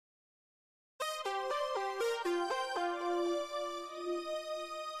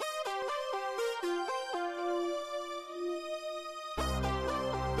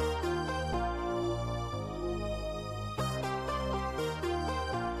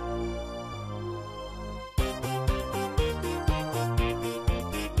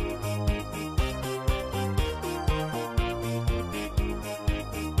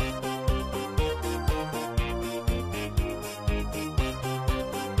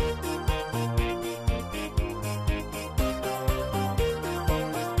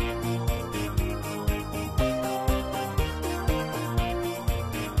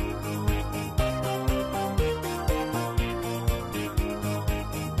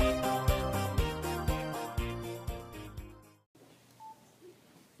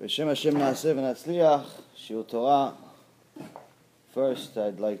B'Shem Hashem Na'aseh v'Natzliach, Shiur Torah. First,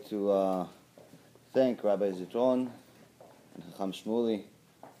 I'd like to thank Rabbi Zitron and Chacham Shmuli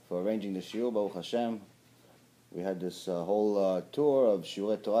for arranging the Shiur, Baruch Hashem. We had this whole tour of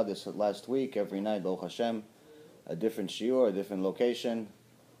Shiur Torah this last week, every night, Baruch Hashem, a different Shiur, a different location,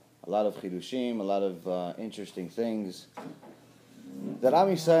 a lot of Chidushim, a lot of interesting things that Am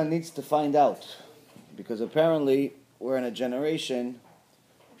Yisrael needs to find out, because apparently we're in a generation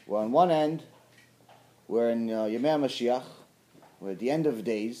where on one end, we're in Yemei Mashiach, we're at the end of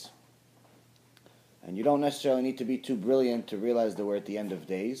days, and you don't necessarily need to be too brilliant to realize that we're at the end of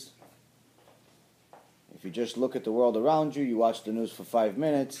days. If you just look at the world around you, you watch the news for 5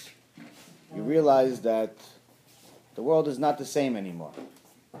 minutes, you realize that the world is not the same anymore.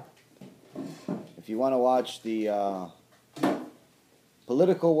 If you want to watch the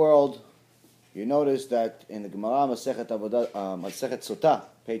political world, you notice that in the Gemara Masechet Sotah,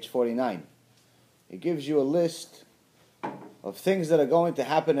 page 49, it gives you a list of things that are going to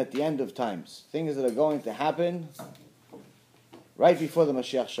happen at the end of times, things that are going to happen right before the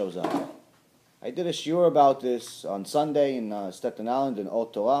Mashiach shows up. I did a shiur about this on Sunday in Staten Island in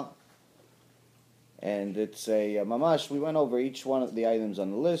Torah, and it's a mamash. We went over each one of the items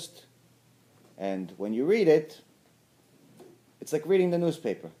on the list, and when you read it, it's like reading the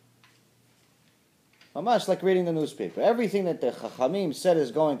newspaper. Mamash, like reading the newspaper. Everything that the Chachamim said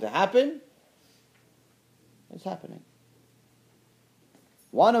is going to happen is happening.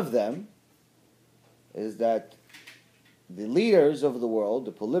 One of them is that the leaders of the world,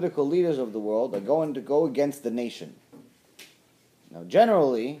 the political leaders of the world, are going to go against the nation. Now,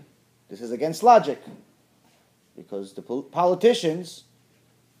 generally, this is against logic, because the politicians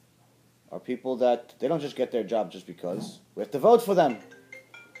are people that they don't just get their job just because. We have to vote for them.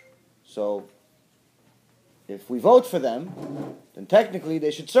 So, if we vote for them, then technically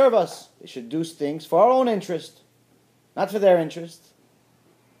they should serve us. They should do things for our own interest, not for their interest.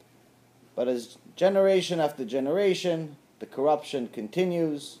 But as generation after generation, the corruption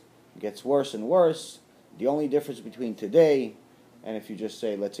continues, gets worse and worse. The only difference between today and if you just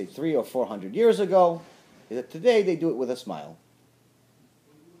say, let's say 300 or 400 years ago, is that today they do it with a smile.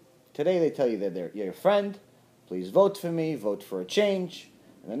 Today they tell you that you're your friend, please vote for me, vote for a change,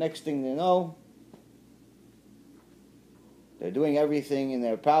 and the next thing you know, they're doing everything in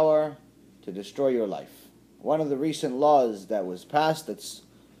their power to destroy your life. One of the recent laws that was passed, that's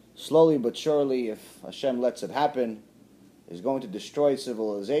slowly but surely, if Hashem lets it happen, is going to destroy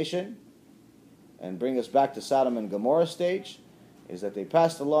civilization and bring us back to Sodom and Gomorrah stage, is that they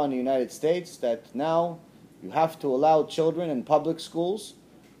passed a law in the United States that now you have to allow children in public schools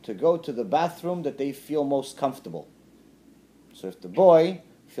to go to the bathroom that they feel most comfortable. So if the boy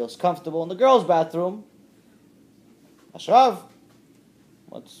feels comfortable in the girl's bathroom, Ashrav,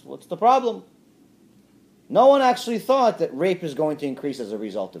 what's the problem? No one actually thought that rape is going to increase as a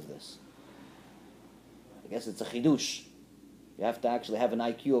result of this. I guess it's a chidush. You have to actually have an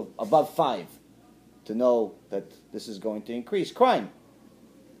IQ of above 5 to know that this is going to increase crime.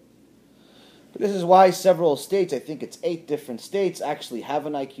 But this is why several states, I think it's 8 different states, actually have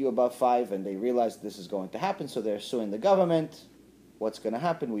an IQ above 5, and they realize this is going to happen, so they're suing the government. What's going to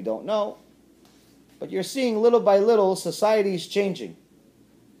happen, we don't know. But you're seeing little by little society is changing.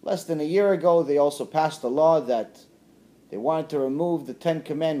 Less than a year ago, they also passed a law that they wanted to remove the 10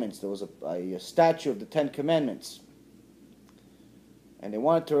 Commandments. There was a statue of the 10 Commandments. And they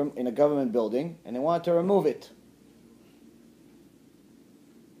wanted to, in a government building, and they wanted to remove it.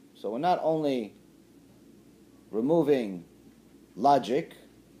 So we're not only removing logic,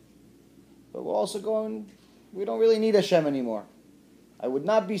 but we're also we don't really need Hashem anymore. I would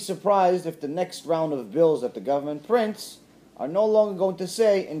not be surprised if the next round of bills that the government prints are no longer going to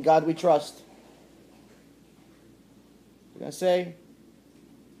say, "In God we trust." They're going to say,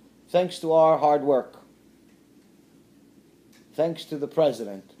 "Thanks to our hard work. Thanks to the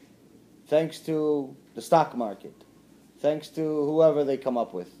president. Thanks to the stock market. Thanks to whoever they come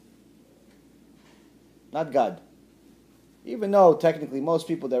up with." Not God. Even though technically most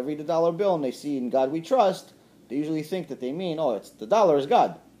people that read the dollar bill and they see "In God we trust," they usually think that they mean, it's the dollar is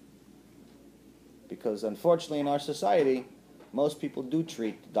God. Because unfortunately in our society, most people do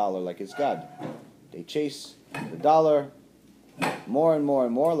treat the dollar like it's God. They chase the dollar more and more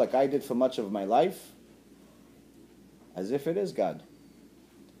and more, like I did for much of my life, as if it is God.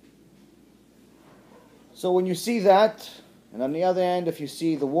 So when you see that, and on the other end, if you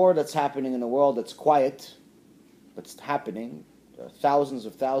see the war that's happening in the world that's quiet, but it's happening, there are thousands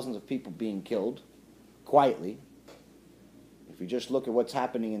of people being killed, quietly. If you just look at what's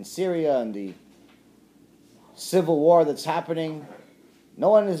happening in Syria and the civil war that's happening No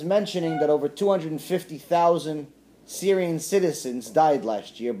one is mentioning that over 250,000 Syrian citizens died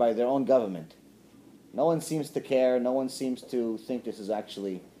last year by their own government. No one seems to care. No one seems to think this is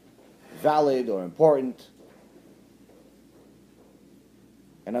actually valid or important.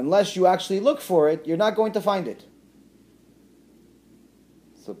 And unless you actually look for it, you're not going to find it.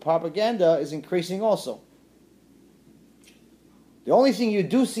 So propaganda is increasing also. The only thing you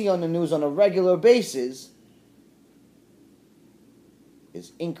do see on the news on a regular basis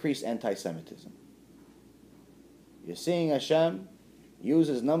is increased anti-Semitism. You're seeing Hashem use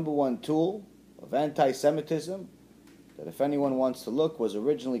his number one tool of anti-Semitism, that if anyone wants to look, was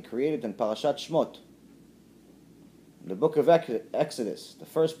originally created in Parashat Shmot. In the book of Exodus, the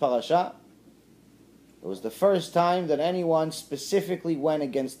first parasha, it was the first time that anyone specifically went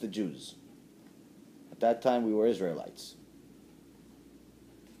against the Jews. At that time we were Israelites.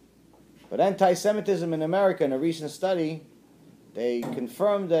 But anti-Semitism in America, in a recent study, they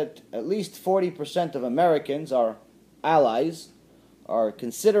confirmed that at least 40% of Americans, our allies, are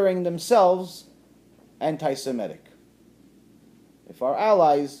considering themselves anti-Semitic. If our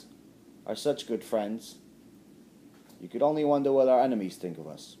allies are such good friends, you could only wonder what our enemies think of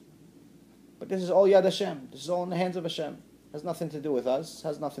us. But this is all Yad Hashem. This is all in the hands of Hashem. It has nothing to do with us. It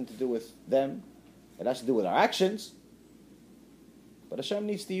has nothing to do with them. It has to do with our actions. But Hashem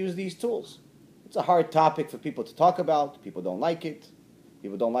needs to use these tools. It's a hard topic for people to talk about. People don't like it.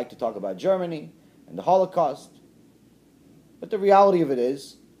 People don't like to talk about Germany and the Holocaust. But the reality of it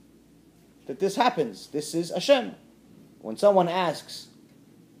is that this happens. This is Hashem. When someone asks,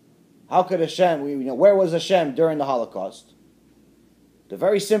 how could Hashem, where was Hashem during the Holocaust? The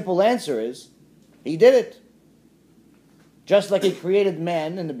very simple answer is, he did it. Just like he created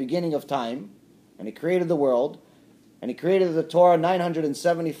man in the beginning of time, and he created the world, and he created the Torah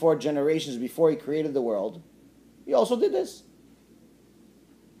 974 generations before he created the world, he also did this.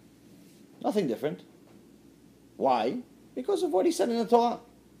 Nothing different. Why? Because of what he said in the Torah.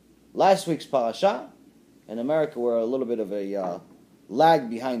 Last week's parasha, in America we're a little bit of a lag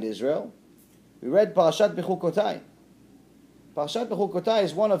behind Israel. We read Parashat Bechukotai. Parashat Bechukotai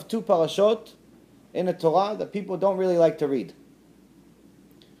is one of two parashot in the Torah that people don't really like to read.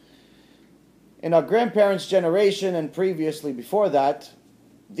 In our grandparents' generation and previously before that,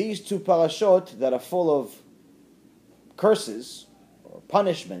 these two parashot that are full of curses or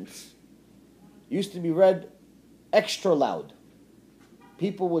punishments used to be read extra loud.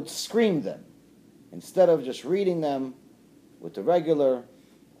 People would scream them instead of just reading them with the regular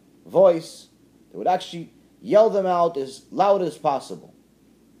voice. They would actually yell them out as loud as possible.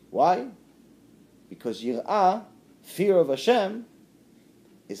 Why? Because Yir'ah, fear of Hashem,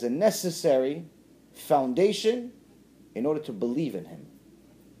 is a necessary foundation in order to believe in Him.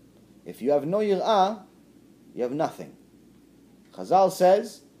 If you have no Yir'ah, you have nothing. Chazal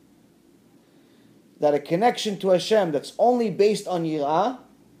says that a connection to Hashem that's only based on Yir'ah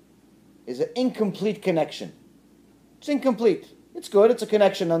is an incomplete connection. It's incomplete. It's good, it's a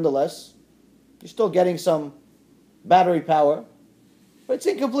connection nonetheless. You're still getting some battery power, but it's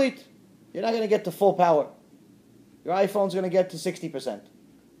incomplete. You're not going to get to full power. Your iPhone's going to get to 60%.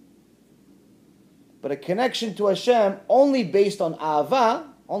 But a connection to Hashem only based on ahava,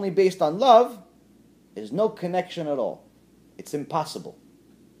 only based on love, is no connection at all. It's impossible.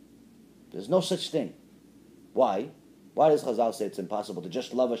 There's no such thing. Why? Why does Chazal say it's impossible to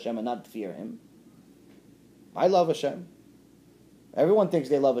just love Hashem and not fear Him? I love Hashem. Everyone thinks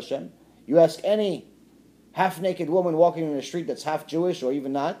they love Hashem. You ask any half-naked woman walking in the street that's half Jewish or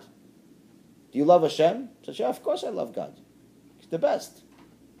even not, do you love Hashem? She says, yeah, of course I love God. He's the best.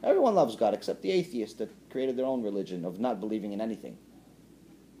 Everyone loves God except the atheists that created their own religion of not believing in anything,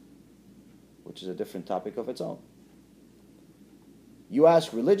 which is a different topic of its own. You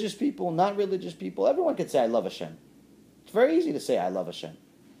ask religious people, not religious people, everyone can say, I love Hashem. It's very easy to say, I love Hashem.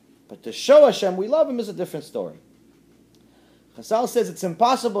 But to show Hashem we love Him is a different story. Chazal says it's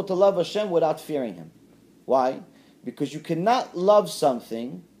impossible to love Hashem without fearing Him. Why? Because you cannot love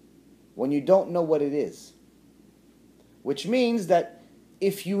something when you don't know what it is. Which means that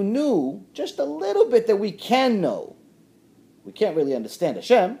if you knew just a little bit that we can know, we can't really understand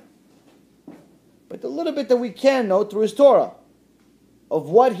Hashem, but the little bit that we can know through His Torah, of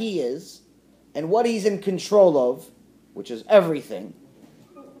what He is, and what He's in control of, which is everything,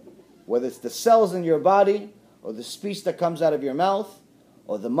 whether it's the cells in your body, or the speech that comes out of your mouth,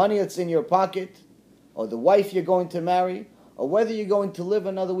 or the money that's in your pocket, or the wife you're going to marry, or whether you're going to live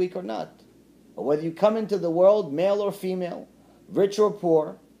another week or not, or whether you come into the world, male or female, rich or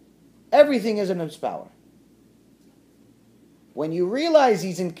poor, everything is in His power. When you realize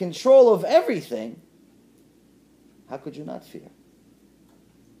He's in control of everything, how could you not fear?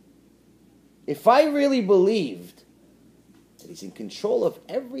 If I really believed that He's in control of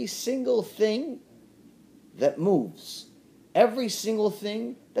every single thing that moves, every single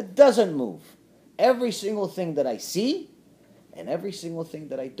thing that doesn't move, every single thing that I see, and every single thing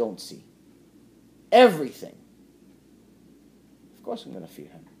that I don't see, everything, of course I'm going to fear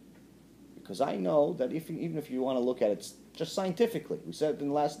Him. Because I know that even if you want to look at it just scientifically, we said it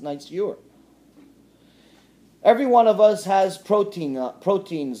in last night's Shiur, every one of us has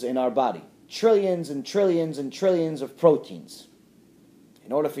proteins in our body. Trillions and trillions and trillions of proteins.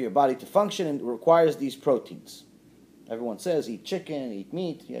 In order for your body to function, it requires these proteins. Everyone says, eat chicken, eat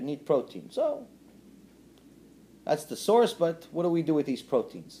meat, you need protein. So, that's the source, but what do we do with these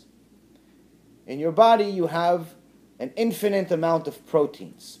proteins? In your body, you have an infinite amount of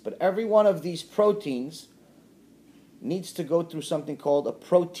proteins. But every one of these proteins needs to go through something called a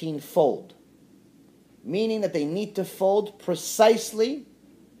protein fold. Meaning that they need to fold precisely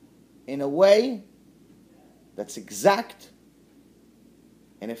in a way that's exact.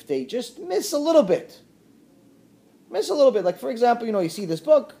 And if they just miss a little bit, like for example, you see this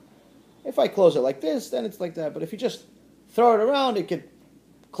book, if I close it like this, then it's like that. But if you just throw it around, it could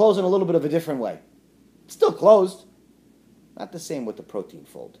close in a little bit of a different way. It's still closed. Not the same with the protein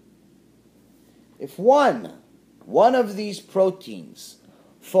fold. If one of these proteins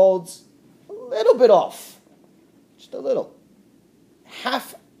folds a little bit off, just a little,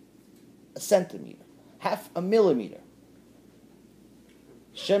 half a centimeter, half a millimeter,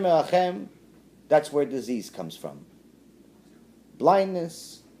 Shem Hashem, that's where disease comes from.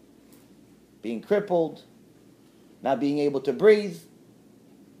 Blindness, being crippled, not being able to breathe,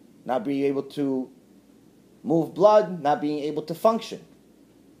 not being able to move blood, not being able to function.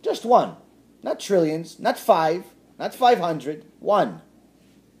 Just one. Not trillions, not 5, not 500, one.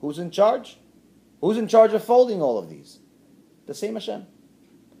 Who's in charge? Who's in charge of folding all of these? The same Hashem.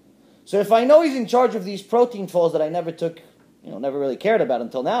 So if I know He's in charge of these protein folds that I never took, never really cared about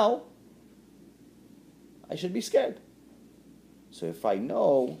until now, I should be scared. So if I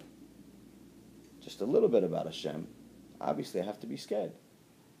know just a little bit about Hashem, obviously I have to be scared.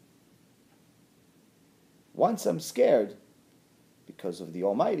 Once I'm scared because of the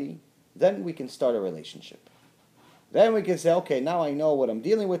Almighty, then we can start a relationship. Then we can say, okay, now I know what I'm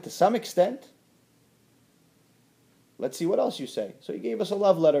dealing with to some extent. Let's see what else you say. So He gave us a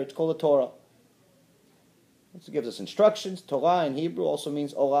love letter. It's called a Torah. It gives us instructions. Torah in Hebrew also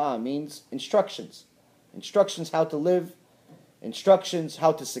means orah, means instructions. Instructions how to live. Instructions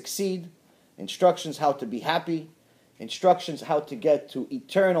how to succeed. Instructions how to be happy. Instructions how to get to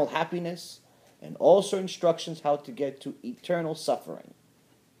eternal happiness. And also instructions how to get to eternal suffering.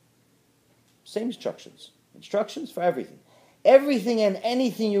 Same instructions. Instructions for everything. Everything and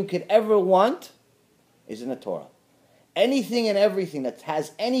anything you could ever want is in the Torah. Anything and everything that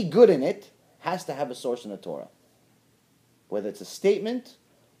has any good in it has to have a source in the Torah. Whether it's a statement,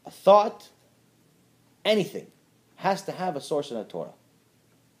 a thought, anything has to have a source in the Torah.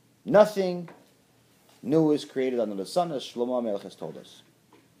 Nothing new is created under the sun, as Shlomo HaMelech has told us.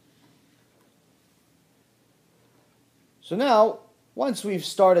 So now, once we've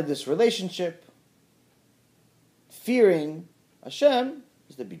started this relationship, fearing Hashem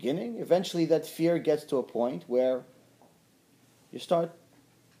is the beginning. Eventually that fear gets to a point where you start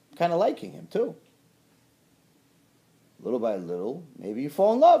kind of liking Him too. Little by little, maybe you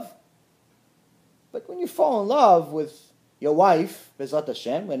fall in love. But when you fall in love with your wife, Bezat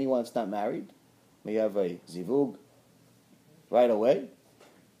Hashem, anyone's not married, may have a zivug right away,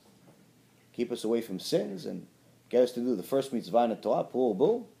 keep us away from sins and get us to do the first mitzvah in the Torah,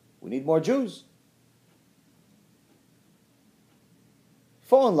 pull. We need more Jews.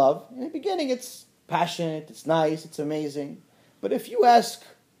 Fall in love. In the beginning, it's passionate, it's nice, it's amazing. But if you ask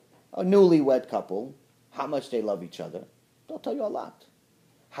a newlywed couple how much they love each other, they'll tell you a lot.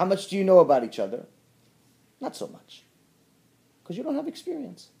 How much do you know about each other? Not so much. Because you don't have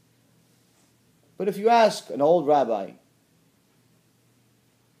experience. But if you ask an old rabbi,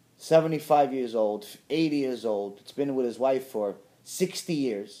 75 years old, 80 years old, it's been with his wife for 60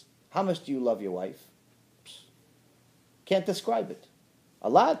 years, how much do you love your wife? Can't describe it. A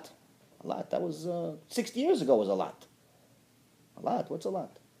lot. A lot. That was 60 years ago was a lot. A lot. What's a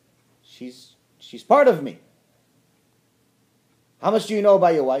lot? She's part of me. How much do you know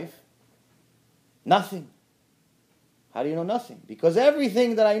about your wife? Nothing. How do you know nothing? Because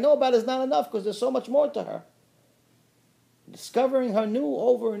everything that I know about is not enough because there's so much more to her. Discovering her new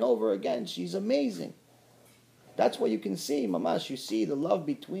over and over again. She's amazing. That's what you can see, Mamash. You see the love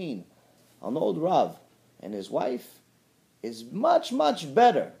between an old Rav and his wife is much, much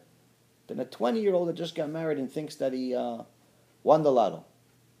better than a 20-year-old that just got married and thinks that he won the lotto.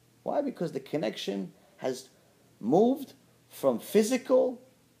 Why? Because the connection has moved from physical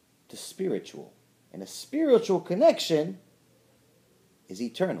to spiritual. And a spiritual connection is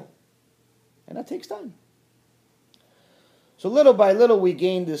eternal. And that takes time. So little by little we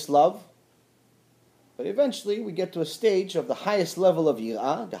gain this love. But eventually we get to a stage of the highest level of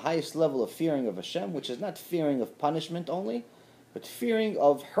yirah, the highest level of fearing of Hashem, which is not fearing of punishment only, but fearing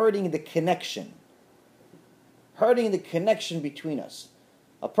of hurting the connection. Hurting the connection between us.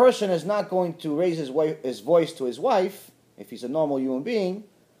 A person is not going to raise his voice to his wife, if he's a normal human being,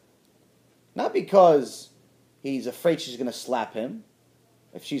 not because he's afraid she's going to slap him.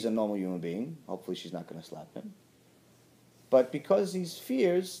 If she's a normal human being, hopefully she's not going to slap him. But because he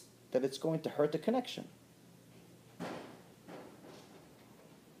fears that it's going to hurt the connection.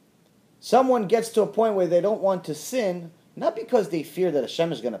 Someone gets to a point where they don't want to sin, not because they fear that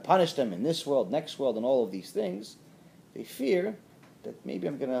Hashem is going to punish them in this world, next world, and all of these things. They fear that maybe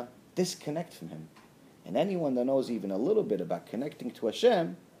I'm going to disconnect from Him. And anyone that knows even a little bit about connecting to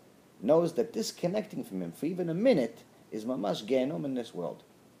Hashem knows that disconnecting from Him for even a minute is mamash Gehinom in this world.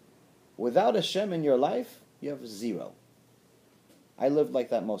 Without Hashem in your life, you have zero. I lived like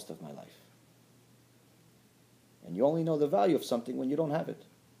that most of my life. And you only know the value of something when you don't have it.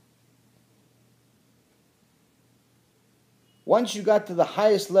 Once you got to the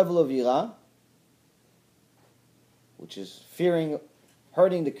highest level of yirah, which is fearing,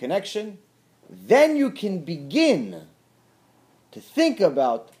 hurting the connection, then you can begin to think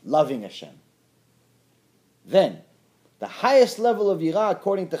about loving Hashem. Then, the highest level of yirah,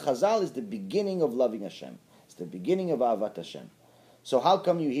 according to Chazal, is the beginning of loving Hashem. It's the beginning of Ahavat Hashem. So how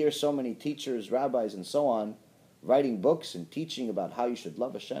come you hear so many teachers, rabbis, and so on, writing books and teaching about how you should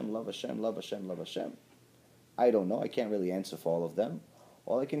love Hashem, love Hashem, love Hashem, love Hashem? I don't know. I can't really answer for all of them.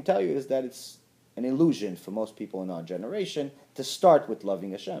 All I can tell you is that it's an illusion for most people in our generation to start with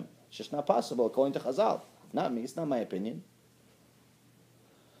loving Hashem. It's just not possible according to Chazal. Not me. It's not my opinion.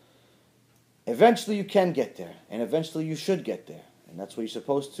 Eventually you can get there. And eventually you should get there. And that's what you're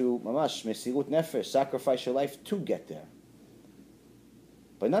supposed to, mamash, mesirut nefesh, sacrifice your life to get there.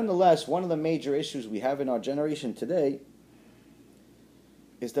 But nonetheless, one of the major issues we have in our generation today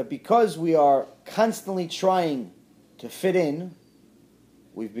is that because we are constantly trying to fit in,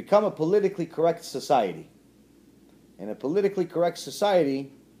 we've become a politically correct society. In a politically correct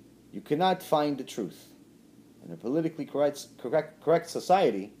society, you cannot find the truth. In a politically correct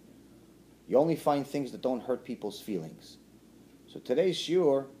society, you only find things that don't hurt people's feelings. So today's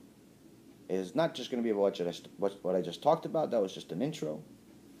shiur is not just going to be about what I just talked about. That was just an intro.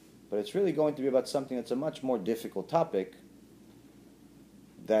 But it's really going to be about something that's a much more difficult topic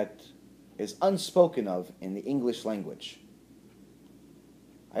that is unspoken of in the English language.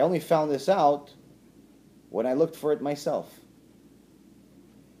 I only found this out when I looked for it myself.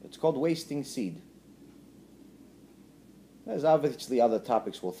 It's called wasting seed. There's obviously other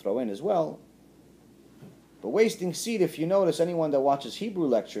topics we'll throw in as well. But wasting seed, if you notice, anyone that watches Hebrew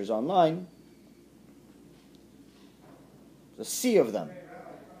lectures online, there's a sea of them.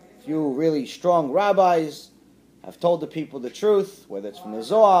 A few really strong rabbis have told the people the truth, whether it's from the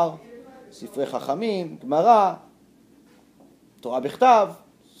Zohar, Sifrei Chachamim, Gemara, Torah Bichtav,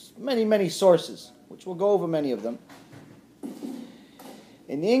 many, many sources, which we'll go over many of them.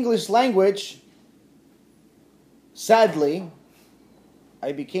 In the English language, sadly,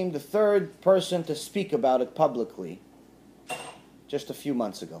 I became the third person to speak about it publicly just a few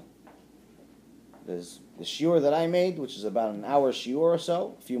months ago. There's the shiur that I made, which is about an hour shiur or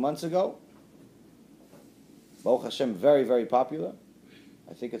so, a few months ago. Baruch Hashem, very, very popular.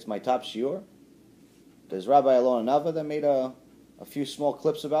 I think it's my top shiur. There's Rabbi Alon Nava that made a few small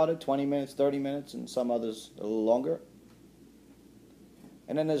clips about it, 20 minutes, 30 minutes, and some others a little longer.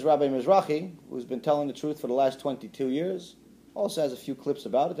 And then there's Rabbi Mizrahi, who's been telling the truth for the last 22 years. Also has a few clips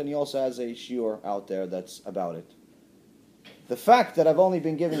about it, and he also has a shiur out there that's about it. The fact that I've only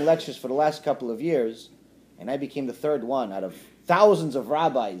been giving lectures for the last couple of years, and I became the third one out of thousands of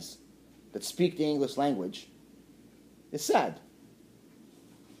rabbis that speak the English language, is sad.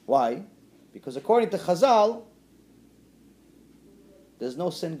 Why? Because according to Chazal, there's no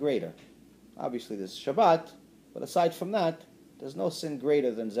sin greater. Obviously there's Shabbat, but aside from that, there's no sin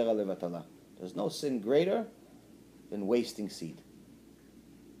greater than Zera Levatala. There's no sin greater than wasting seed.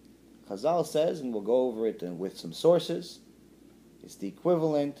 Chazal says, and we'll go over it with some sources, it's the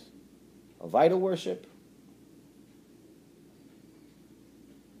equivalent of idol worship,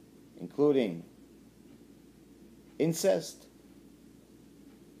 including incest,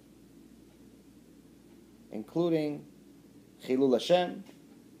 including Chilul Hashem,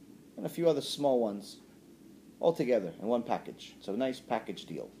 and a few other small ones, all together in one package. It's a nice package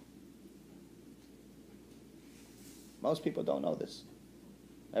deal. Most people don't know this.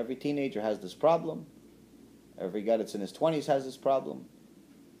 Every teenager has this problem. Every guy that's in his 20s has this problem.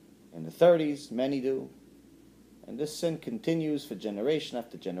 In the 30s, many do. And this sin continues for generation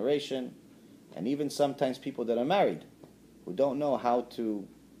after generation. And even sometimes people that are married who don't know how to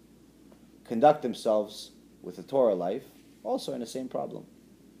conduct themselves with the Torah life also in the same problem.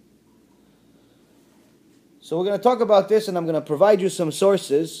 So we're going to talk about this, and I'm going to provide you some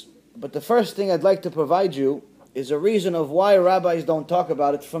sources. But the first thing I'd like to provide you is a reason of why rabbis don't talk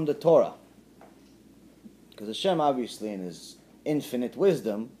about it from the Torah. Because Hashem, obviously, in His infinite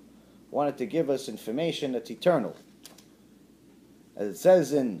wisdom, wanted to give us information that's eternal. As it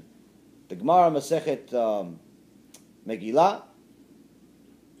says in the Gemara Masechet Megillah,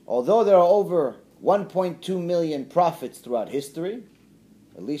 although there are over 1.2 million prophets throughout history,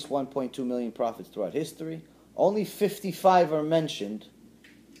 at least 1.2 million prophets throughout history, only 55 are mentioned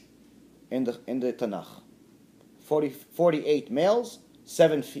in the Tanakh. 48 males,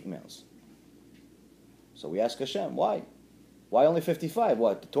 7 females. So we ask Hashem, why? Why only 55?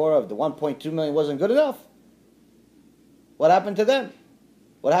 What, the Torah of the 1.2 million wasn't good enough? What happened to them?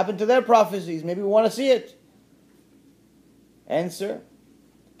 What happened to their prophecies? Maybe we want to see it. Answer,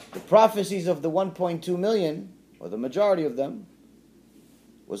 the prophecies of the 1.2 million, or the majority of them,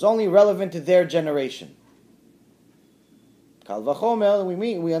 was only relevant to their generation. Kal v'chomer,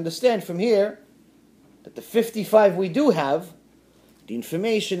 we understand from here that the 55 we do have, the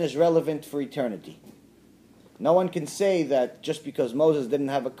information is relevant for eternity. No one can say that just because Moses didn't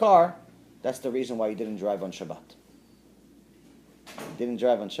have a car, that's the reason why he didn't drive on Shabbat. He didn't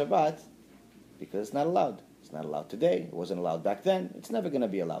drive on Shabbat because it's not allowed. It's not allowed today. It wasn't allowed back then. It's never going to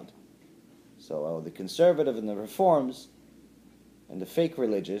be allowed. So the conservative and the reforms and the fake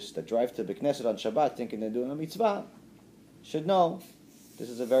religious that drive to the Knesset on Shabbat thinking they're doing a mitzvah should know this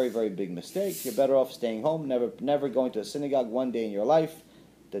is a very, very big mistake. You're better off staying home, never going to a synagogue one day in your life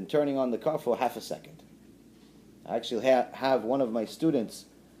than turning on the car for half a second. I actually have one of my students,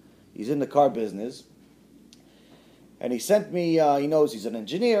 he's in the car business, and he sent me, he knows he's an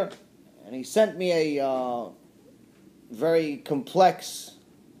engineer, and he sent me a very complex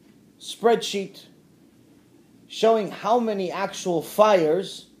spreadsheet showing how many actual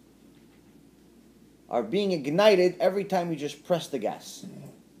fires are being ignited every time you just press the gas,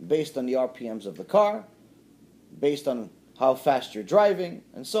 based on the RPMs of the car, based on how fast you're driving,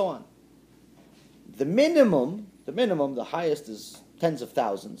 and so on. The minimum, the highest is tens of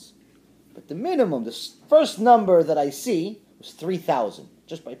thousands, but the minimum, the first number that I see was 3,000,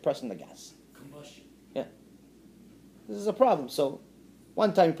 just by pressing the gas. Combustion. Yeah. This is a problem. So,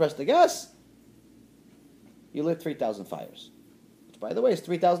 one time you press the gas, you lit 3,000 fires. Which, by the way, is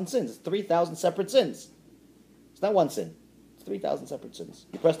 3,000 sins. It's 3,000 separate sins. It's not one sin. It's 3,000 separate sins.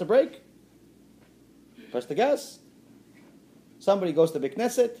 You press the brake, press the gas, somebody goes to the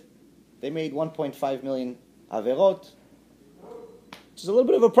Knesset, they made 1.5 million averot, which is a little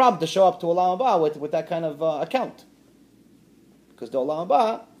bit of a problem to show up to Olam Haba with that kind of account. Because the Olam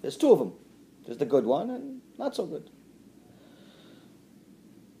Haba, there's two of them. There's the good one and not so good.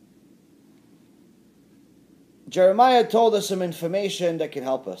 Jeremiah told us some information that can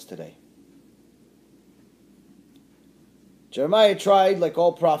help us today. Jeremiah tried, like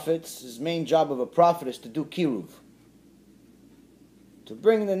all prophets, his main job of a prophet is to do kiruv, to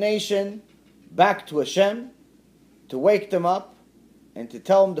bring the nation back to Hashem, to wake them up, and to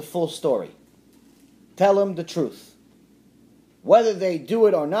tell them the full story. Tell them the truth. Whether they do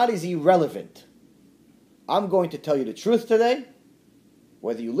it or not is irrelevant. I'm going to tell you the truth today.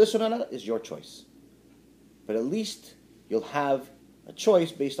 Whether you listen or not is your choice. But at least you'll have a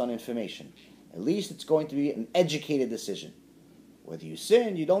choice based on information. At least it's going to be an educated decision. Whether you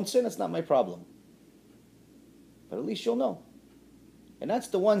sin, you don't sin, it's not my problem. But at least you'll know. And that's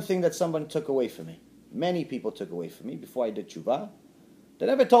the one thing that someone took away from me. Many people took away from me before I did tshuva. They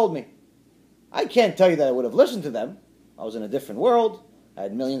never told me. I can't tell you that I would have listened to them. I was in a different world. I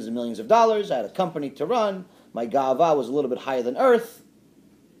had millions and millions of dollars. I had a company to run. My ga'ava was a little bit higher than earth.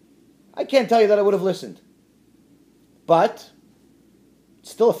 I can't tell you that I would have listened. But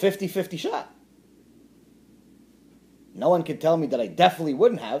it's still a 50-50 shot. No one can tell me that I definitely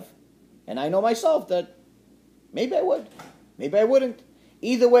wouldn't have. And I know myself that maybe I would. Maybe I wouldn't.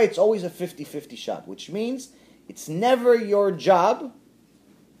 Either way, it's always a 50-50 shot, which means it's never your job.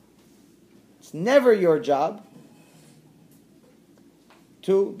 It's never your job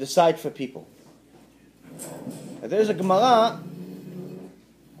to decide for people. Now, there's a Gemara,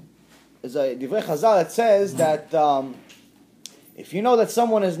 there's a Divrei Chazal that says that if you know that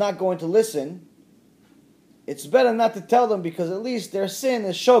someone is not going to listen, it's better not to tell them because at least their sin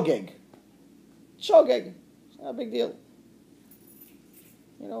is shogeg. Shogeg. Not a big deal.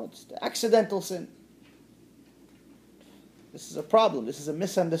 It's the accidental sin. This is a problem. This is a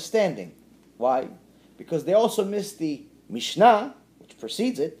misunderstanding. Why? Because they also missed the Mishnah, which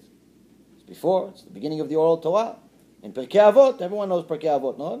precedes it. It's before. It's the beginning of the oral Torah. In Pirkei Avot, everyone knows Pirkei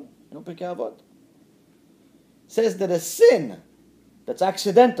Avot, no? You know Pirkei Avot? It says that a sin that's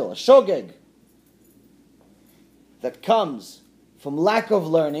accidental, a shogeg, that comes from lack of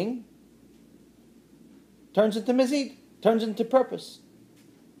learning, turns into mizid, turns into purpose.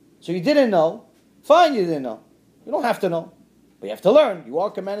 So you didn't know, fine, you didn't know. You don't have to know, but you have to learn. You are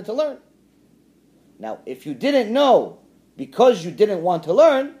commanded to learn. Now, if you didn't know because you didn't want to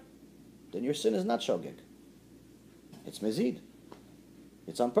learn, then your sin is not shogeg. It's mizid.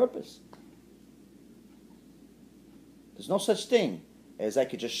 It's on purpose. There's no such thing as I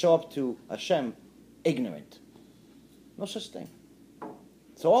could just show up to Hashem ignorant. No such thing.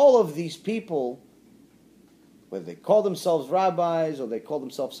 So all of these people, whether they call themselves rabbis or they call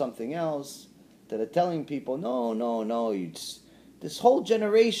themselves something else, that are telling people, no, this whole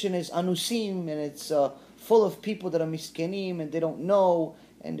generation is anusim, and it's full of people that are miskenim, and they don't know,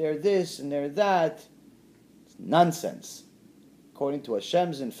 and they're this, and they're that. It's nonsense. According to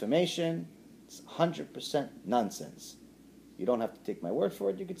Hashem's information, it's 100% nonsense. You don't have to take my word for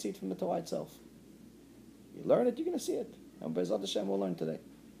it. You can see it from the Torah itself. You learn it, you're going to see it. And Be'ezrat Hashem will learn today.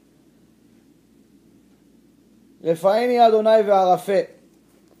 רפאני אדוני וערפה,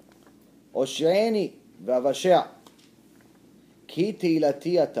 הושעני ואבשע, כי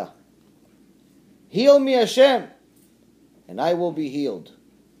תהילתי אתה. Heal me, Hashem, and I will be healed.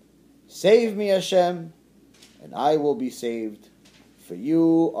 Save me, Hashem, and I will be saved, for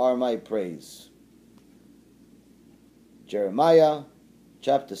you are my praise. Jeremiah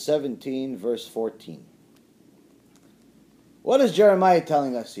chapter 17, verse 14. What is Jeremiah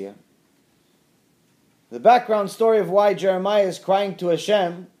telling us here? The background story of why Jeremiah is crying to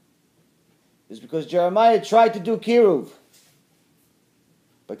Hashem is because Jeremiah tried to do kiruv.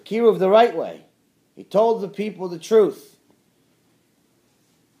 But kiruv the right way. He told the people the truth.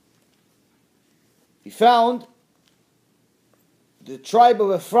 He found the tribe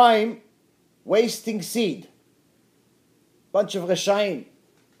of Ephraim wasting seed. Bunch of Reshaim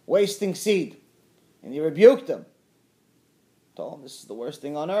wasting seed. And he rebuked them. Told him, this is the worst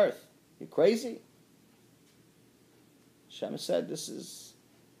thing on earth. You're crazy. Hashem said, this is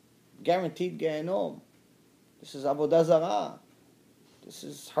guaranteed Gehinom. This is Avodah Zarah. This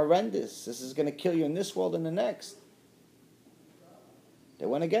is horrendous. This is going to kill you in this world and the next. They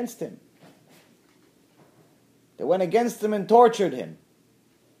went against him. They went against him and tortured him.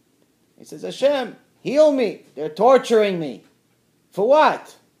 He says, Hashem, heal me. They're torturing me. For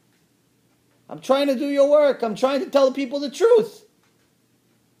what? I'm trying to do your work. I'm trying to tell the people the truth.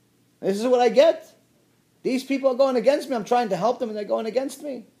 This is what I get. These people are going against me. I'm trying to help them and they're going against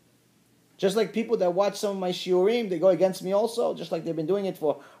me. Just like people that watch some of my shiurim, they go against me also. Just like they've been doing it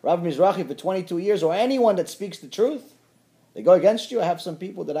for Rav Mizrahi for 22 years, or anyone that speaks the truth. They go against you. I have some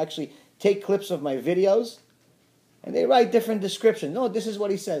people that actually take clips of my videos and they write different descriptions. No, this is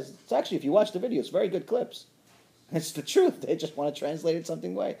what he says. It's actually, if you watch the video, it's very good clips. It's the truth. They just want to translate it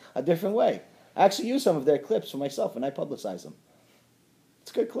a different way. I actually use some of their clips for myself and I publicize them.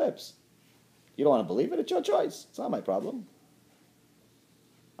 It's good clips. You don't want to believe it? It's your choice. It's not my problem.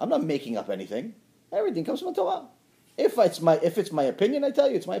 I'm not making up anything. Everything comes from the Torah. If it's my opinion, I tell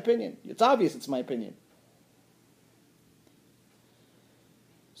you it's my opinion. It's obvious it's my opinion.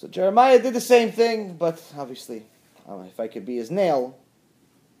 So Jeremiah did the same thing, but obviously, if I could be his nail,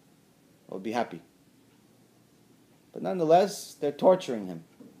 I would be happy. But nonetheless, they're torturing him.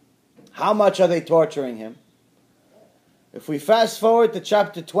 How much are they torturing him? If we fast forward to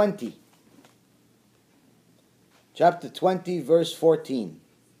chapter 20. Chapter 20, verse 14.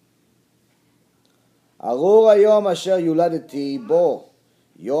 ארור היום אשר יולדתי בו,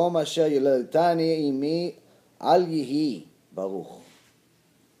 יום אשר ילדתני עמי, אל יהי ברוך.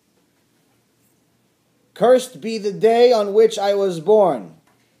 Cursed be the day on which I was born.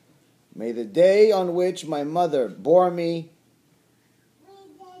 May the day on which my mother bore me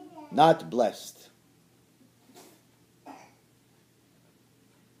not blessed.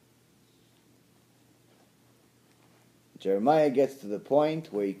 Jeremiah gets to the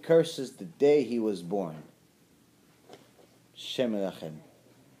point where he curses the day he was born. Shem Elachem.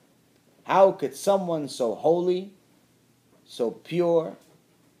 How could someone so holy, so pure,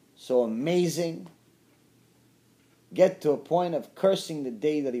 so amazing, get to a point of cursing the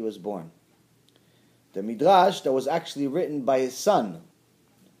day that he was born? The Midrash that was actually written by his son,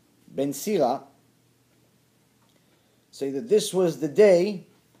 Ben Sira, say that this was the day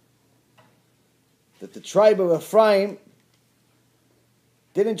that the tribe of Ephraim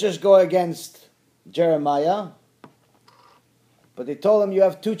didn't just go against Jeremiah, but they told him you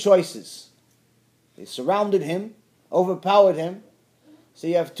have two choices. They surrounded him, overpowered him, so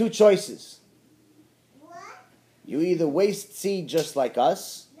you have two choices. You either waste seed just like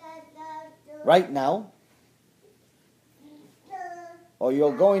us, right now, or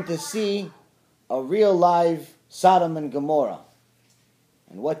you're going to see a real live Sodom and Gomorrah.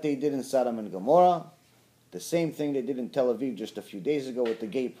 And what they did in Sodom and Gomorrah, the same thing they did in Tel Aviv just a few days ago with the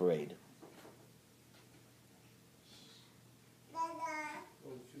gay parade.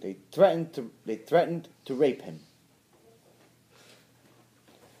 They threatened to rape him.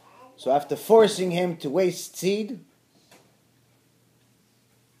 So after forcing him to waste seed,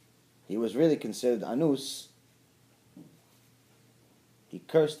 he was really considered anus. He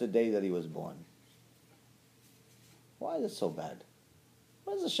cursed the day that he was born. Why is it so bad?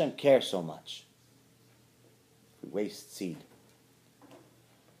 Why does Hashem care so much? We waste seed.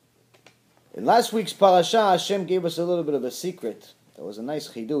 In last week's parasha, Hashem gave us a little bit of a secret. There was a nice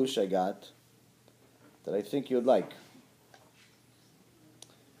chidush I got that I think you'd like.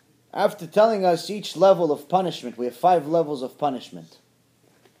 After telling us each level of punishment, we have 5 levels of punishment.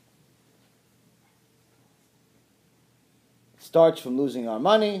 It starts from losing our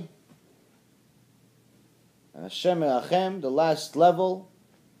money. And Hashem Erachem, the last level,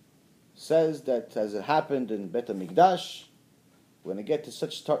 says that as it happened in Bet HaMikdash, we're going to get to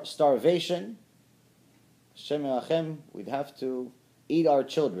such starvation, Hashem Erachem, we'd have to eat our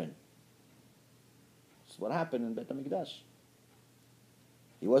children. That's what happened in Bet HaMikdash.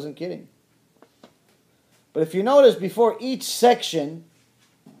 He wasn't kidding. But if you notice, before each section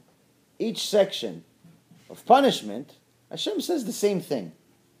of punishment, Hashem says the same thing.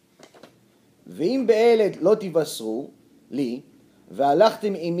 V'im be'elet lo tivasru li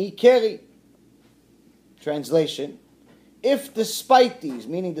ve'alachtim imi keri. Translation: if despite these,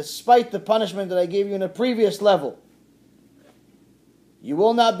 meaning despite the punishment that I gave you in a previous level, you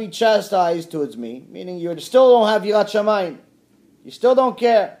will not be chastised towards me, meaning you still don't have yirat shamayim, you still don't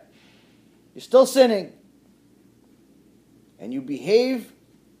care, you're still sinning, and you behave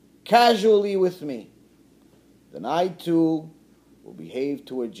casually with me, then I too will behave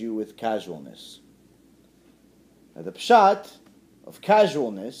towards you with casualness. Now the pshat of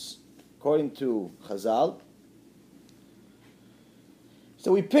casualness, according to Chazal,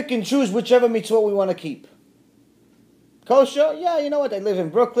 so we pick and choose whichever mitzvot we want to keep. Kosher, yeah, you know what, I live in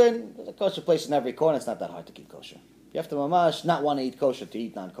Brooklyn, there's a kosher place in every corner, it's not that hard to keep kosher. You have to mamash not want to eat kosher to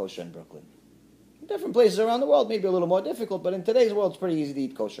eat non-kosher in Brooklyn. In different places around the world, maybe a little more difficult, but in today's world, it's pretty easy to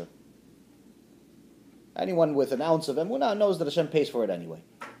eat kosher. Anyone with an ounce of emunah knows that Hashem pays for it anyway.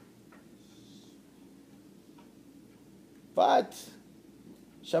 But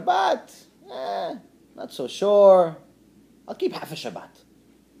Shabbat, not so sure. I'll keep half a Shabbat.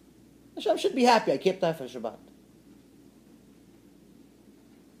 Hashem should be happy I kept half a Shabbat.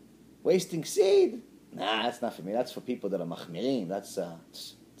 Wasting seed? Nah, that's not for me. That's for people that are machmirim. That's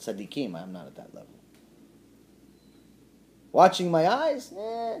tzaddikim. I'm not at that level. Watching my eyes?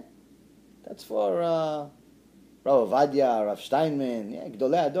 That's for Rav Ovadia, Rav Steinman,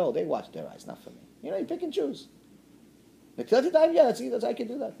 Gdolei Ador. They watch their eyes, not for me. You know, you pick and choose. Netilat Yadayim, that's I can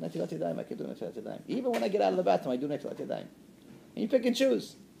do that. Netilat Yadayim, I can do Netilat Yadayim. Even when I get out of the bathroom, I do Netilat Yadayim. And you pick and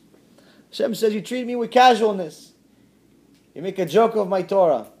choose. Hashem says, you treat me with casualness. You make a joke of my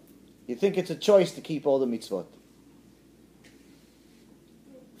Torah. You think it's a choice to keep all the mitzvot.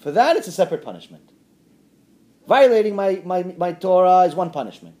 For that, it's a separate punishment. Violating my Torah is one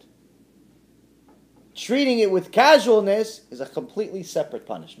punishment. Treating it with casualness is a completely separate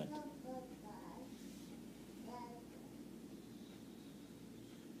punishment.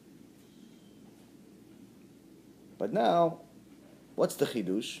 But now, what's the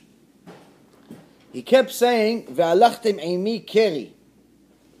chidush? He kept saying, "Ve'alachtem eimi keri."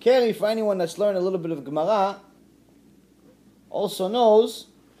 Keri, for anyone that's learned a little bit of Gemara, also knows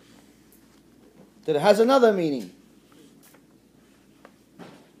that it has another meaning.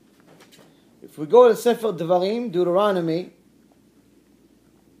 If we go to Sefer Devarim, Deuteronomy,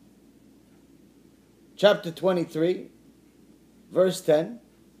 chapter 23, verse 10,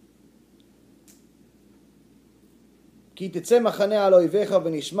 כי תצא מחנה על אויביך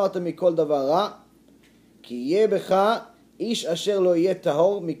ונשמרת מכל דבר רע, כי יהיה בך איש אשר לא יהיה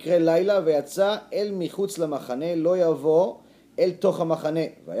טהור מקרה לילה ויצא אל מחוץ למחנה, לא יבוא אל תוך המחנה.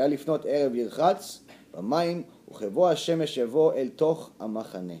 והיה לפנות ערב ירחץ במים, וכבוא השמש יבוא אל תוך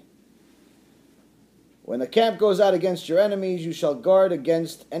המחנה. When the camp goes out against your enemies, you shall guard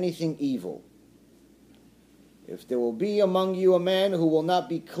against anything evil. If there will be among you a man who will not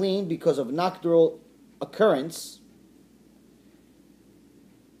be clean because of nocturnal occurrence,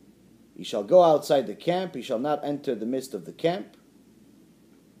 he shall go outside the camp, he shall not enter the midst of the camp.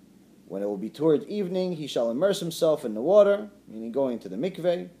 When it will be toward evening, he shall immerse himself in the water, meaning going to the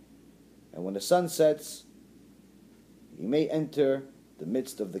mikveh, and when the sun sets, he may enter the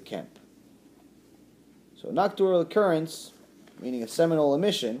midst of the camp. So nocturnal occurrence, meaning a seminal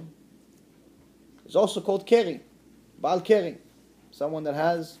emission, is also called keri, Baal keri, someone that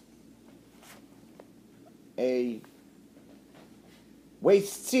has a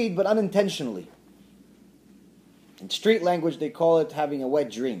waste seed, but unintentionally. In street language, they call it having a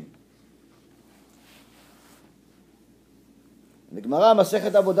wet dream. And the Gemara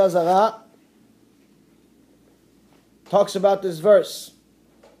Masechet Avodah Zarah talks about this verse,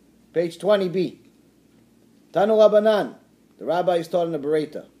 page 20b. Tanu Rabbanan, the rabbis taught in the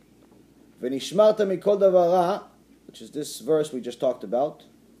Bereta. V'nishmarta mikol davara, which is this verse we just talked about,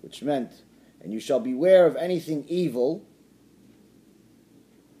 which meant, and you shall beware of anything evil.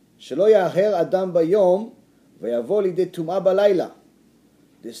 Shelo ya'acher adam bayom v'yavo lidei tum'ah balayla.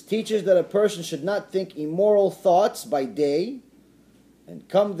 This teaches that a person should not think immoral thoughts by day and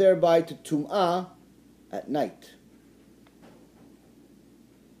come thereby to tum'ah at night.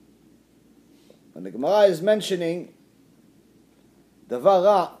 When the Gemara is mentioning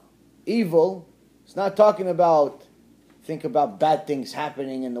davara, evil, it's not talking about, think about bad things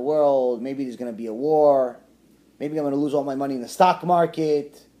happening in the world. Maybe there's going to be a war. Maybe I'm going to lose all my money in the stock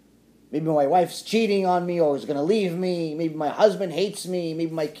market. Maybe my wife's cheating on me or is going to leave me. Maybe my husband hates me.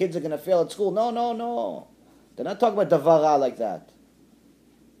 Maybe my kids are going to fail at school. No. They're not talking about davara like that.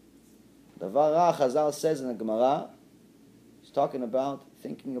 Davara, Chazal says in the Gemara, he's talking about,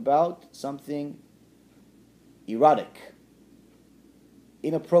 thinking about something erotic,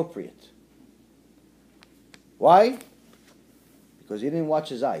 inappropriate. Why? Because he didn't watch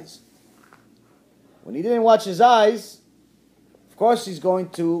his eyes. When he didn't watch his eyes, of course he's going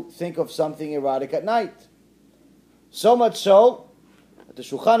to think of something erotic at night. So much so that the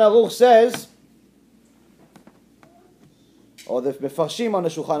Shulchan Aruch says, or the Mefarshim on the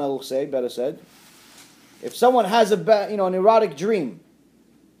Shulchan Aruch say, better said, if someone has an erotic dream,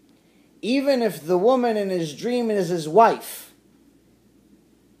 even if the woman in his dream is his wife,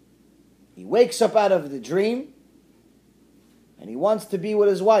 he wakes up out of the dream and he wants to be with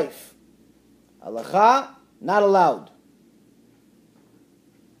his wife. Halacha, not allowed.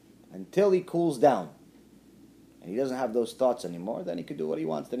 Until he cools down. And he doesn't have those thoughts anymore, then he can do what he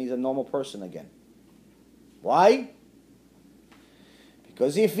wants. Then he's a normal person again. Why?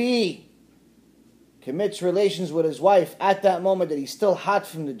 Because if he commits relations with his wife at that moment that he's still hot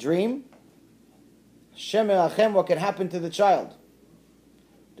from the dream, Hashem Hashem, what can happen to the child?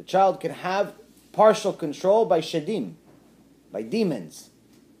 The child can have partial control by shedim, by demons.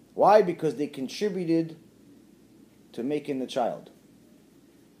 Why? Because they contributed to making the child.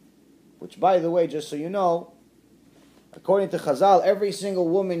 Which, by the way, just so you know, according to Chazal, every single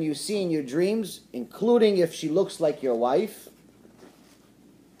woman you see in your dreams, including if she looks like your wife,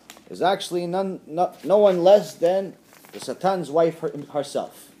 is actually no one less than the Satan's wife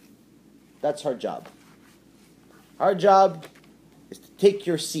herself. That's her job. Our job is to take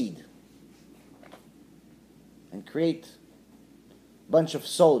your seed and create a bunch of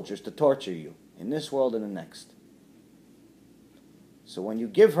soldiers to torture you in this world and the next. So when you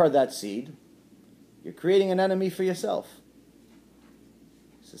give her that seed, you're creating an enemy for yourself.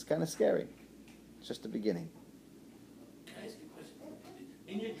 This is kind of scary. It's just the beginning. Can I ask you a question?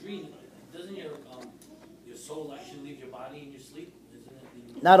 In your dream, doesn't your soul actually leave your body in your sleep?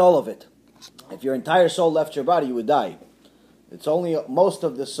 Isn't it? Not all of it. If your entire soul left your body, you would die. It's only most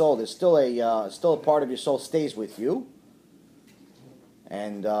of the soul. There's still a part of your soul stays with you,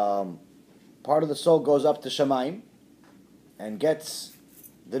 and part of the soul goes up to Shemaim and gets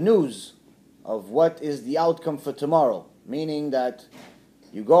the news of what is the outcome for tomorrow. Meaning that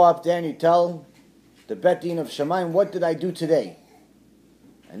you go up there and you tell the Bet Din of Shemaim, what did I do today?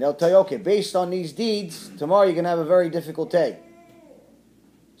 And they'll tell you, okay, based on these deeds, tomorrow you're going to have a very difficult day.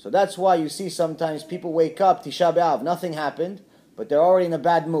 So that's why you see sometimes people wake up, Tisha B'Av, nothing happened, but they're already in a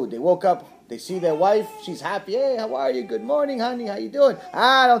bad mood. They woke up, they see their wife, she's happy, hey, how are you? Good morning, honey, how you doing?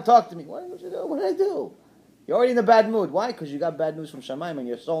 Don't talk to me. What did you do? What did I do? You're already in a bad mood. Why? Because you got bad news from Shamayim and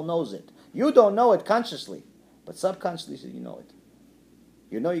your soul knows it. You don't know it consciously, but subconsciously you know it.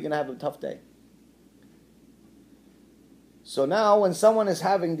 You know you're going to have a tough day. So now when someone is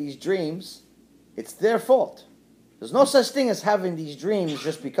having these dreams, it's their fault. There's no such thing as having these dreams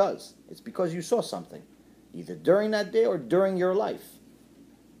just because. It's because you saw something, either during that day or during your life.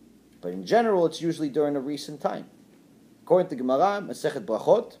 But in general, it's usually during a recent time. According to Gemara, Masechet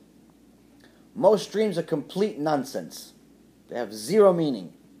Brachot, Most dreams are complete nonsense. They have zero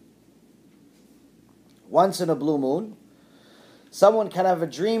meaning. Once in a blue moon, someone can have a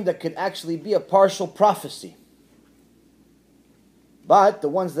dream that could actually be a partial prophecy. But the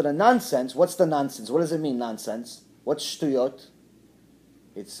ones that are nonsense, what's the nonsense? What does it mean, nonsense? What's shtuyot?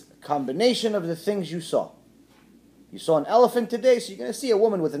 It's a combination of the things you saw. You saw an elephant today, so you're going to see a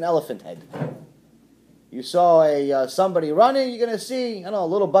woman with an elephant head. You saw somebody running, you're going to see, a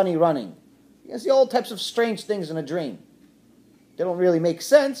little bunny running. You're going to see all types of strange things in a dream. They don't really make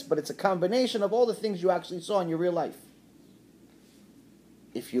sense, but it's a combination of all the things you actually saw in your real life.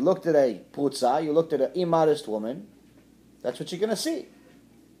 If you looked at a putza, you looked at an immodest woman, that's what you're going to see.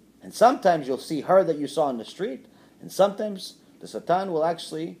 And sometimes you'll see her that you saw on the street, and sometimes the Satan will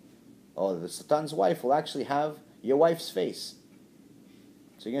actually, or the Satan's wife will actually have your wife's face.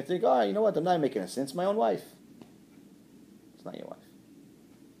 So you're going to think, oh, you know what, I'm not making a sin, it's my own wife. It's not your wife.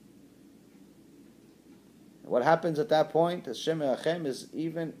 And what happens at that point, Hashem Erachem, is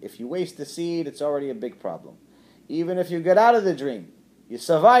even if you waste the seed, it's already a big problem. Even if you get out of the dream, you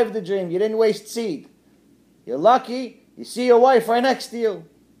survived the dream, you didn't waste seed. You're lucky, you see your wife right next to you.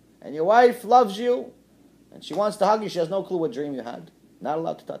 And your wife loves you, and she wants to hug you, she has no clue what dream you had. Not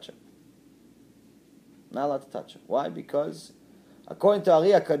allowed to touch her. Not allowed to touch her. Why? Because according to Ari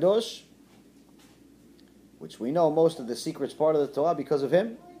HaKadosh, which we know most of the secrets part of the Torah because of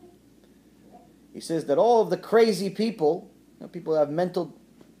him, he says that all of the crazy people, people who have mental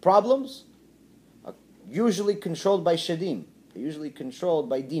problems, are usually controlled by shadim. They're usually controlled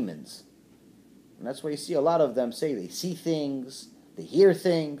by demons. And that's why you see a lot of them say they see things, they hear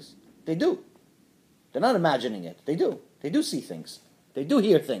things. They do. They're not imagining it. They do. They do see things. They do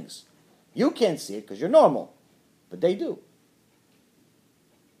hear things. You can't see it because you're normal. But they do.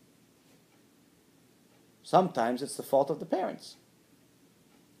 Sometimes it's the fault of the parents.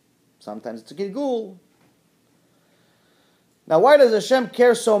 Sometimes it's a gilgul. Now, why does Hashem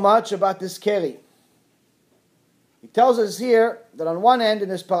care so much about this keri? He tells us here that on one end in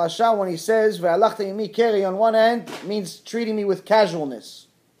this parasha, when he says "Ve'alachta imi keri," on one end it means treating me with casualness,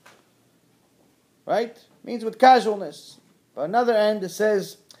 right? It means with casualness. But on another end, it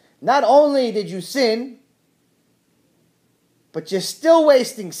says, not only did you sin, but you're still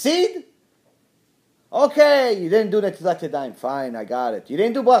wasting seed. Okay, you didn't do Netilat Yadayim. Fine, I got it. You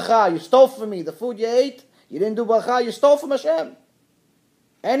didn't do bracha. You stole from me the food you ate. You didn't do bracha. You stole from Hashem.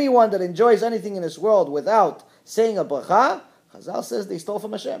 Anyone that enjoys anything in this world without saying a bracha, Chazal says they stole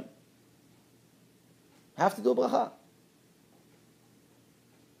from Hashem. Have to do a bracha.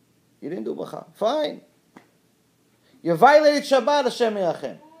 You didn't do bracha. Fine. You violated Shabbat, Hashem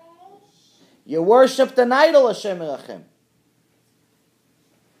Yerachem. You worshipped an idol, Hashem Yerachem.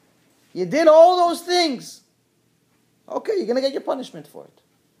 You did all those things. Okay, you're going to get your punishment for it.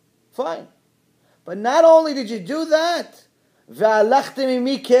 Fine. But not only did you do that, ve'alachtem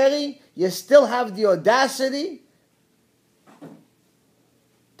imi keri, you still have the audacity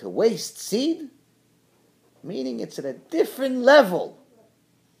to waste seed, meaning it's at a different level.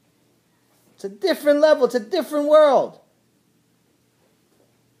 It's a different level. It's a different world.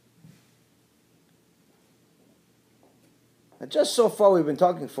 Now, just so far, we've been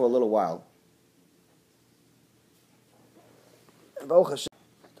talking for a little while.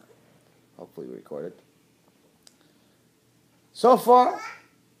 Hopefully we record it. So far,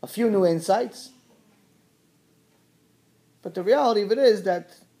 a few new insights. But the reality of it is that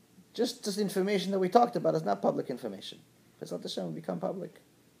just this information that we talked about is not public information. Bezrat Hashem will become public.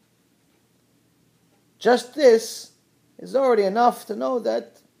 Just this is already enough to know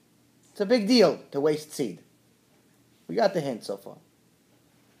that it's a big deal to waste seed. We got the hint so far.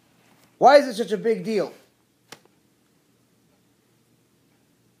 Why is it such a big deal?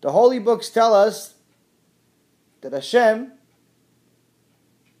 The holy books tell us that Hashem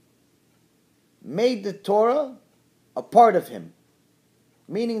made the Torah a part of Him.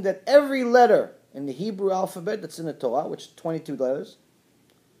 Meaning that every letter in the Hebrew alphabet that's in the Torah, which is 22 letters,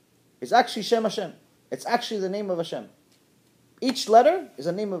 is actually Shem Hashem. It's actually the name of Hashem. Each letter is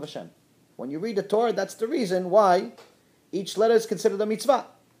a name of Hashem. When you read the Torah, that's the reason why each letter is considered a mitzvah.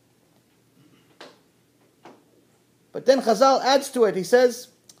 But then Chazal adds to it. He says,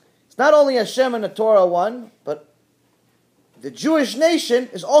 it's not only Hashem and the Torah one, but the Jewish nation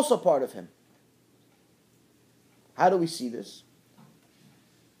is also part of Him. How do we see this?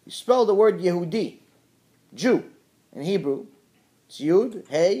 You spell the word Yehudi, Jew, in Hebrew. It's Yud,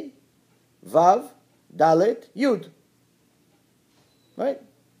 Hey, Vav, Dalet, Yud. Right?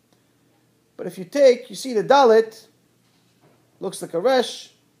 But if you see the Dalet, looks like a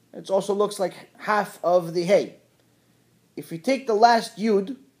Resh, it also looks like half of the Hey. If you take the last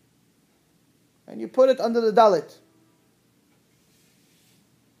Yud, and you put it under the Dalit.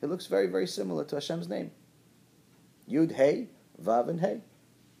 It looks very, very similar to Hashem's name. Yud, Hey, Vav, and Hey.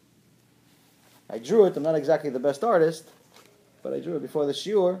 I drew it. I'm not exactly the best artist, but I drew it before the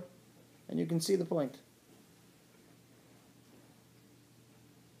Shiur, and you can see the point.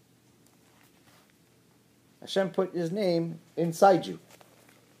 Hashem put His name inside you.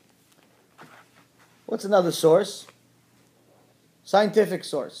 What's another source? Scientific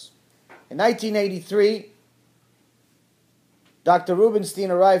source. In 1983, Dr. Rubinstein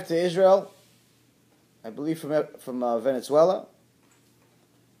arrived to Israel, I believe from Venezuela,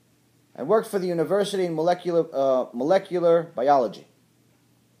 and worked for the University in molecular biology.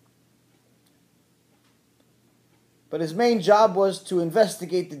 But his main job was to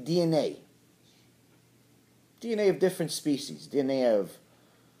investigate the DNA of different species, DNA of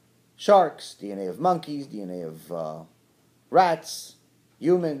sharks, DNA of monkeys, DNA of rats,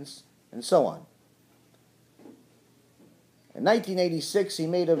 humans, and so on. In 1986, he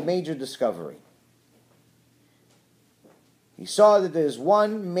made a major discovery. He saw that there's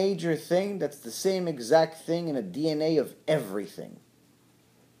one major thing that's the same exact thing in the DNA of everything.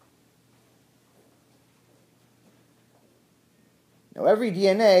 Now, every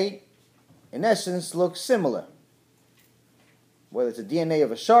DNA, in essence, looks similar. Whether it's a DNA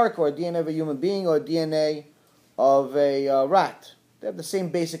of a shark, or a DNA of a human being, or a DNA of a rat. They have the same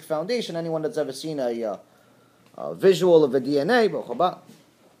basic foundation. Anyone that's ever seen a visual of a DNA,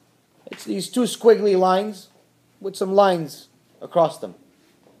 it's these two squiggly lines with some lines across them.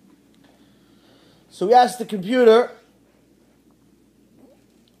 So we asked the computer,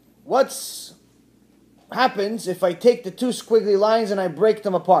 what happens if I take the two squiggly lines and I break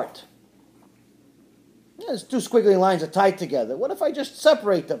them apart? These two squiggly lines are tied together. What if I just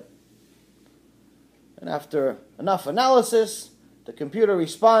separate them? And after enough analysis, the computer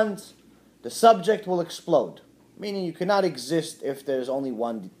responds, the subject will explode. Meaning you cannot exist if there's only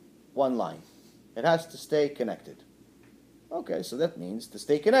one line. It has to stay connected. Okay, so that means to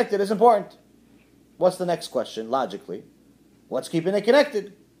stay connected is important. What's the next question, logically? What's keeping it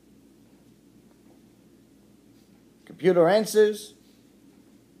connected? Computer answers,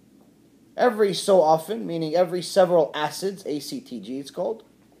 every so often, meaning every several acids, ACTG it's called,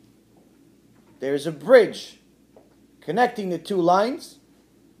 there's a bridge connecting the two lines.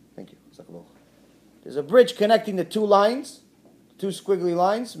 Thank you. There's a bridge connecting the two lines, two squiggly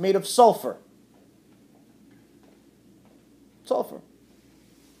lines, made of sulfur. Sulfur.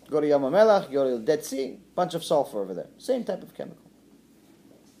 Go to Yam HaMelech, go to the Dead Sea, bunch of sulfur over there. Same type of chemical.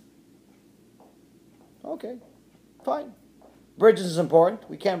 Okay, fine. Bridges is important.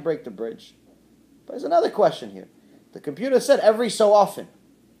 We can't break the bridge. But there's another question here. The computer said every so often.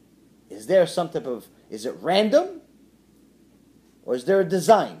 Is there some type of, is it random? Or is there a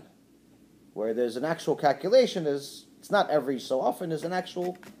design? Where there's an actual calculation, it's not every so often, there's an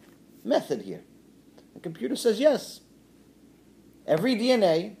actual method here. The computer says yes. Every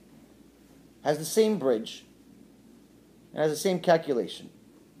DNA has the same bridge, and has the same calculation.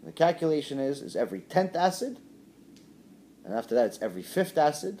 And the calculation is every 10th acid, and after that it's every 5th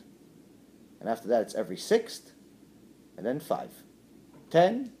acid, and after that it's every 6th, and then 5.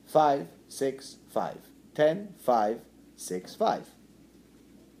 10, 5, 6, 5. 10, 5, 6, 5.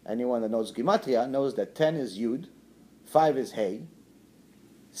 Anyone that knows Gematria knows that 10 is Yud, 5 is Hey,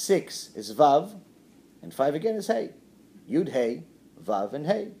 6 is Vav, and 5 again is Hey. Yud, Hey, Vav, and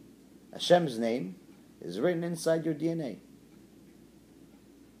Hey. Hashem's name is written inside your DNA.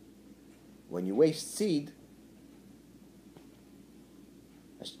 When you waste seed,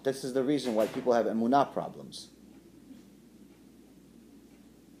 this is the reason why people have emunah problems.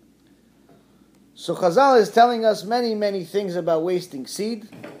 So Chazal is telling us many, many things about wasting seed.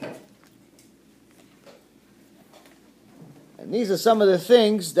 And these are some of the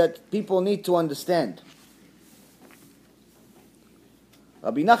things that people need to understand.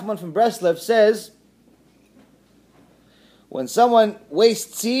 Rabbi Nachman from Breslev says, when someone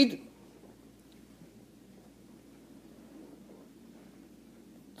wastes seed,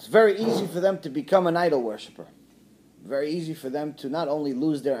 it's very easy for them to become an idol worshiper. Very easy for them to not only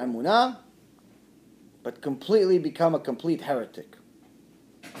lose their emunah, but completely become a complete heretic.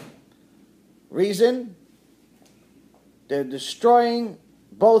 Reason? They're destroying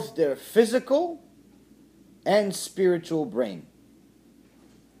both their physical and spiritual brain.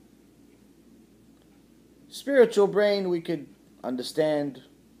 Spiritual brain, we could understand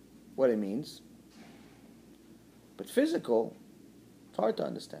what it means. But physical, it's hard to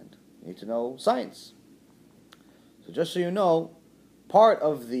understand. You need to know science. So just so you know, part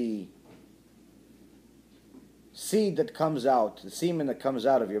of the seed that comes out, the semen that comes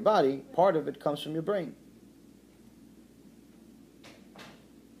out of your body, part of it comes from your brain.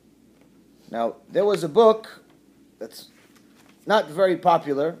 Now, there was a book that's not very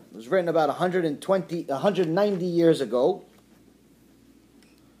popular. It was written about 190 years ago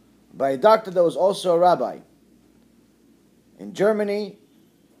by a doctor that was also a rabbi in Germany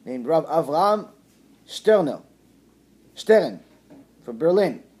named Rav Avraham Stern from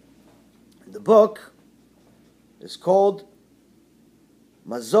Berlin. The book is called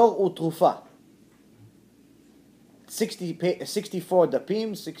Mazor Utrufa. 64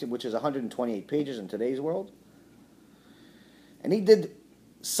 dapim, which is 128 pages in today's world. And he did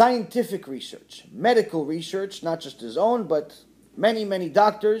scientific research, medical research, not just his own, but many, many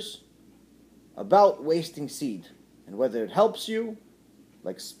doctors about wasting seed and whether it helps you,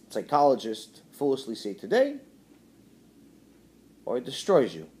 like psychologists foolishly say today, or it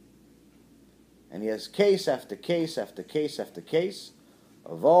destroys you. And he has case after case after case after case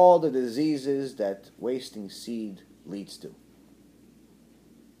of all the diseases that wasting seed leads to.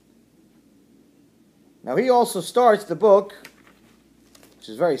 Now he also starts the book, which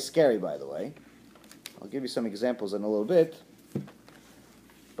is very scary, by the way. I'll give you some examples in a little bit.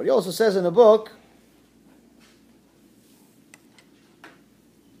 But he also says in the book,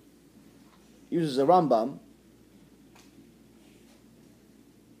 uses a Rambam,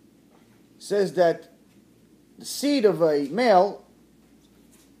 says that the seed of a male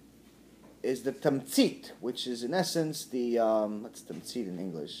is the tamtzit, which is in essence the what's tamtzit in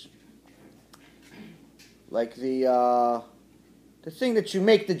English? Like the thing that you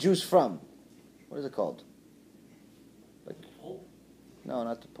make the juice from. What is it called? Like Pulp? No,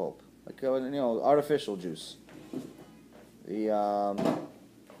 not the pulp. Like artificial juice. The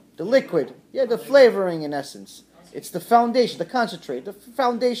liquid, the flavoring in essence. It's the foundation, the concentrate, the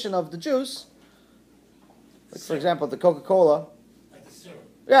foundation of the juice. Like for example, the Coca-Cola. Like the syrup.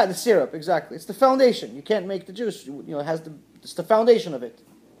 Yeah, the syrup, exactly. It's the foundation. You can't make the juice. It's the foundation of it.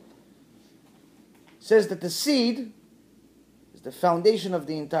 It says that the seed is the foundation of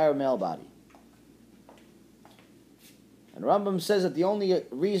the entire male body. And Rambam says that the only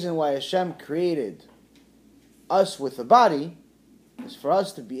reason why Hashem created us with a body is for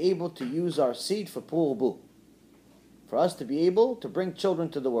us to be able to use our seed for purbu. For us to be able to bring children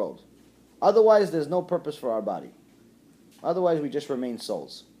to the world. Otherwise, there's no purpose for our body. Otherwise, we just remain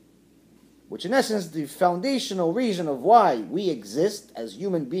souls. Which in essence, the foundational reason of why we exist as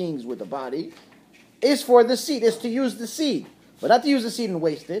human beings with a body is for the seed, is to use the seed. But not to use the seed and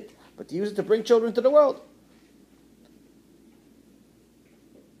waste it, but to use it to bring children to the world.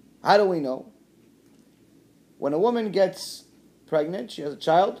 How do we know? When a woman gets pregnant, she has a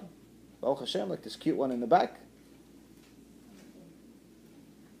child, Baruch Hashem, like this cute one in the back.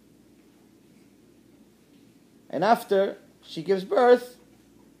 And after she gives birth,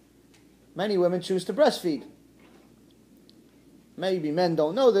 many women choose to breastfeed. Maybe men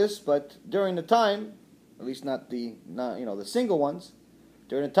don't know this, but during the time, at least not the single ones,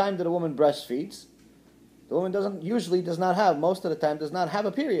 during the time that a woman breastfeeds, the woman most of the time does not have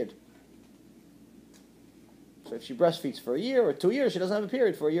a period. So if she breastfeeds for a year or 2 years, she doesn't have a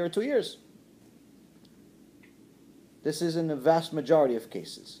period for a year or 2 years. This is in the vast majority of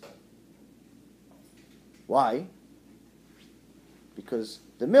cases. Why? Because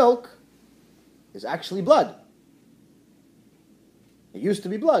the milk is actually blood. It used to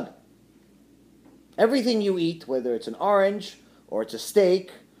be blood. Everything you eat, whether it's an orange, or it's a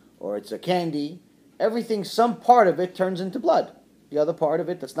steak, or it's a candy, everything, some part of it turns into blood. The other part of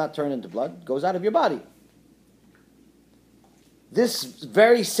it that's not turned into blood goes out of your body. This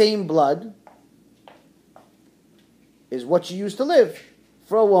very same blood is what you use to live.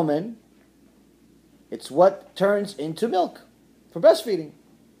 For a woman, it's what turns into milk for breastfeeding.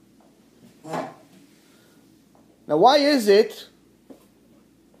 Now, why is it,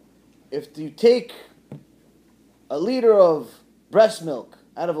 if you take a liter of breast milk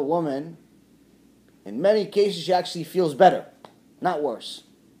out of a woman, in many cases she actually feels better, not worse.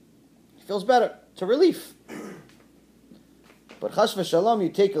 She feels better. It's a relief. But chas v'shalom, you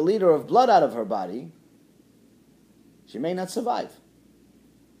take a liter of blood out of her body, she may not survive.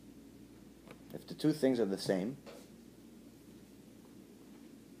 If the two things are the same,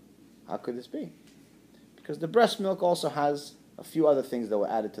 how could this be? Because the breast milk also has a few other things that were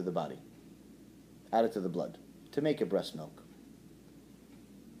added to the body, added to the blood, to make it breast milk.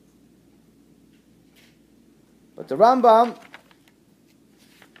 But the Rambam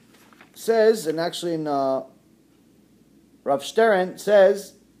says, and actually in Rav Stern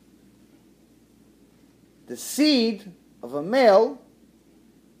says, the seed of a male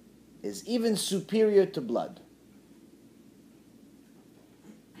is even superior to blood.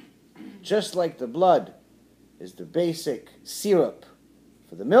 just like the blood is the basic syrup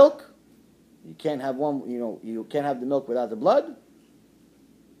for the milk, you can't have you can't have the milk without the blood.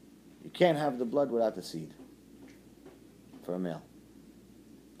 You can't have the blood without the seed for a male.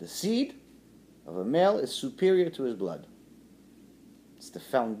 The seed of a male is superior to his blood. It's the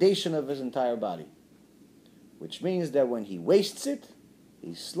foundation of his entire body, which means that when he wastes it,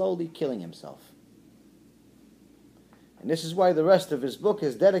 he's slowly killing himself. And this is why the rest of his book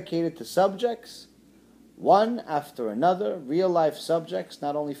is dedicated to subjects, one after another, real-life subjects,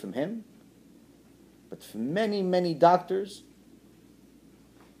 not only from him, but from many, many doctors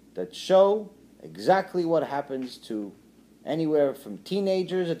that show exactly what happens to anywhere from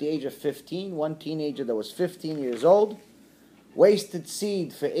teenagers at the age of 15. One teenager that was 15 years old, wasted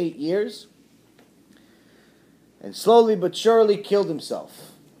seed for 8 years, and slowly but surely killed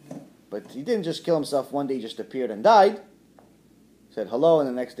himself. But he didn't just kill himself one day, he just appeared and died. Said hello, and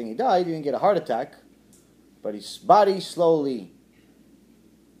the next thing he died. He didn't get a heart attack, but his body slowly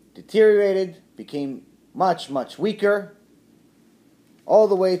deteriorated, became much, much weaker, all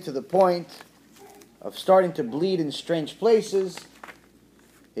the way to the point of starting to bleed in strange places.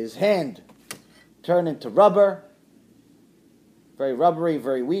 His hand turned into rubber, very rubbery,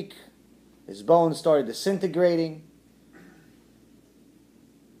 very weak. His bones started disintegrating.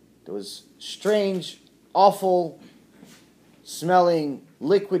 There was strange, awful smelling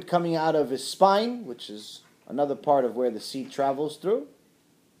liquid coming out of his spine, which is another part of where the seed travels through,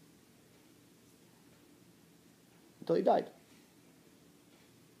 until he died.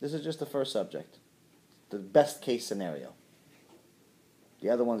 This is just the first subject, the best case scenario. The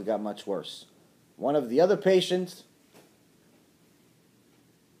other ones got much worse. One of the other patients,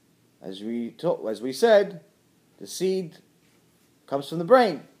 as we said, the seed comes from the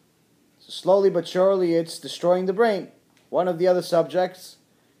brain. So slowly but surely it's destroying the brain. One of the other subjects,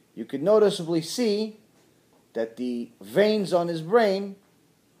 you could noticeably see that the veins on his brain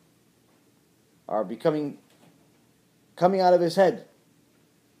are coming out of his head.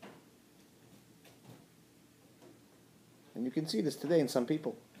 And you can see this today in some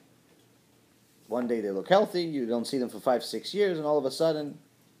people. One day they look healthy, you don't see them for 5-6 years, and all of a sudden,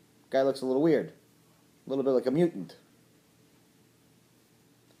 the guy looks a little weird. A little bit like a mutant.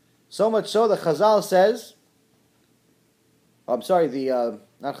 So much so that Chazal says, not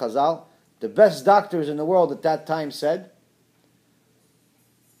Chazal, the best doctors in the world at that time said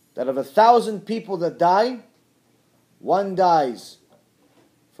that of 1,000 people that die, one dies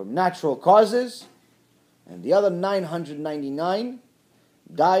from natural causes, and the other 999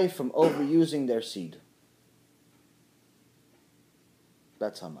 die from overusing their seed.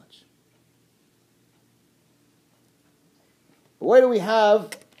 That's how much. But where do we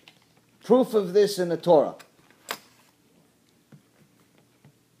have proof of this in the Torah?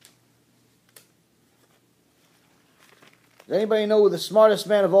 Does anybody know who the smartest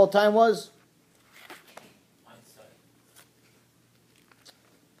man of all time was?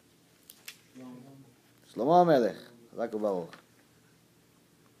 Shlomo Melech.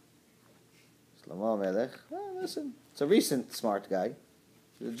 Shlomo Melech. Well, listen, it's a recent smart guy.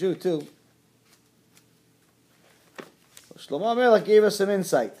 He's a Jew too. So Shlomo Melech gave us some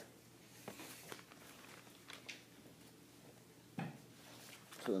insight. As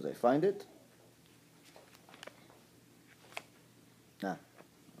soon as I find it. Okay.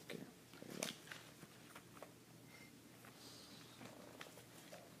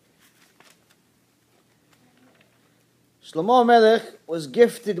 Shlomo Melech was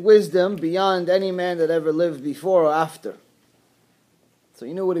gifted wisdom beyond any man that ever lived before or after. So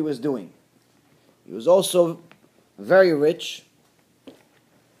he knew what he was doing. He was also very rich.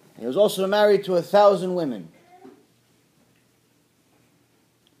 He was also married to 1,000 women.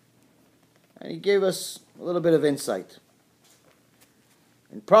 And he gave us a little bit of insight.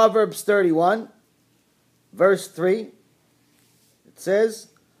 In Proverbs 31, verse 3, it says,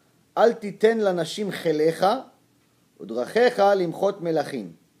 Al titen lanashim chelecha, udrachecha limchot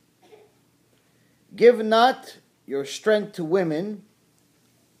melachim. Give not your strength to women,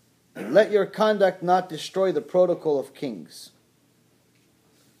 and let your conduct not destroy the protocol of kings.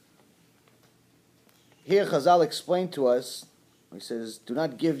 Here Chazal explained to us, he says, do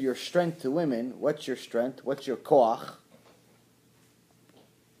not give your strength to women. What's your strength? What's your koach?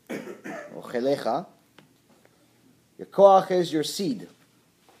 Or chelecha. Your koach is your seed.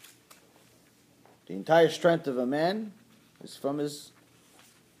 The entire strength of a man is from his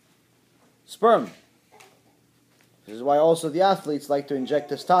sperm. This is why also the athletes like to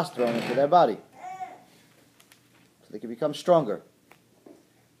inject testosterone into their body, so they can become stronger.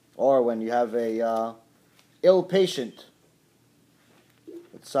 Or when you have a ill patient,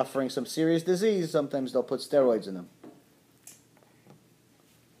 the that's suffering some serious disease, sometimes they'll put steroids in them.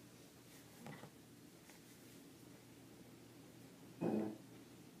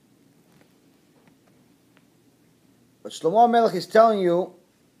 But Shlomo Melech is telling you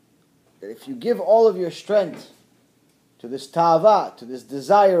that if you give all of your strength to this ta'ava, to this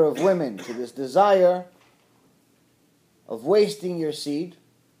desire of women, to this desire of wasting your seed,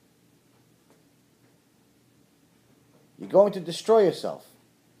 you're going to destroy yourself.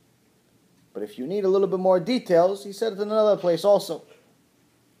 But if you need a little bit more details, he said it in another place also.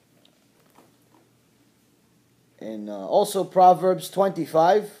 In also Proverbs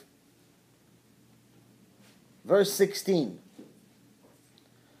 25, verse 16.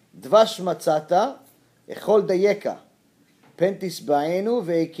 Dvash matzata, echol dayeka, pentis ba'enu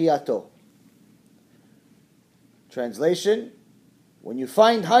ve'ekiato. Translation: when you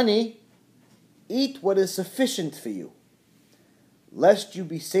find honey, eat what is sufficient for you, lest you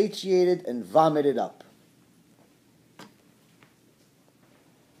be satiated and vomited up.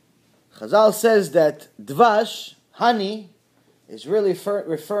 Chazal says that dvash, honey, is really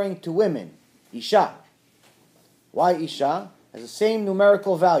referring to women, isha. Why isha? Has the same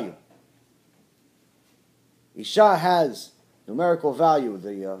numerical value. Isha has numerical value, the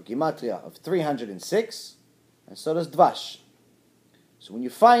gematria of 306, and so does dvash. So when you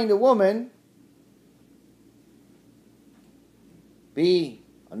find a woman, be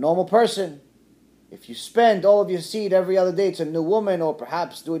a normal person. If you spend all of your seed every other day, it's a new woman, or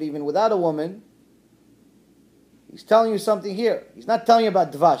perhaps do it even without a woman. He's telling you something here. He's not telling you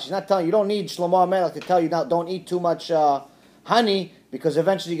about dvash. He's not telling you, you don't need Shlomo HaMelech to tell you now, don't eat too much honey, because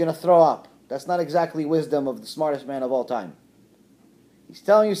eventually you're going to throw up. That's not exactly wisdom of the smartest man of all time. He's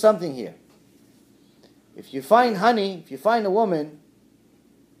telling you something here. If you find honey, if you find a woman,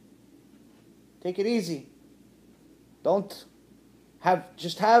 take it easy. Don't have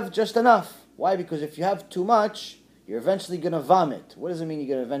just enough. Why? Because if you have too much, you're eventually going to vomit. What does it mean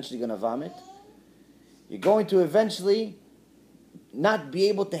you're eventually going to vomit? You're going to eventually not be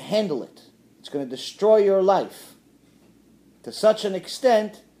able to handle it. It's going to destroy your life to such an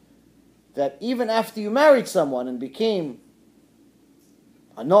extent that even after you married someone and became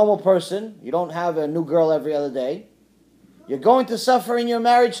a normal person, you don't have a new girl every other day, you're going to suffer in your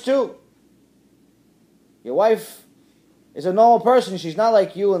marriage too. Your wife is a normal person. She's not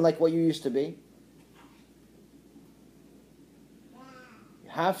like you and like what you used to be. You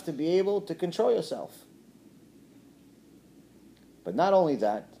have to be able to control yourself. But not only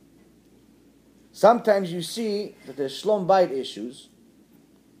that, sometimes you see that there's shlom bayit issues.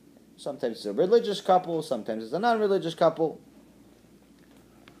 Sometimes it's a religious couple, sometimes it's a non-religious couple.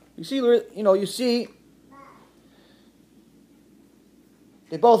 You see,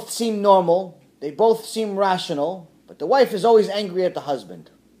 they both seem normal, they both seem rational, but the wife is always angry at the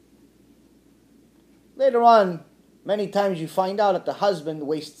husband. Later on, many times you find out that the husband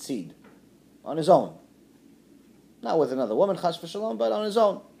wastes seed on his own. Not with another woman, chas v'shalom, but on his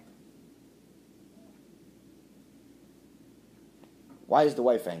own. Why is the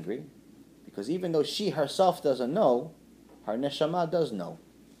wife angry? Because even though she herself doesn't know, her neshama does know.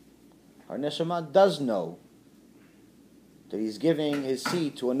 Her neshama does know that he's giving his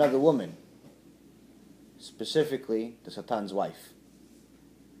seed to another woman, specifically the Satan's wife.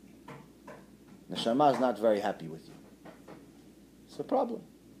 Neshama is not very happy with you. It's a problem.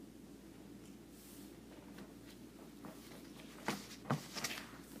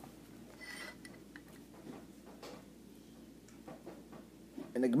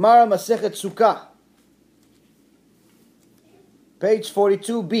 In the Gemara Masechet Sukkah, page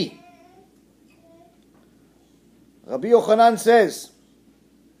 42b, Rabbi Yochanan says,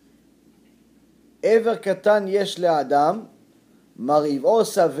 Ever katan yesh le'adam, mariv'o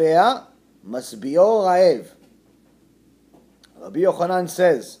savea, masbi'o ra'ev. Rabbi Yochanan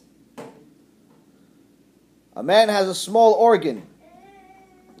says, a man has a small organ.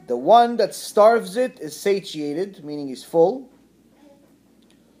 The one that starves it is satiated, meaning he's full,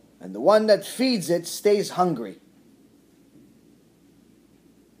 and the one that feeds it stays hungry.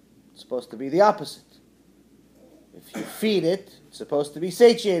 It's supposed to be the opposite. If you feed it, it's supposed to be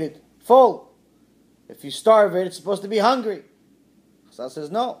satiated, full. If you starve it, it's supposed to be hungry. Chazal says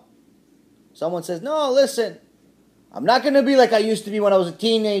no. Someone says, no, listen, I'm not going to be like I used to be when I was a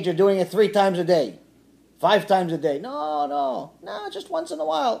teenager, doing it 3 times a day, 5 times a day. No, just once in a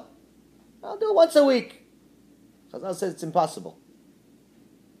while. I'll do it once a week. Chazal says it's impossible.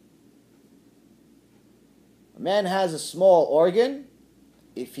 A man has a small organ.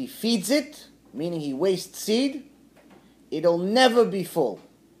 If he feeds it, meaning he wastes seed, it'll never be full.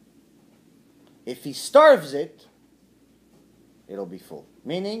 If he starves it, it'll be full.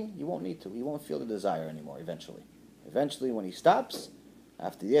 Meaning, you won't need to. You won't feel the desire anymore eventually. Eventually, when he stops,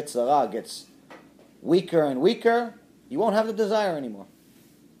 after the Yetzer Hara gets weaker and weaker, you won't have the desire anymore.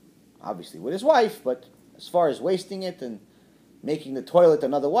 Obviously with his wife, but as far as wasting it and making the toilet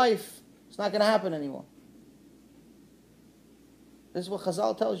another wife, it's not going to happen anymore. This is what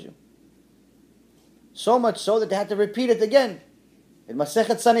Chazal tells you. So much so that they had to repeat it again. In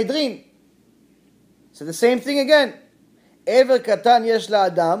Masechet Sanhedrin. So the same thing again. Ever katan yesh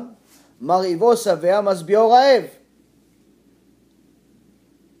la'adam, mar'ivo savea masbio ra'ev.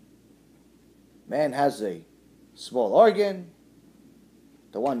 Man has a small organ,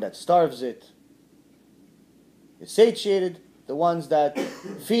 the one that starves it is satiated, the ones that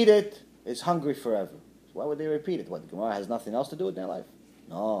feed it is hungry forever. So why would they repeat it? What, the Gemara has nothing else to do with their life?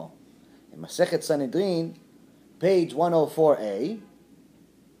 No. In Masechet Sanhedrin, page 104a,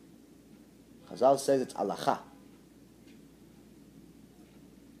 Chazal says it's alacha.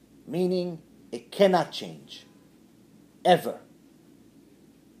 Meaning, it cannot change. Ever.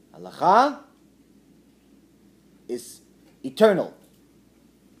 Alacha is eternal.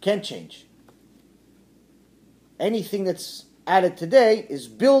 Can't change. Anything that's added today is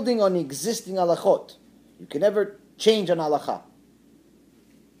building on the existing halachot. You can never change an halacha.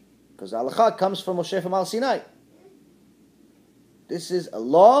 Because halacha comes from Moshe from Al Sinai. This is a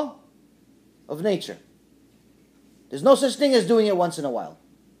law of nature. There's no such thing as doing it once in a while.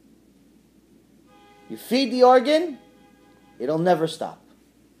 You feed the organ, it'll never stop.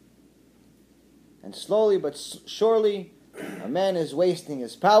 And slowly but surely, a man is wasting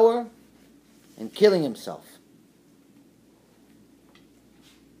his power and killing himself.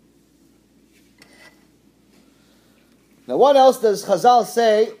 Now what else does Chazal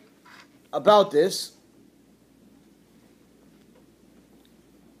say about this?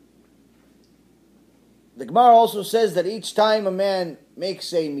 The Gemara also says that each time a man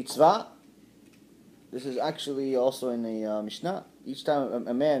makes a mitzvah, this is actually also in the Mishnah, each time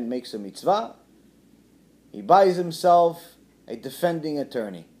a man makes a mitzvah, he buys himself a defending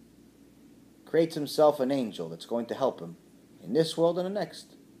attorney, creates himself an angel that's going to help him in this world and the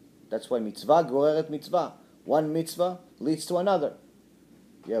next. That's why mitzvah goreret mitzvah. One mitzvah leads to another.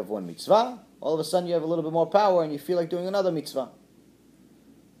 You have one mitzvah, all of a sudden you have a little bit more power and you feel like doing another mitzvah.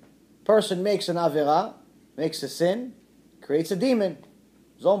 Person makes an avera, makes a sin, creates a demon,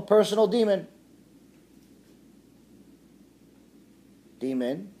 his own personal demon.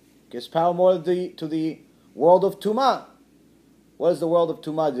 Demon gives power more to the world of Tumah. What does the world of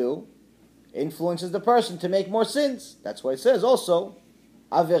Tumah do? Influences the person to make more sins. That's why it says also,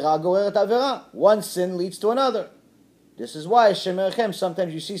 Avera goreret avera. One sin leads to another. This is why Hashem Erechem,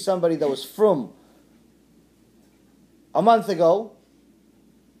 sometimes you see somebody that was frum a month ago,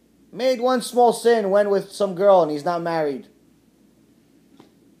 made one small sin, went with some girl and he's not married,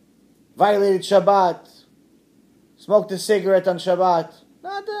 violated Shabbat, smoked a cigarette on Shabbat.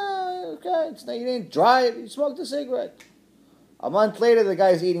 You didn't drive, you smoked a cigarette. A month later, the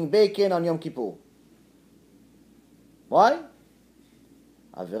guy's eating bacon on Yom Kippur. Why?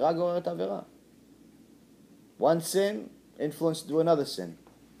 Avera goreret avera. One sin influenced to do another sin.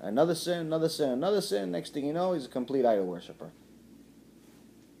 Another sin, another sin, another sin. Next thing you know, he's a complete idol worshiper.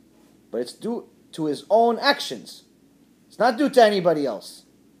 But it's due to his own actions. It's not due to anybody else.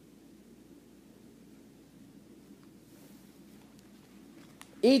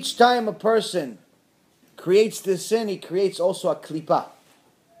 Each time a person creates this sin, he creates also a klipa.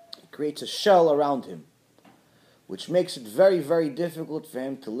 He creates a shell around him, which makes it very, very difficult for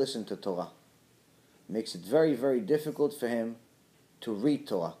him to listen to Torah. Makes it very, very difficult for him to read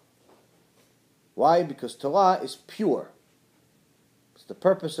Torah. Why? Because Torah is pure. It's the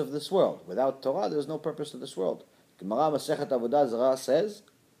purpose of this world. Without Torah, there's no purpose of this world. Gemara Masechet Avodah Zarah says,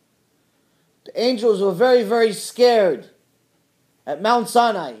 the angels were very, very scared at Mount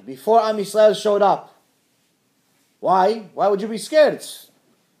Sinai before Am Yisrael showed up. Why? Why would you be scared? It's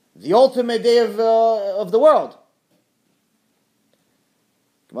the ultimate day of the world.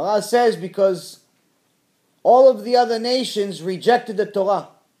 Gemara says because all of the other nations rejected the Torah.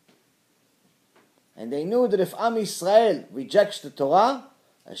 And they knew that if Am Yisrael rejects the Torah,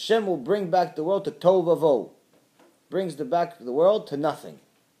 Hashem will bring back the world to tohu vavohu. Brings back the world to nothing.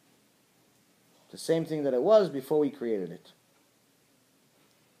 The same thing that it was before we created it.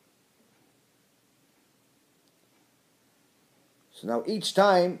 So now each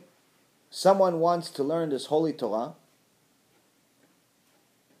time someone wants to learn this holy Torah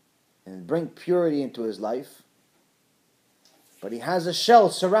and bring purity into his life, but he has a shell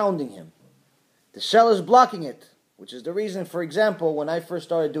surrounding him. The shell is blocking it, which is the reason, for example, when I first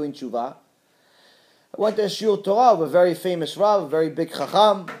started doing tshuva, I went to a Shiur Torah of a very famous Rav, a very big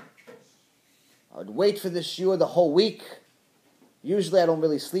Chacham. I would wait for the Shiur the whole week. Usually I don't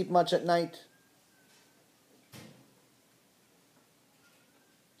really sleep much at night.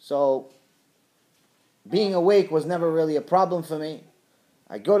 So, being awake was never really a problem for me.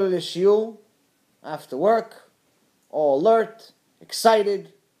 I go to the Shiur after work, all alert,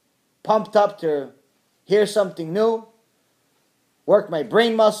 excited, pumped up to hear something new, work my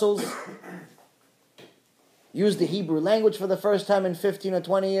brain muscles, use the Hebrew language for the first time in 15 or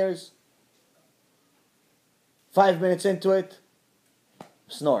 20 years. 5 minutes into it,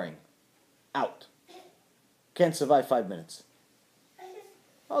 snoring. Out. Can't survive 5 minutes.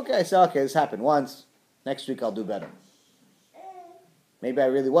 Okay, so this happened once. Next week I'll do better. Maybe I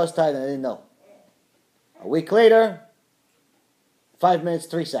really was tired and I didn't know. A week later, 5 minutes,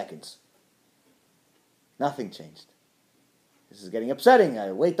 3 seconds. Nothing changed. This is getting upsetting.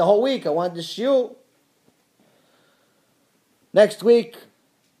 I wait the whole week. I wanted to shiur. Next week,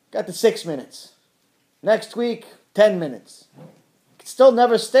 got to 6 minutes. Next week, 10 minutes. Still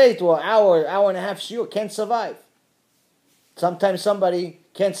never stay to an hour, hour and a half shiur. Can't survive. Sometimes somebody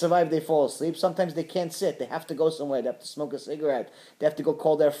can't survive, they fall asleep. Sometimes they can't sit. They have to go somewhere. They have to smoke a cigarette. They have to go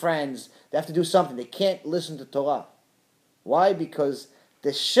call their friends. They have to do something. They can't listen to Torah. Why? Because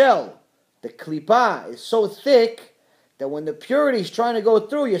the shell, the klippah, is so thick that when the purity is trying to go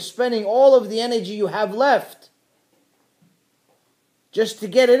through, you're spending all of the energy you have left just to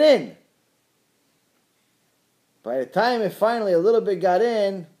get it in. By the time it finally a little bit got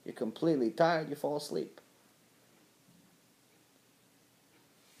in, you're completely tired, you fall asleep.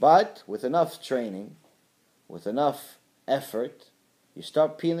 But with enough training, with enough effort, you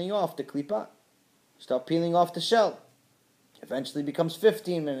start peeling off the klippah. Start peeling off the shell. Eventually becomes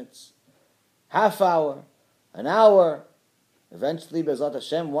 15 minutes, half hour, an hour. Eventually, Bezrat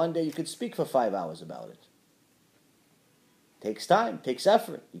Hashem, one day you could speak for 5 hours about it. Takes time, takes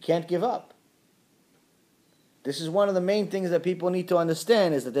effort. You can't give up. This is one of the main things that people need to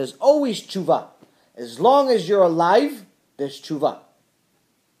understand, is that there's always tshuva. As long as you're alive, there's tshuva.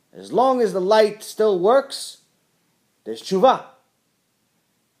 As long as the light still works, there's tshuva.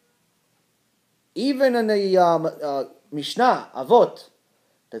 Even in the Mishnah, Avot,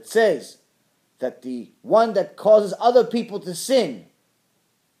 that says that the one that causes other people to sin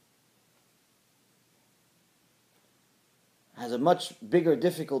has a much bigger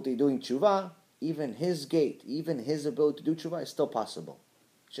difficulty doing tshuva, even his gate, even his ability to do tshuva is still possible.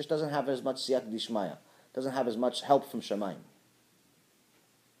 It just doesn't have as much siyata dishmaya, doesn't have as much help from Shamayim.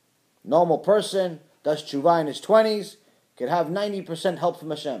 Normal person does tshuva in his 20s, could have 90% help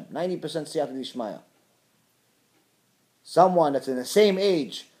from Hashem, 90% siyata dishmaya. Someone that's in the same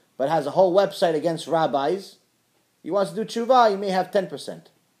age but has a whole website against rabbis, he wants to do tshuva, he may have 10%.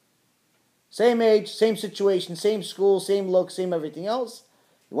 Same age, same situation, same school, same look, same everything else.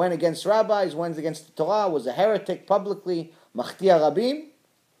 He went against rabbis, went against the Torah, was a heretic publicly, machtia rabim.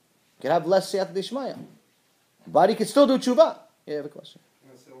 Could have less siyata dishmaya. But he could still do tshuva. You have a question?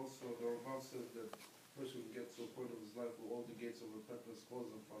 Yes, also the Ramban says that a person can get to a point of his life where all the gates of repentance close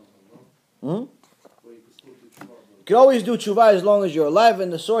in front of him, no? Where you can still do tshuva. You can always do tshuva as long as you're alive,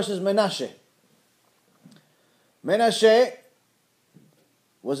 and the source is Menashe. Menashe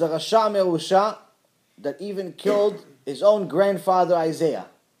was a Rasha Merusha that even killed his own grandfather Isaiah,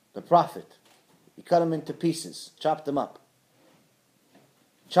 the prophet. He cut him into pieces, chopped him up.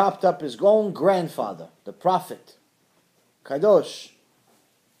 Chopped up his own grandfather, the prophet, Kadosh.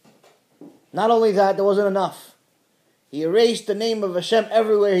 Not only that, there wasn't enough. He erased the name of Hashem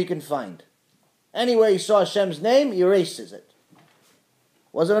everywhere he can find. Anywhere he saw Hashem's name, he erases it.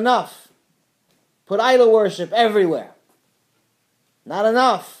 Wasn't enough. Put idol worship everywhere. Not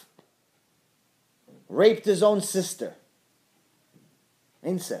enough. Raped his own sister.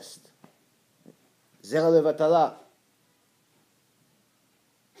 Incest. Zera levatala.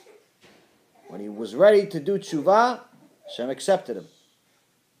 When he was ready to do tshuva, Hashem accepted him.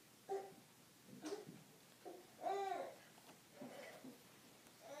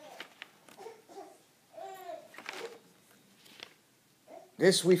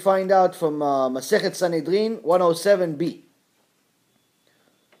 This we find out from Masechet Sanhedrin 107b.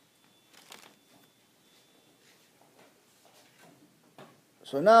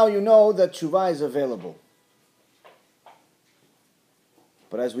 So now you know that tshuva is available.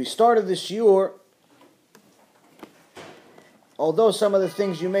 But as we started the shiur, although some of the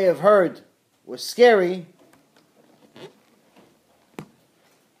things you may have heard were scary,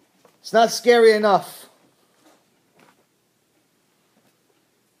 it's not scary enough.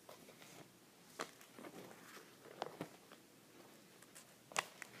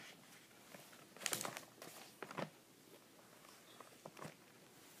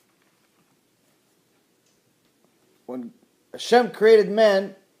 when Hashem created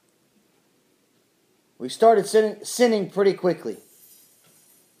man, we started sinning pretty quickly.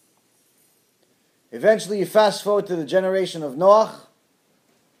 Eventually, you fast forward to the generation of Noach,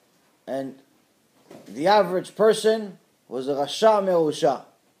 and the average person was a Rasha Me'usha.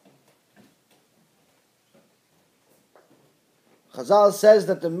 Chazal says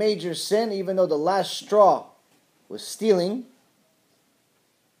that the major sin, even though the last straw was stealing,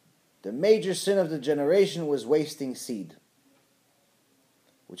 the major sin of the generation was wasting seed.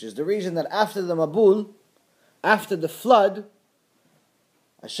 Which is the reason that after the Mabul, after the flood,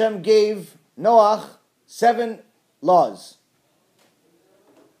 Hashem gave Noach 7 laws.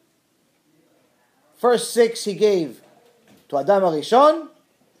 First 6 he gave to Adam HaRishon,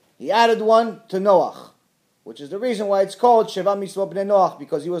 he added 1 to Noach. Which is the reason why it's called Sheva Mitzvot Bnei Noach,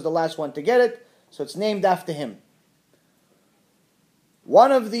 because he was the last one to get it, so it's named after him.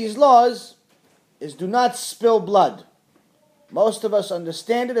 One of these laws is do not spill blood. Most of us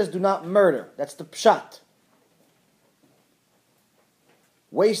understand it as do not murder. That's the pshat.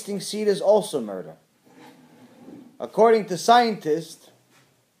 Wasting seed is also murder. According to scientists,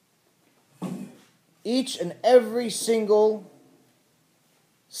 each and every single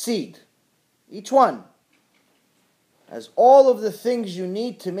seed, each one, has all of the things you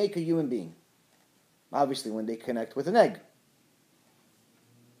need to make a human being. Obviously, when they connect with an egg.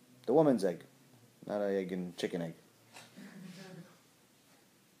 The woman's egg. Not an egg and chicken egg.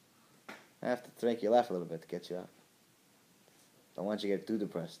 I have to make you laugh a little bit to get you out. Don't want you to get too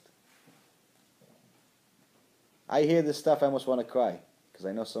depressed. I hear this stuff, I almost want to cry. Because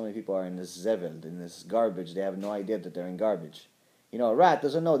I know so many people are in this zevel, in this garbage. They have no idea that they're in garbage. You know, a rat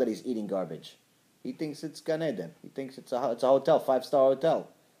doesn't know that he's eating garbage. He thinks it's Gan Eden. He thinks it's a hotel, 5-star hotel.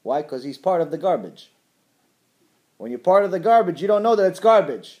 Why? Because he's part of the garbage. When you're part of the garbage, you don't know that it's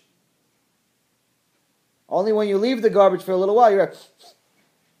garbage. Only when you leave the garbage for a little while, you're like, what's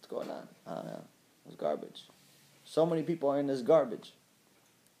going on? I don't know. It's garbage. So many people are in this garbage.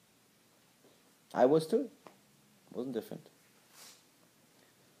 I was too. It wasn't different.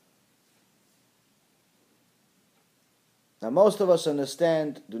 Now, most of us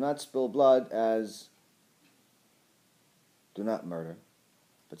understand do not spill blood as do not murder.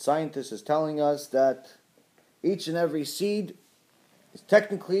 But scientists is telling us that each and every seed is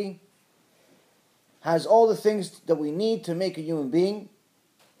technically has all the things that we need to make a human being.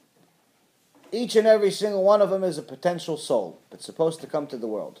 Each and every single one of them is a potential soul that's supposed to come to the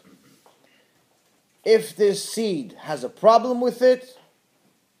world. If this seed has a problem with it,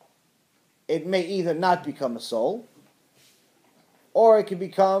 it may either not become a soul, or it can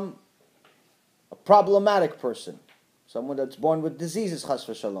become a problematic person, someone that's born with diseases, chas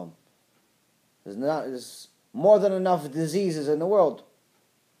v'shalom. There's more than enough diseases in the world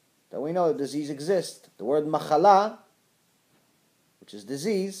that we know that disease exists. The word machala, which is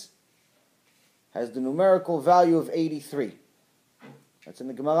disease, has the numerical value of 83. That's in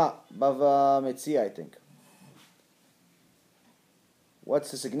the Gemara, Bava Metzia, I think.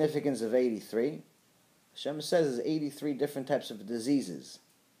 What's the significance of 83? Hashem says there's 83 different types of diseases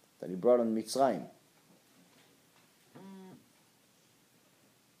that he brought on Mitzrayim.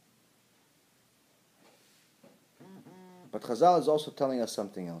 But Chazal is also telling us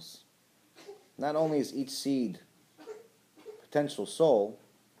something else. Not only is each seed potential soul,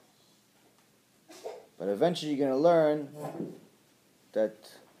 but eventually you're going to learn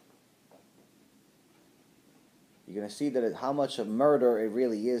that you're going to see that how much of murder it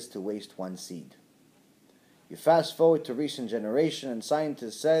really is to waste one seed. You fast forward to recent generation, and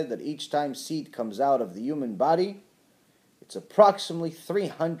scientists said that each time seed comes out of the human body, it's approximately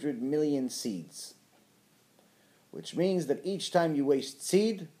 300 million seeds. Which means that each time you waste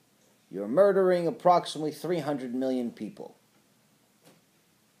seed, you're murdering approximately 300 million people.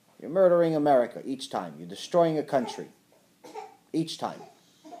 You're murdering America each time. You're destroying a country each time.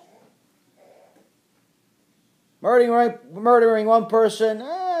 Murdering one person,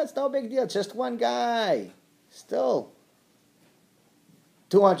 it's no big deal. It's just one guy. Still,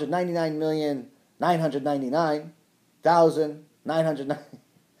 299,999,999.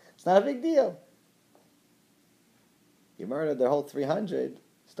 It's not a big deal. You murdered the whole 300,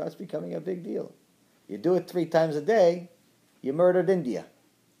 starts becoming a big deal. You do it 3 times a day, you murdered India.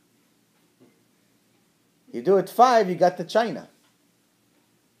 You do it 5, you got to China.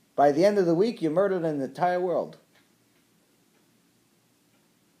 By the end of the week, you murdered an entire world.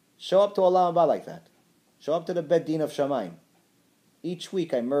 Show up to Olam Haba like that. Show up to the Beit Din of Shamayim. Each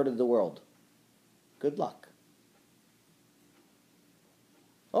week I murdered the world. Good luck.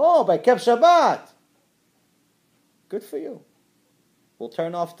 Oh, by Kep Shabbat. Good for you. We'll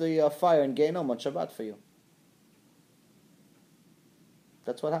turn off the fire in Gehinom on Shabbat for you.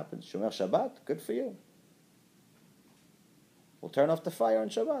 That's what happens. Shomer Shabbat, good for you. We'll turn off the fire on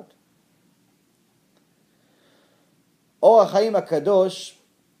Shabbat. Or Chaim HaKadosh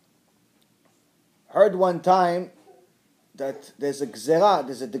heard one time that there's a gzerah,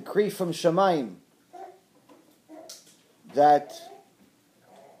 there's a decree from Shamayim that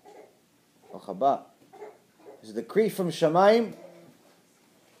there's a decree from Shamayim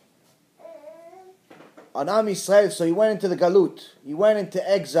on Am Yisrael. So he went into the galut, he went into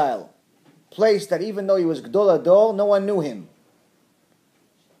exile, place that even though he was Gdol Ador, no one knew him.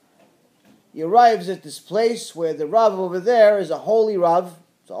 He arrives at this place where the Rav over there is a holy Rav,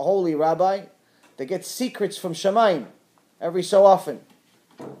 it's a holy rabbi, that gets secrets from Shamayim every so often.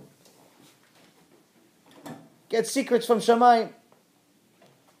 Gets secrets from Shamayim.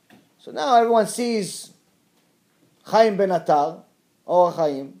 So now everyone sees Chaim ben Atar, or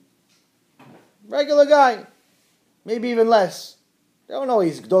Chaim, regular guy, maybe even less. They don't know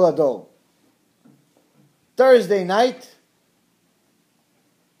he's Gdol Ador. Thursday night,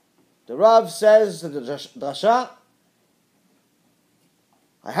 the Rav says to the drasha,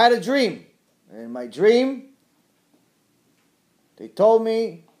 I had a dream. And in my dream, they told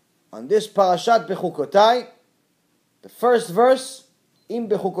me on this parashat Bechukotai, the first verse, Im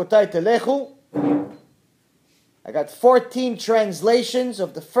Bechukotai Telechu, I got 14 translations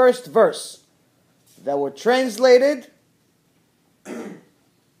of the first verse that were translated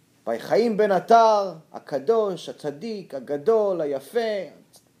by Chaim ben Atar, HaKadosh, HaTzadik, HaGadol, HaYafeh,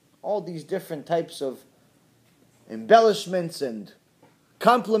 all these different types of embellishments and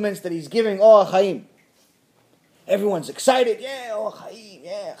compliments that he's giving Or Chaim. Everyone's excited. Yeah, Or Chaim.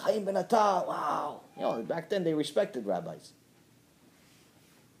 Yeah, Chaim ben Atar. Wow. You know, back then they respected rabbis.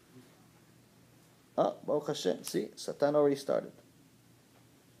 Oh, Baruch Hashem. See, Satan already started.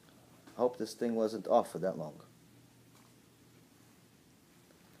 I hope this thing wasn't off for that long.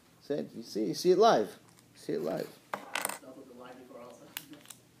 See it? You see it live. See it live.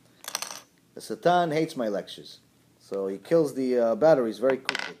 The Satan hates my lectures. So he kills the batteries very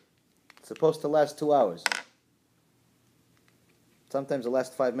quickly. It's supposed to last 2 hours. Sometimes it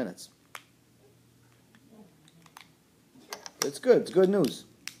lasts 5 minutes. It's good. It's good news.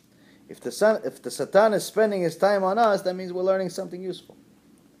 If the Satan is spending his time on us, that means we're learning something useful.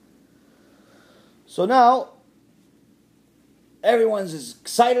 So now, everyone's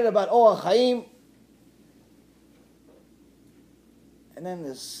excited about Or Chaim. And then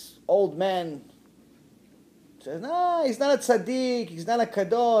this old man says, no, he's not a tzaddik, he's not a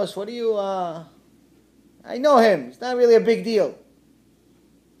kadosh, what do you, I know him, he's not really a big deal.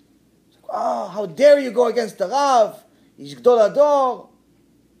 Like, oh, how dare you go against the Rav, he's Gdol Ador.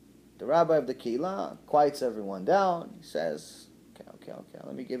 The rabbi of the Keilah quiets everyone down, he says, okay,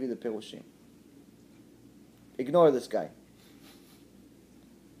 let me give you the pirushim. Ignore this guy.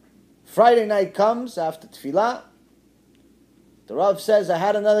 Friday night comes after tefillah, the Rav says, I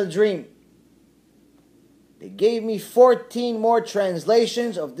had another dream. They gave me 14 more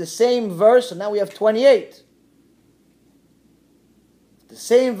translations of the same verse, and now we have 28. The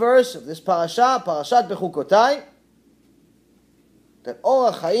same verse of this parashat Bechukotai, that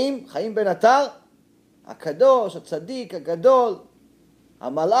Or Chaim ben Atar, HaKadosh, HaTzadik, HaGadol,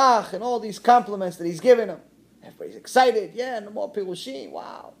 HaMalach, and all these compliments that he's given him. Everybody's excited. Yeah, no more Pirushim.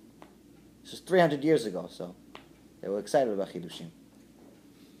 Wow. This was 300 years ago, so they were excited about Chidushim.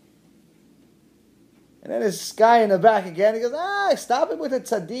 And then this guy in the back again, he goes, stop it with the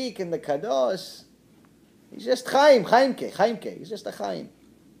tzaddik and the kadosh. He's just Chaimke. He's just a Chaim.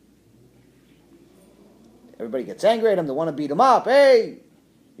 Everybody gets angry at him. They want to beat him up. Hey,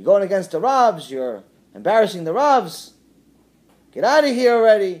 you're going against the Ravs. You're embarrassing the Ravs. Get out of here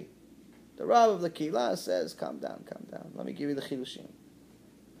already. The Rav of the Keilah says, calm down. Let me give you the Chidushim.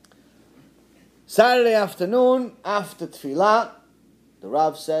 Saturday afternoon, after Tefillah, the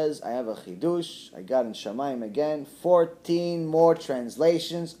Rav says, I have a chidush. I got in Shamayim again. 14 more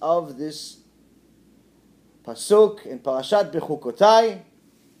translations of this pasuk in Parashat Bechukotai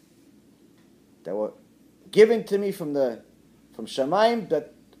that were given to me from Shamayim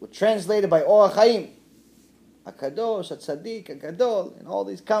that were translated by Or Chaim. HaKadosh, HaTzadik, HaGadol, and all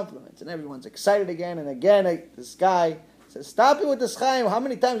these compliments. And everyone's excited again and again. This guy says, stop it with this Chaim. How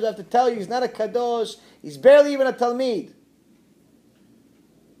many times do I have to tell you he's not a Kadosh? He's barely even a Talmid.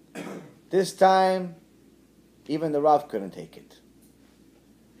 This time, even the Rav couldn't take it.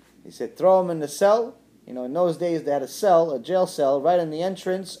 He said, throw him in the cell. You know, in those days they had a jail cell, right in the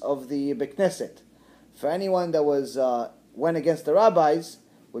entrance of the Beit Knesset. For anyone that went against the rabbis,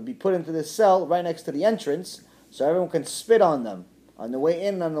 would be put into this cell right next to the entrance, so everyone can spit on them on the way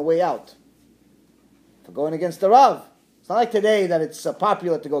in and on the way out. For going against the Rav. It's not like today that it's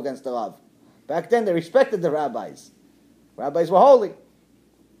popular to go against the Rav. Back then, they respected the rabbis. Rabbis were holy.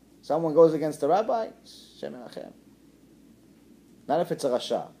 Someone goes against the rabbi, Shem Hashem. Not if it's a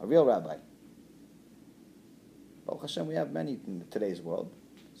Rasha, a real rabbi. Baruch Hashem, we have many in today's world.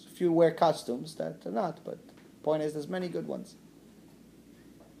 There's a few wear costumes that are not, but the point is there's many good ones.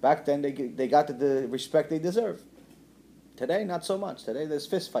 Back then, they got the respect they deserve. Today, not so much. Today, there's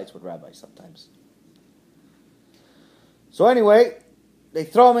fist fights with rabbis sometimes. So anyway, they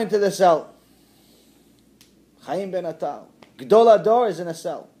throw him into the cell. Chaim ben Atal. Gdol Ador is in a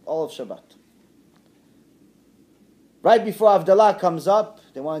cell, all of Shabbat. Right before Havdalah comes up,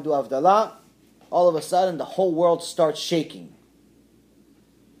 they want to do Havdalah, all of a sudden the whole world starts shaking.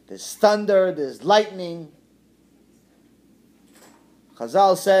 There's thunder, there's lightning.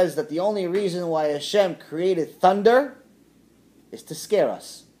 Chazal says that the only reason why Hashem created thunder is to scare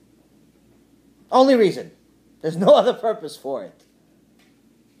us. Only reason. There's no other purpose for it.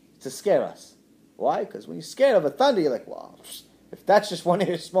 It's to scare us. Why? Because when you're scared of a thunder, you're like, well, if that's just one of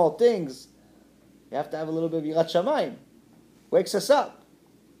your small things, you have to have a little bit of Yirat Shamayim. Wakes us up.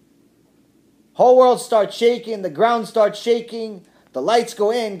 Whole world starts shaking, the ground starts shaking, the lights go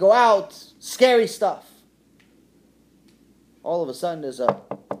in, go out, scary stuff. All of a sudden there's a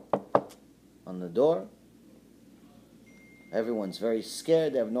on the door. Everyone's very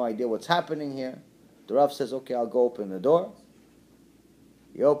scared, they have no idea what's happening here. The Rav says, okay, I'll go open the door.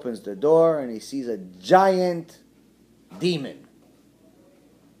 He opens the door and he sees a giant demon.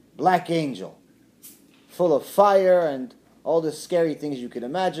 Black angel. Full of fire and all the scary things you can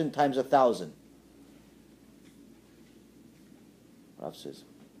imagine times 1,000. Rav says,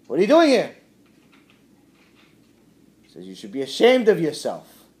 what are you doing here? He says, you should be ashamed of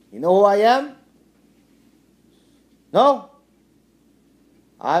yourself. You know who I am? No?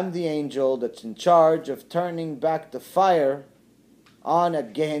 I'm the angel that's in charge of turning back the fire on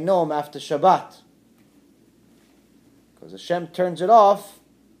at Gehinom after Shabbat. Because Hashem turns it off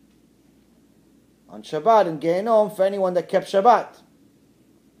on Shabbat in Gehinom for anyone that kept Shabbat.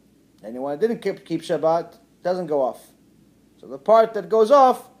 Anyone that didn't keep Shabbat doesn't go off. So the part that goes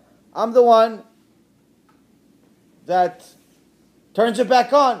off, I'm the one that turns it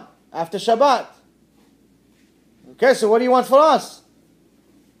back on after Shabbat. Okay, so what do you want for us?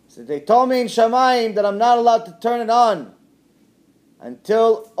 So they told me in Shamayim that I'm not allowed to turn it on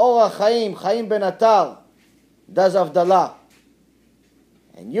until Orach Chaim, Chaim ben Atal, does Havdalah.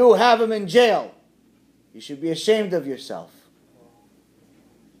 And you have him in jail. You should be ashamed of yourself.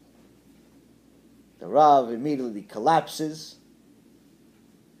 The Rav immediately collapses,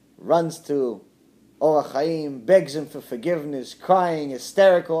 runs to Orach Chaim, begs him for forgiveness, crying,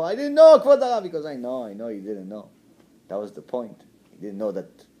 hysterical. I didn't know, Kvod Rav. He goes, I know you didn't know. That was the point. You didn't know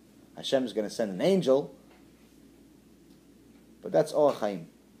that Hashem is going to send an angel. But that's Orach Chaim.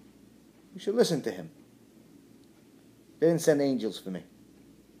 You should listen to him. They didn't send angels for me.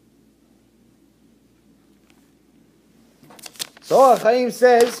 So Orach Chaim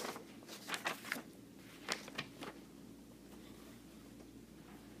says,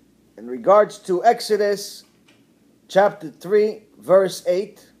 in regards to Exodus chapter 3, verse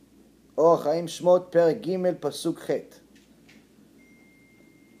 8, Orach Chaim Shmot Perek Gimel Pasuk Chet.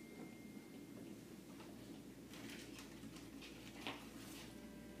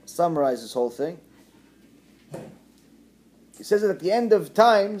 Summarize this whole thing. He says that at the end of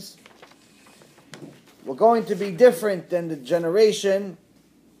times, we're going to be different than the generation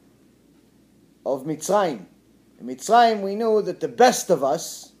of Mitzrayim. In Mitzrayim, we knew that the best of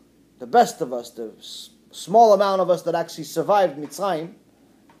us, the small amount of us that actually survived Mitzrayim,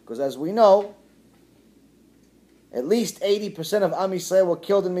 because as we know, at least 80% of Am Yisrael were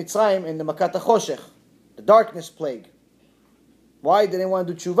killed in Mitzrayim in the Makat HaChoshech, the darkness plague. Why? They didn't want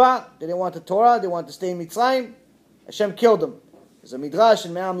to do tshuva, they didn't want the Torah, they wanted to stay in Mitzrayim. Hashem killed them. There's a midrash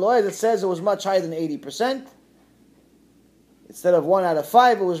in Me'am Loed that says it was much higher than 80%. Instead of 1 out of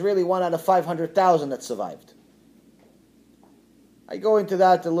 5, it was really 1 out of 500,000 that survived. I go into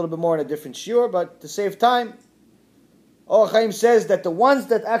that a little bit more in a different shiur, but to save time, Orach Chaim says that the ones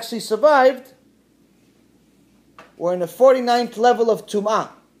that actually survived were in the 49th level of Tum'ah,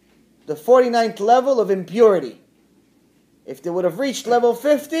 the 49th level of impurity. If they would have reached level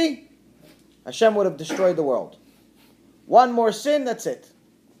 50, Hashem would have destroyed the world. One more sin, that's it.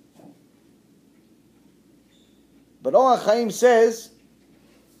 But Orach Chaim says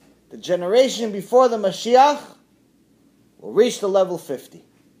the generation before the Mashiach will reach the level 50.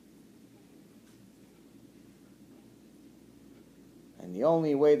 And the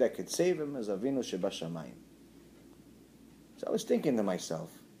only way that could save him is Avinu Shebashamayim. So I was thinking to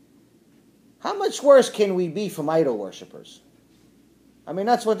myself, How much worse can we be from idol worshippers? I mean,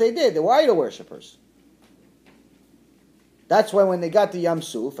 that's what they did. They were idol worshippers. That's why when they got to Yam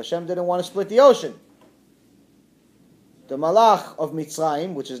Suf, Hashem didn't want to split the ocean. The Malach of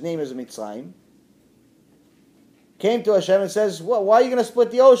Mitzrayim, which his name is Mitzrayim, came to Hashem and says, well, why are you going to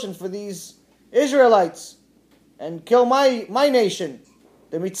split the ocean for these Israelites and kill my nation,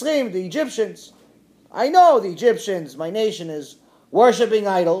 the Mitzrayim, the Egyptians? I know the Egyptians, my nation, is worshipping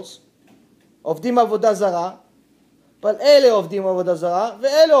idols, Ovdim Avodah Zarah, but Ele Ovdim Avodah Zarah,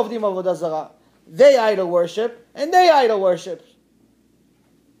 Ve'ele Ovdim Avodah Zarah. They idol worship, and they idol worship.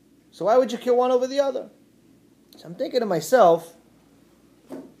 So why would you kill one over the other? So I'm thinking to myself,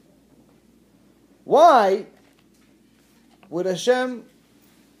 why would Hashem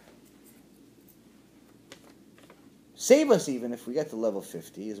save us even if we get to level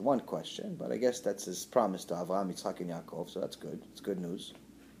 50 is one question, but I guess that's his promise to Avraham, Yitzchak, and Yaakov, so that's good. It's good news.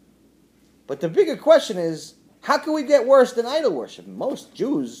 But the bigger question is, how can we get worse than idol worship? Most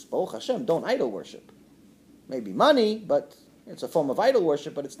Jews, Baruch Hashem, don't idol worship. Maybe money, but it's a form of idol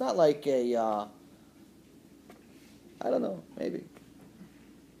worship, but it's not like a, I don't know, maybe.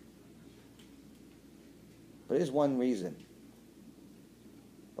 But here's one reason.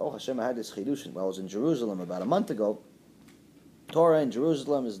 Baruch Hashem, I had this chidush when I was in Jerusalem about a month ago. Torah in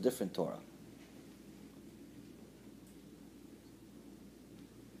Jerusalem is a different Torah.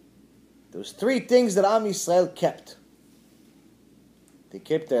 There was 3 things that Am Yisrael kept. They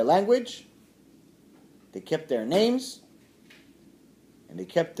kept their language, they kept their names, and they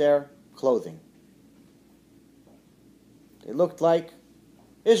kept their clothing. They looked like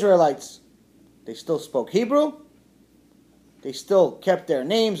Israelites. They still spoke Hebrew. They still kept their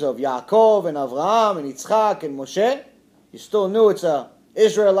names of Yaakov and Avraham and Yitzchak and Moshe. You still knew it's an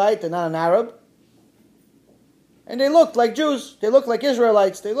Israelite and not an Arab. And they looked like Jews. They looked like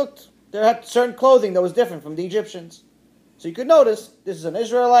Israelites. They had certain clothing that was different from the Egyptians. So you could notice, this is an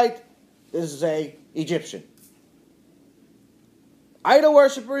Israelite, this is an Egyptian. Idol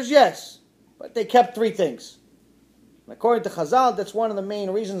worshippers, yes, but they kept 3 things. And according to Chazal, that's one of the main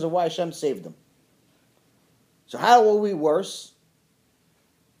reasons of why Hashem saved them. So how will we worse?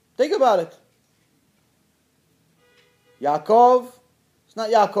 Think about it. Yaakov, it's not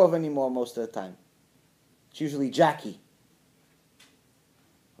Yaakov anymore most of the time. It's usually Jackie,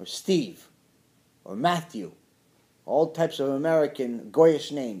 or Steve, or Matthew. All types of American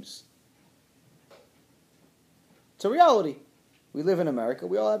Goyish names. It's a reality. We live in America.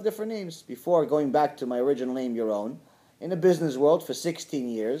 We all have different names. Before going back to my original name, Yaron, in the business world for 16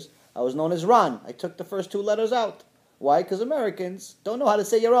 years, I was known as Ron. I took the first 2 letters out. Why? Because Americans don't know how to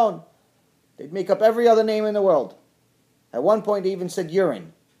say Yaron. They'd make up every other name in the world. At one point, they even said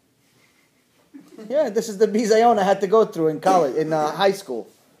urine. Yeah, this is the bizayon I had to go through in college, in high school.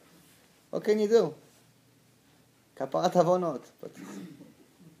 What can you do? Kaparat havonot.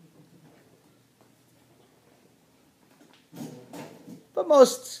 But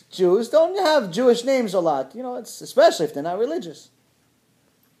most Jews don't have Jewish names a lot. You know, it's especially if they're not religious.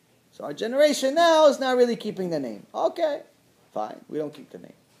 So our generation now is not really keeping the name. Okay, fine, we don't keep the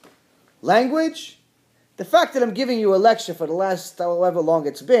name. Language, the fact that I'm giving you a lecture for the last however long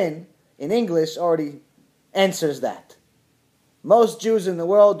it's been in English already answers that. Most Jews in the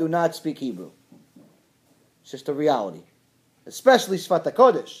world do not speak Hebrew. It's just a reality. Especially Sfat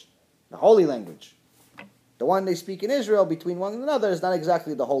HaKodesh, the holy language. The one they speak in Israel between one another is not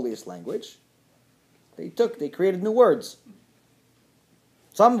exactly the holiest language. They created new words.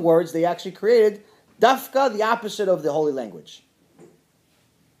 Some words they actually created dafka, the opposite of the holy language.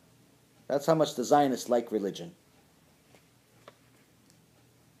 That's how much the Zionists like religion.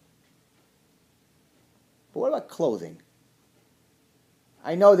 But what about clothing?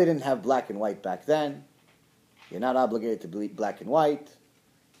 I know they didn't have black and white back then. You're not obligated to be black and white.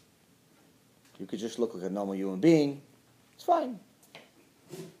 You could just look like a normal human being. It's fine.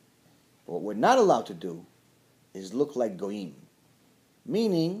 But what we're not allowed to do is look like goyim.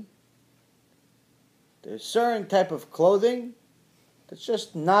 Meaning, there's certain type of clothing that's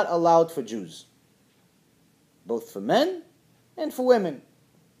just not allowed for Jews. Both for men and for women.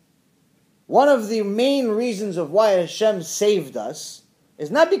 One of the main reasons of why Hashem saved us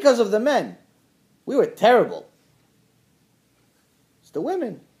is not because of the men. We were terrible. It's the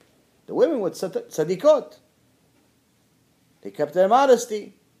women. The women were tzadikot. They kept their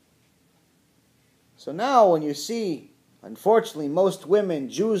modesty. So now when you see, unfortunately, most women,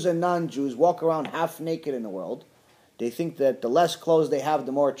 Jews and non-Jews, walk around half naked in the world, they think that the less clothes they have,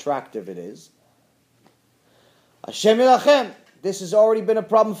 the more attractive it is. Hashem Yilachem. This has already been a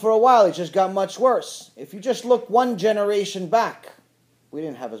problem for a while. It just got much worse. If you just look one generation back, we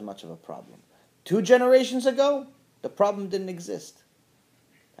didn't have as much of a problem. 2 generations ago, the problem didn't exist.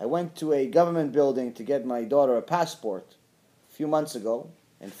 I went to a government building to get my daughter a passport a few months ago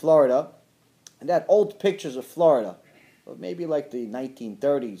in Florida, and they had old pictures of Florida, of maybe like the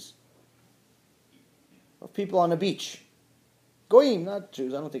 1930s, of people on the beach. Goyim, not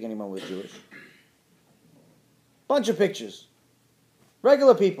Jews. I don't think anyone was Jewish. Bunch of pictures.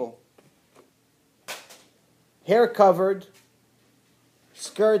 Regular people. Hair covered,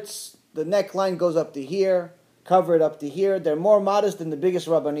 skirts, the neckline goes up to here, covered up to here. They're more modest than the biggest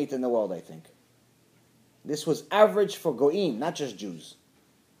rabbanit in the world, I think. This was average for Goyim, not just Jews.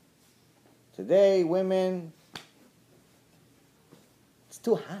 Today, women, it's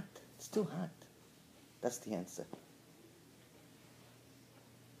too hot. It's too hot. That's the answer.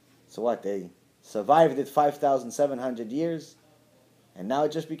 So what, they survived it 5,700 years, and now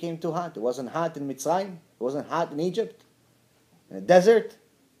it just became too hot. It wasn't hot in Mitzrayim. It wasn't hot in Egypt, in the desert.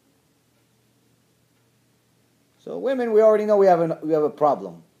 So women, we already know we have a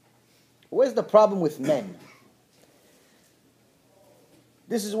problem. Where's the problem with men?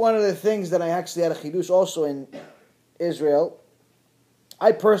 This is one of the things that I actually had a chidush also in Israel.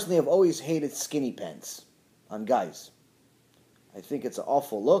 I personally have always hated skinny pants on guys. I think it's an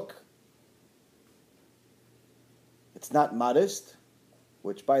awful look. It's not modest,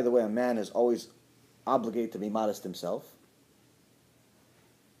 which, by the way, a man is always obligated to be modest himself.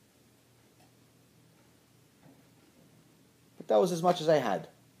 But that was as much as I had.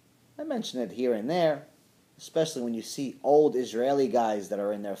 I mention it here and there, especially when you see old Israeli guys that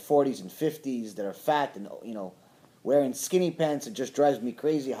are in their 40s and 50s that are fat and, wearing skinny pants. It just drives me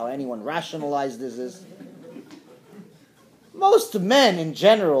crazy how anyone rationalizes this. Most men in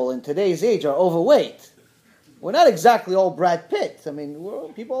general in today's age are overweight. We're not exactly all Brad Pitt. I mean,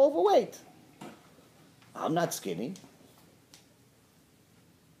 people are overweight. I'm not skinny.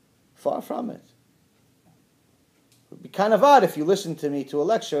 Far from it. It would be kind of odd if you listened to me to a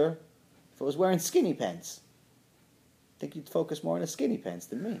lecture if I was wearing skinny pants. I think you'd focus more on the skinny pants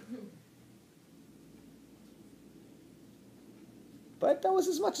than me. But that was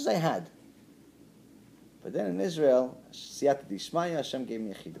as much as I had. But then in Israel, Siyata Dishmaya, Hashem gave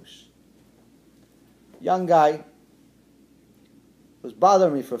me a chidush. Young guy was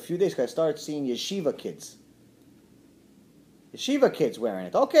bothering me for a few days because I started seeing yeshiva kids. Yeshiva kids wearing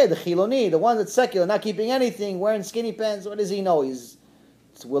it. Okay, the chiloni, the one that's secular, not keeping anything, wearing skinny pants. What does he know?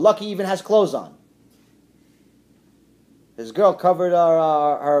 We're lucky he even has clothes on. His girl covered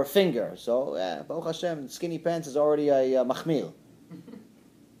her finger. So, Baruch Hashem, skinny pants is already a machmir.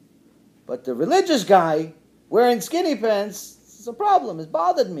 But the religious guy wearing skinny pants, it's a problem. It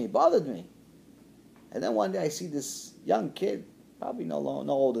bothered me. And then one day I see this young kid, probably no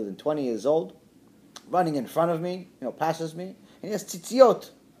older than 20 years old, running in front of me, passes me, and he has tzitziot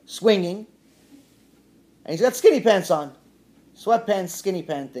swinging, and he's got skinny pants on, sweatpants, skinny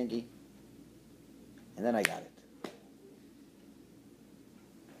pant thingy. And then I got it.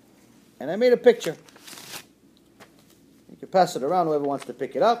 And I made a picture. You can pass it around, whoever wants to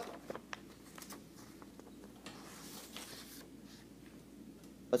pick it up.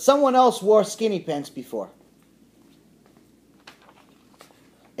 But someone else wore skinny pants before.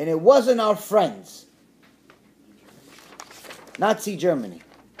 And it wasn't our friends. Nazi Germany.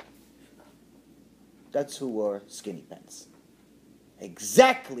 That's who wore skinny pants.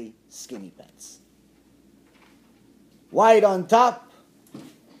 Exactly skinny pants. Wide on top,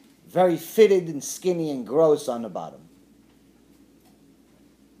 very fitted and skinny and gross on the bottom.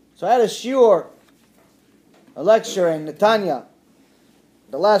 So I had a shiur, a lecture in Netanya.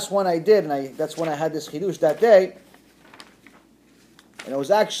 The last one I did, and that's when I had this chidush that day. And it was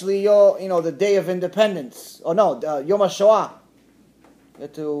actually, the Day of Independence. Yom HaShoah. You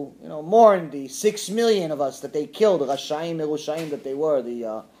had to, mourn the 6 million of us that they killed, Rashaim, Merushaim, that they were,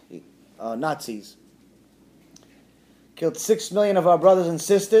 the Nazis. Killed 6 million of our brothers and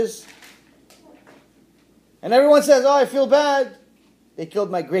sisters. And everyone says, I feel bad. They killed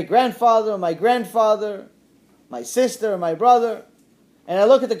my great-grandfather, my grandfather, my sister, my brother. And I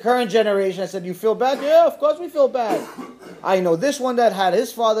look at the current generation, I said, you feel bad? Yeah, of course we feel bad. I know this one that had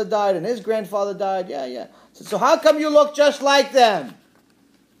his father died and his grandfather died. Yeah. So how come you look just like them?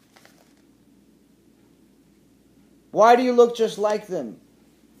 Why do you look just like them?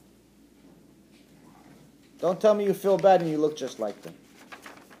 Don't tell me you feel bad and you look just like them.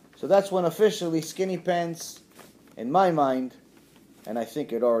 So that's when officially skinny pants, in my mind, and I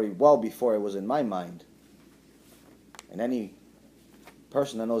think it already well before it was in my mind, and any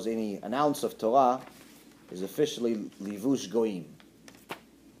person that knows an ounce of Torah is officially livush goyim.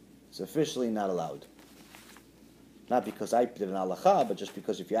 It's officially not allowed. Not because I did an halacha, but just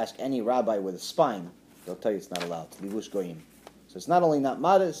because if you ask any rabbi with a spine, they'll tell you it's not allowed. It's livush goyim. So it's not only not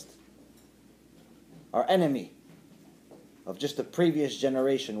modest, our enemy of just the previous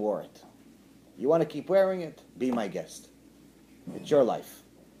generation wore it. You want to keep wearing it? Be my guest. It's your life.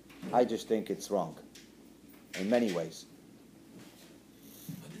 I just think it's wrong in many ways.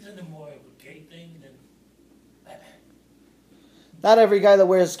 But isn't it more of a gay thing than... Not every guy that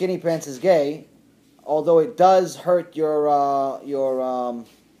wears skinny pants is gay, although it does hurt your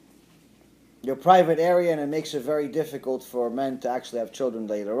private area, and it makes it very difficult for men to actually have children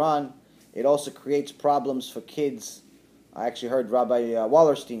later on. It also creates problems for kids. I actually heard Rabbi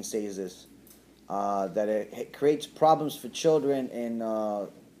Wallerstein say this, that it creates problems for children in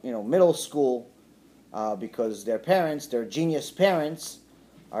middle school because their parents, their genius parents,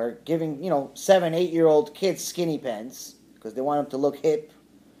 are giving 7-8-year-old kids skinny pants because they want them to look hip,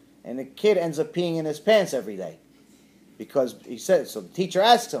 and the kid ends up peeing in his pants every day because he said so. The teacher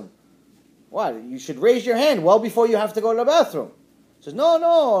asks him, "What? You should raise your hand well before you have to go to the bathroom." He says,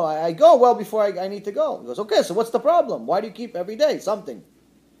 No, I go well before I need to go. He goes, "Okay, so what's the problem? Why do you keep every day something?"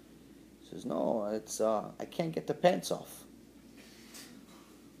 He says, "No, it's I can't get the pants off."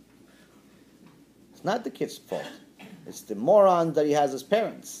 It's not the kid's fault. It's the moron that he has as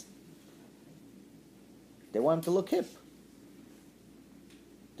parents. They want him to look hip.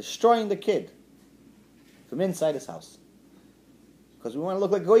 Destroying the kid from inside his house. Because we want to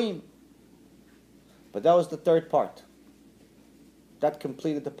look like goyim. But that was the third part. That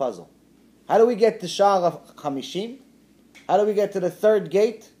completed the puzzle. How do we get to Sha'ar HaChamishim? How do we get to the third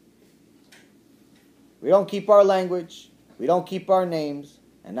gate? We don't keep our language. We don't keep our names.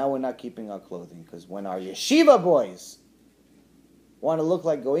 And now we're not keeping our clothing. Because when our yeshiva boys want to look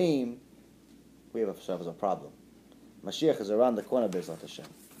like goyim, we have ourselves a problem. Mashiach is around the corner, B'ezrat Hashem.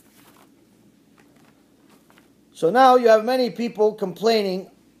 So now you have many people complaining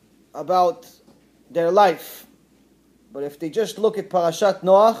about their life. But if they just look at Parashat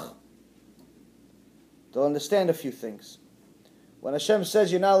Noach, they'll understand a few things. When Hashem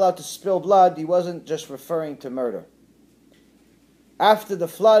says you're not allowed to spill blood, He wasn't just referring to murder. After the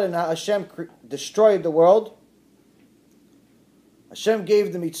flood and Hashem destroyed the world, Hashem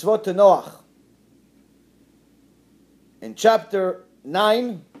gave the mitzvot to Noach. In chapter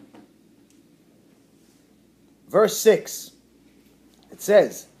 9, verse 6, it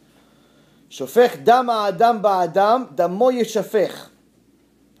says, Shofech dam ha'adam ba'adam, damo yeshafech,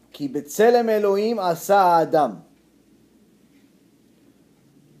 ki b'tzelem Elohim asa ha'adam.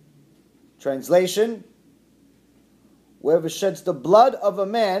 Translation, whoever sheds the blood of a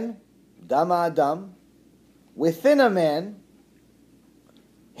man, dam ha'adam, within a man,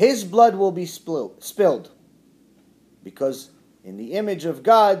 his blood will be spilled. Because in the image of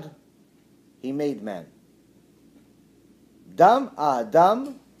God, He made man. Dam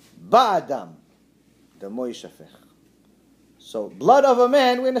Adam Ba'adam Damo Yishafech. So blood of a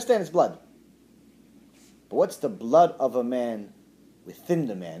man, we understand it's blood. But what's the blood of a man within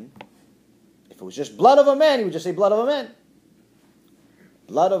the man? If it was just blood of a man, he would just say blood of a man.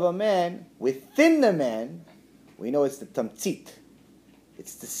 Blood of a man within the man, we know it's the tamtzit.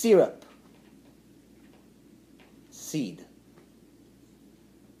 It's the syrup. Seed.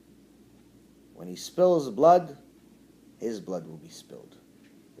 When he spills blood, his blood will be spilled.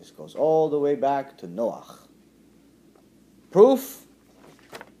 This goes all the way back to Noach. Proof?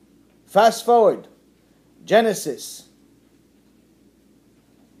 Fast forward. Genesis.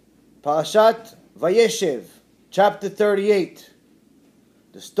 Parashat Vayeshev, chapter 38.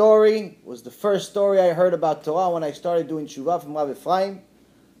 The story was the first story I heard about Torah when I started doing Shuvah from Rav Ephraim.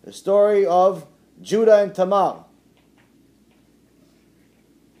 The story of Judah and Tamar.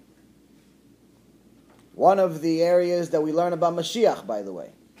 One of the areas that we learn about Mashiach, by the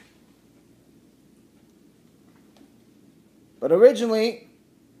way. But originally,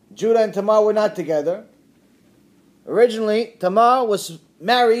 Judah and Tamar were not together. Originally, Tamar was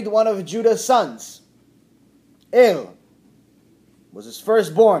married one of Judah's sons. El was his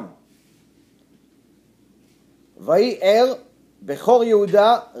firstborn. Vayi El Bechor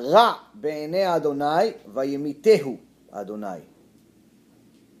Yehuda Ra Be'enei Adonai Vayimitehu Adonai.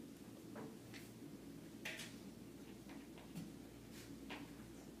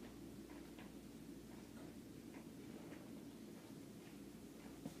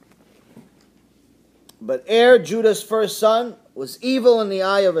 But Judah's first son, was evil in the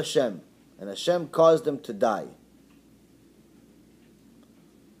eye of Hashem, and Hashem caused him to die.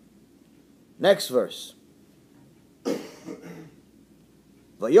 Next verse. Vayomer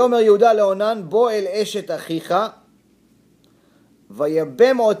Yehuda leonan bo el eshet achicha,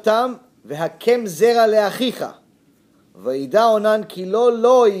 vayabem otam vehakem zera leachicha, וידע אונן כי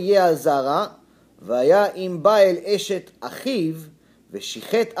לא יהיה הזרע, והיה אם בא אל אשת אחיו,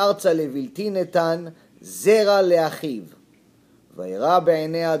 ושיחת ארצה לבלתי נתן, זרע לאחיו. וירא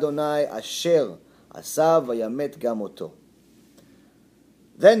בעיני אדוני אשר עשה, וימת גם אותו.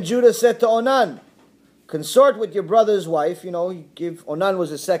 Then Judah said to Onan, consort with your brother's wife. Onan was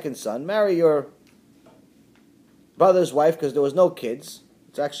his second son. Marry your brother's wife because there was no kids.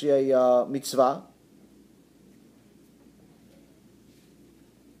 It's actually a mitzvah.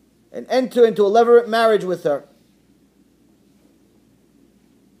 And enter into a levirate marriage with her.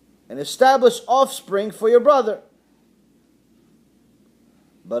 And establish offspring for your brother.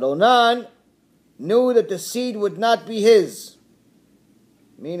 But Onan knew that the seed would not be his.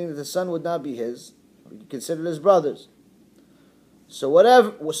 Meaning that the son would not be his. He considered his brothers. So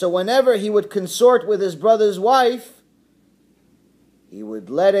whenever he would consort with his brother's wife, he would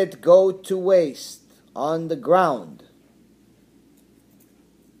let it go to waste on the ground,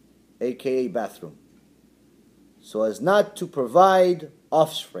 aka bathroom, so as not to provide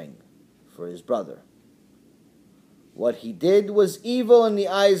offspring for his brother. What he did was evil in the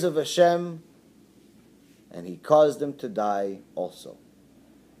eyes of Hashem, and he caused him to die also.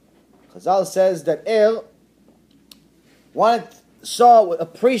 Chazal says that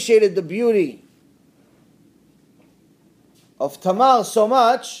appreciated the beauty of Tamar so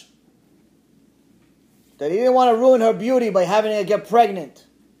much that he didn't want to ruin her beauty by having her get pregnant.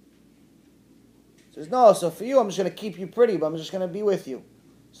 He says, no, so for you, I'm just going to keep you pretty, but I'm just going to be with you.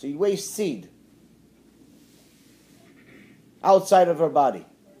 So he waste seed outside of her body.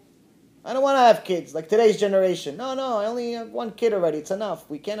 I don't want to have kids, like today's generation. No, I only have one kid already. It's enough.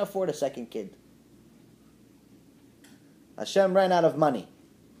 We can't afford a second kid. Hashem ran out of money.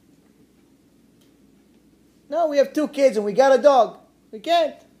 No, we have 2 kids and we got a dog. We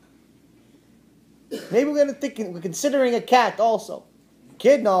can't. Maybe we're considering a cat also.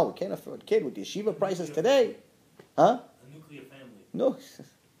 Kid? No, we can't afford a kid with the yeshiva prices today. Huh? A nuclear family. No.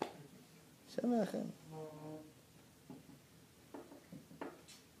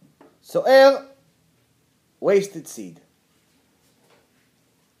 So wasted seed.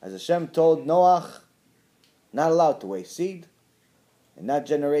 As Hashem told Noach, not allowed to waste seed. In that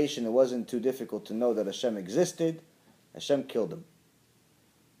generation, it wasn't too difficult to know that Hashem existed. Hashem killed him.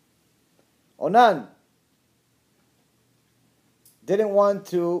 Onan didn't want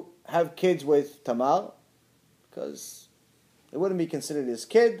to have kids with Tamar because it wouldn't be considered his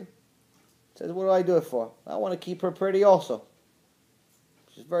kid. He says, what do I do it for? I want to keep her pretty also.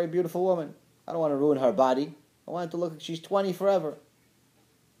 She's a very beautiful woman. I don't want to ruin her body. I want it to look like she's 20 forever.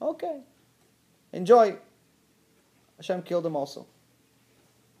 Okay. Enjoy. Hashem killed him also.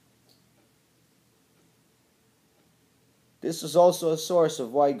 This is also a source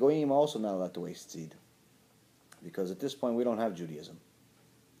of why Goyim are also not allowed to waste seed. Because at this point we don't have Judaism.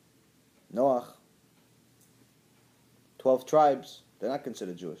 Noach, 12 tribes, they're not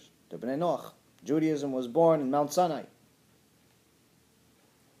considered Jewish. They're Bnei Noach. Judaism was born in Mount Sinai.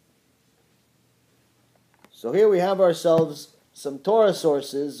 So here we have ourselves some Torah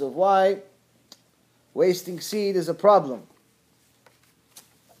sources of why wasting seed is a problem.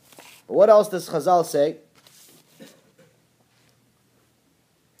 But what else does Chazal say?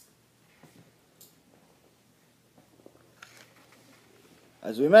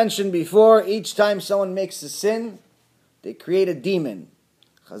 As we mentioned before, each time someone makes a sin, they create a demon.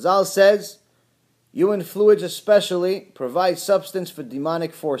 Chazal says, human fluids especially provide substance for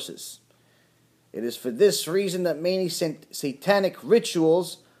demonic forces. It is for this reason that many satanic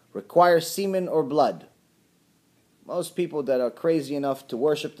rituals require semen or blood. Most people that are crazy enough to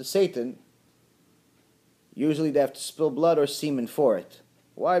worship the Satan, usually they have to spill blood or semen for it.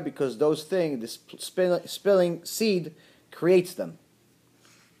 Why? Because those things, this spilling seed creates them.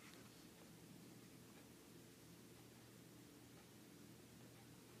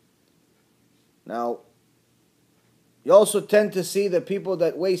 Now, you also tend to see that people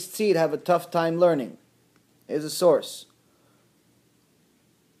that waste seed have a tough time learning. Here's a source.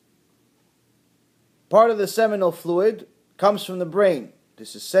 Part of the seminal fluid comes from the brain.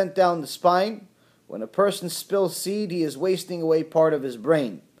 This is sent down the spine. When a person spills seed, he is wasting away part of his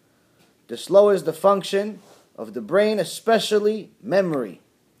brain. This lowers the function of the brain, especially memory.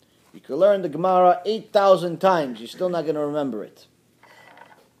 You can learn the Gemara 8,000 times. You're still not going to remember it.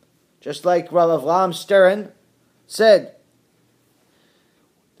 Just like Rav Avraham Stern said,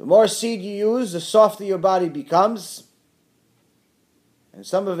 the more seed you use, the softer your body becomes. And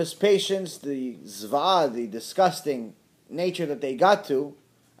some of his patients, the zva, the disgusting nature that they got to,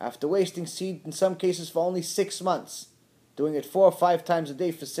 after wasting seed in some cases for only 6 months, doing it 4 or 5 times a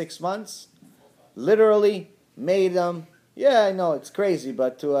day for 6 months, literally made them. Yeah, I know, it's crazy,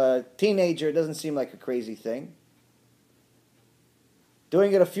 but to a teenager, it doesn't seem like a crazy thing.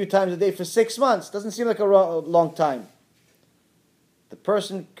 Doing it a few times a day for 6 months doesn't seem like a long time. The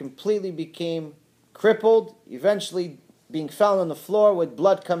person completely became crippled, eventually being found on the floor with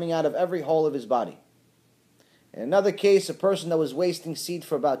blood coming out of every hole of his body. In another case, a person that was wasting seed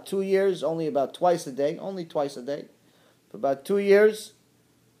for about 2 years, only twice a day, for about 2 years,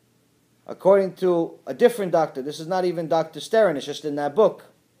 according to a different doctor, this is not even Dr. Stern, it's just in that book,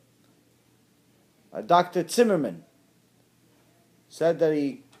 Dr. Zimmerman, said that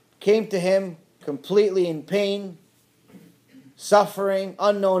he came to him completely in pain, suffering,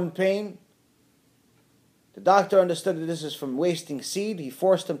 unknown pain. The doctor understood that this is from wasting seed. He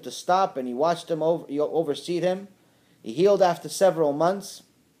forced him to stop and he watched him he overseed him. He healed after several months.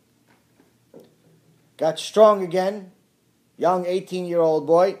 Got strong again. Young 18-year-old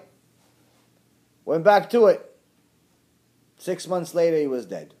boy. Went back to it. 6 months later he was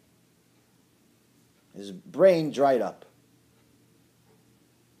dead. His brain dried up.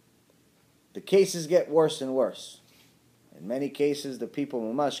 The cases get worse and worse. In many cases, the people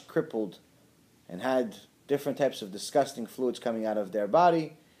were much crippled and had different types of disgusting fluids coming out of their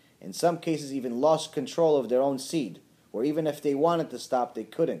body. In some cases, even lost control of their own seed, or even if they wanted to stop, they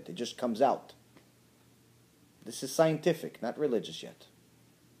couldn't. It just comes out. This is scientific, not religious yet.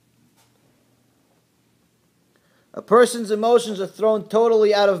 A person's emotions are thrown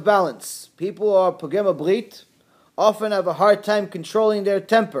totally out of balance. People who are pogema brit often have a hard time controlling their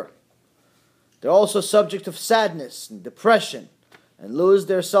temper. They're also subject of sadness and depression and lose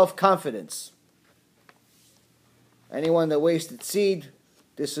their self-confidence. Anyone that wasted seed,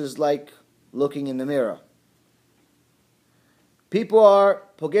 this is like looking in the mirror. People who are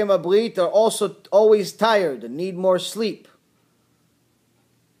pogema brit are also always tired and need more sleep.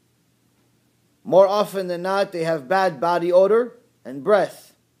 More often than not, they have bad body odor and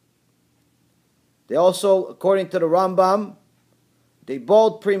breath. They also, according to the Rambam, they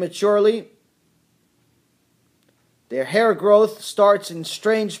bald prematurely. Their hair growth starts in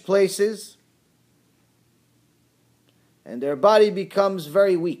strange places, and their body becomes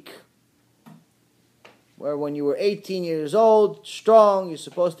very weak. Where when you were 18 years old, strong, you're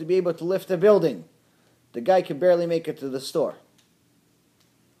supposed to be able to lift a building. The guy can barely make it to the store.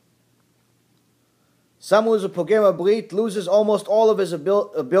 Someone who's a pogema brit loses almost all of his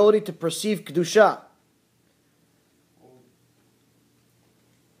ability to perceive kedusha.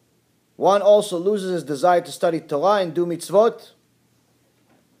 One also loses his desire to study Torah and do mitzvot.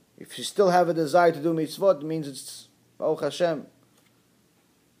 If you still have a desire to do mitzvot, it means it's Baruch Hashem.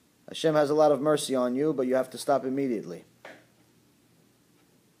 Hashem has a lot of mercy on you, but you have to stop immediately.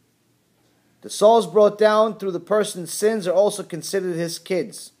 The souls brought down through the person's sins are also considered his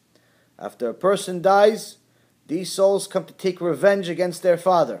kids. After a person dies, these souls come to take revenge against their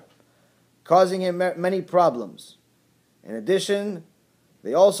father, causing him many problems. In addition,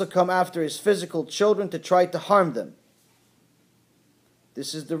 they also come after his physical children to try to harm them.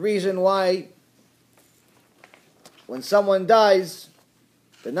 This is the reason why when someone dies,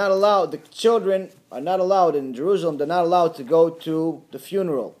 they're not allowed, the children are not allowed in Jerusalem, they're not allowed to go to the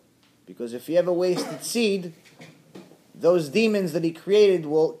funeral. Because if he ever wasted seed, those demons that he created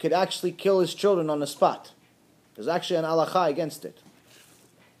could actually kill his children on the spot. There's actually an halacha against it.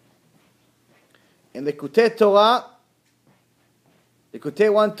 In the Likutei Torah,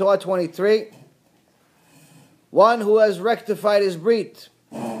 Likutei 1, Torah 23, one who has rectified his brit,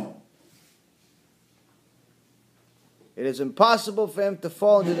 it is impossible for him to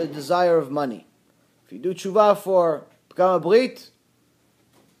fall into the desire of money. If you do tshuva for pogema brit,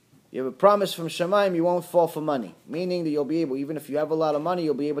 you have a promise from Shamayim you won't fall for money. Meaning that you'll be able, even if you have a lot of money,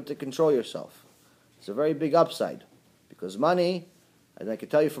 you'll be able to control yourself. It's a very big upside. Because money, as I can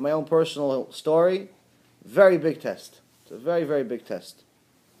tell you from my own personal story, very big test. It's a very, very big test.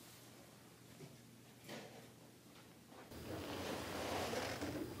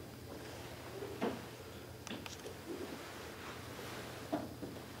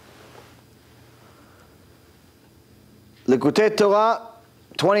 Likutei Torah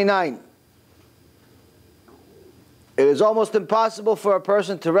 29. It is almost impossible for a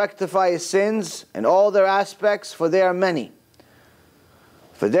person to rectify his sins in all their aspects, for they are many.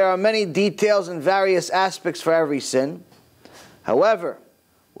 For there are many details and various aspects for every sin. However,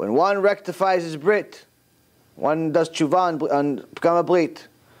 when one rectifies his brit, one does tshuva on pogema brit,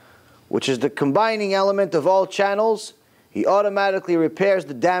 which is the combining element of all channels, he automatically repairs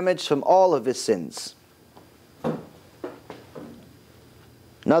the damage from all of his sins.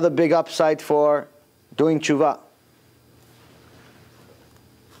 Another big upside for doing tshuva.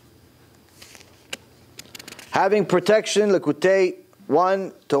 Having protection, Likutei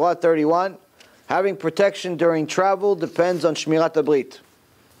 1, Torah 31. Having protection during travel depends on Shmirat HaBrit.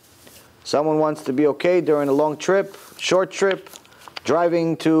 Someone wants to be okay during a long trip, short trip,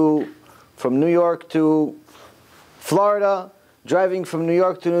 driving from New York to Florida, driving from New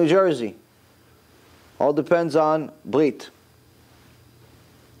York to New Jersey. All depends on Brit.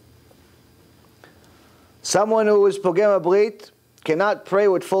 Someone who is Pogem Brit cannot pray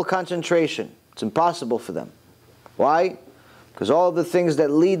with full concentration. It's impossible for them. Why? Because all the things that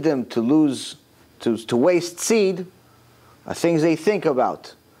lead them to waste seed are things they think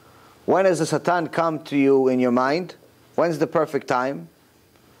about. When does the Satan come to you in your mind? When's the perfect time?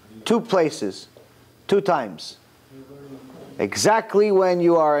 2 places, 2 times. Exactly when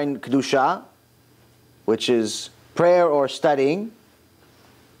you are in Kedusha, which is prayer or studying.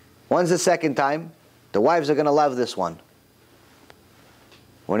 When's the second time? The wives are going to love this one.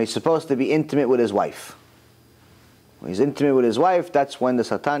 When he's supposed to be intimate with his wife. When he's intimate with his wife, that's when the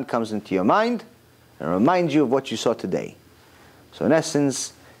Satan comes into your mind and reminds you of what you saw today. So in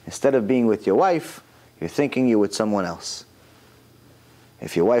essence, instead of being with your wife, you're thinking you're with someone else.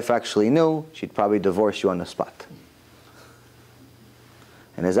 If your wife actually knew, she'd probably divorce you on the spot.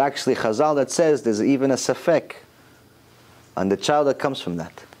 And there's actually Chazal that says there's even a safek on the child that comes from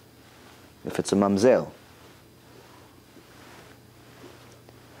that. If it's a mamzel.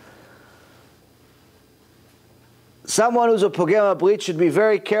 Someone who's a Pogem HaBrit should be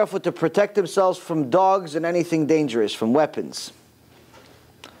very careful to protect themselves from dogs and anything dangerous, from weapons.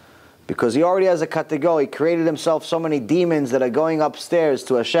 Because he already has a category. He created himself so many demons that are going upstairs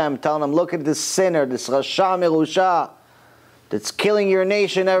to Hashem, telling him, look at this sinner, this Rasha Merusha, that's killing your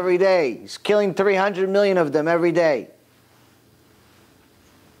nation every day. He's killing 300 million of them every day.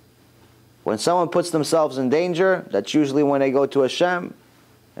 When someone puts themselves in danger, that's usually when they go to Hashem,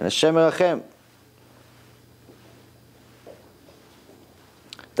 and Hashem Erachem.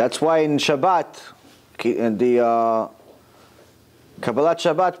 That's why in Shabbat, in the Kabbalat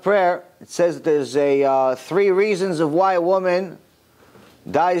Shabbat prayer, it says there's 3 reasons of why a woman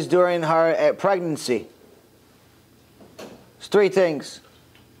dies during her pregnancy. It's 3 things.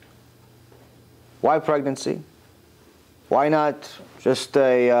 Why pregnancy? Why not just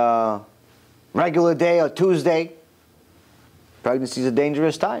a regular day or Tuesday? Pregnancy is a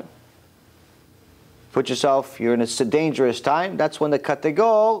dangerous time. Put yourself, you're in a dangerous time. That's when the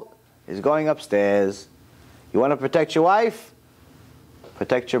kategol is going upstairs. You want to protect your wife?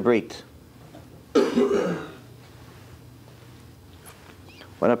 Protect your brit.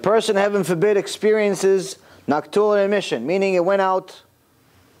 When a person, heaven forbid, experiences nocturnal emission, meaning it went out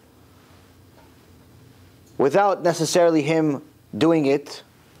without necessarily him doing it,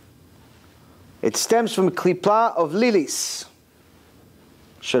 it stems from klipa of lilis.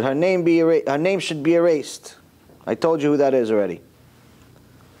 Should her name be her name should be erased. I told you who that is already.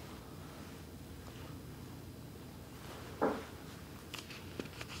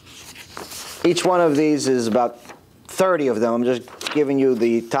 Each one of these is about 30 of them. I'm just giving you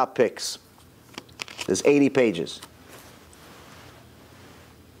the top picks. There's 80 pages.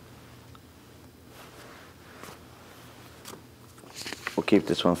 We'll keep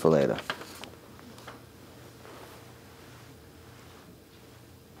this one for later.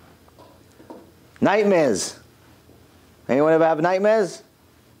 Nightmares. Anyone ever have nightmares?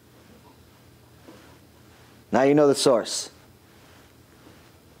 Now you know the source.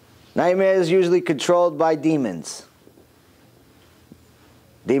 Nightmares usually controlled by demons.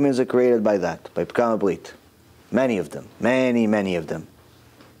 Demons are created by that, by Pkam HaBrit. Many of them. Many, many of them.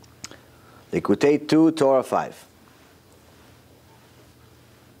 Likutei 2, Torah 5.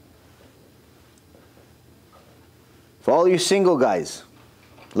 For all you single guys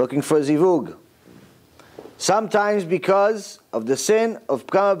looking for a zivug, sometimes because of the sin of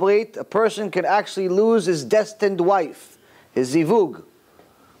Pkam HaBrit, a person can actually lose his destined wife, his zivug.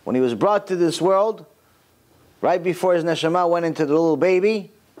 When he was brought to this world, right before his neshama went into the little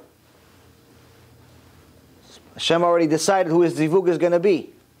baby, Hashem already decided who his zivug is going to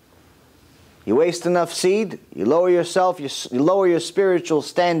be. You waste enough seed, you lower yourself, you lower your spiritual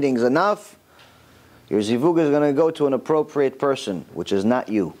standings enough, your zivug is going to go to an appropriate person, which is not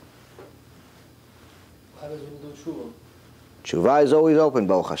you. How does one do tshuva? Tshuva is always open,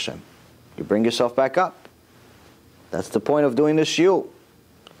 Baruch Hashem. You bring yourself back up. That's the point of doing the shiur.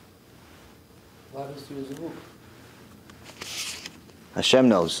 What happens to your zivug? Hashem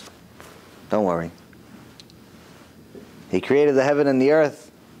knows. Don't worry. He created the heaven and the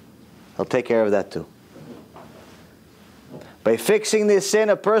earth. He'll take care of that too. By fixing this sin,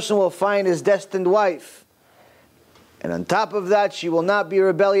 a person will find his destined wife. And on top of that, she will not be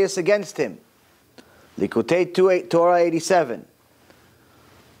rebellious against him. Likutei Torah 87.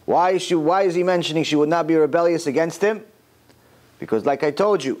 Why is he mentioning she would not be rebellious against him? Because like I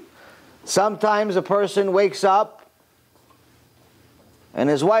told you, sometimes a person wakes up and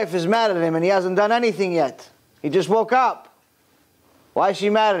his wife is mad at him and he hasn't done anything yet. He just woke up. Why is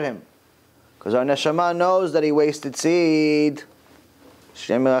she mad at him? Because our neshama knows that he wasted seed.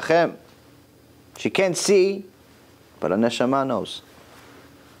 Shem Merachem. She can't see, but our neshama knows.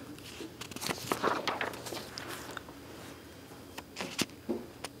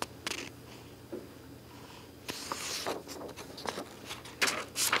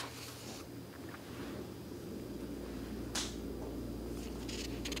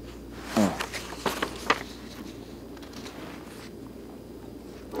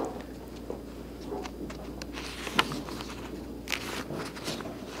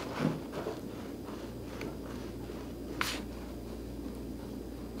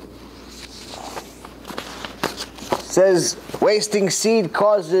 Says wasting seed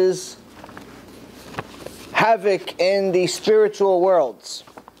causes havoc in the spiritual worlds.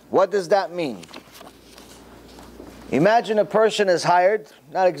 What does that mean? Imagine a person is hired,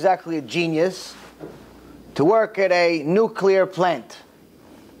 not exactly a genius, to work at a nuclear plant.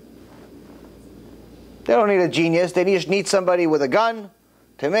 They don't need a genius, they just need somebody with a gun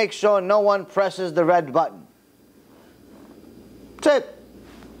to make sure no one presses the red button. That's it.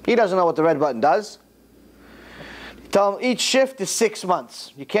 He doesn't know what the red button does. Tell him each shift is 6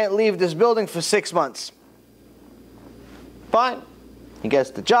 months. You can't leave this building for 6 months. Fine. He gets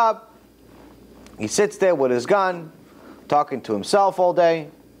the job. He sits there with his gun, talking to himself all day.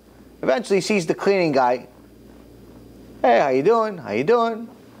 Eventually he sees the cleaning guy. Hey, how you doing? How you doing?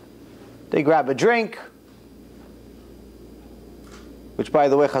 They grab a drink. Which, by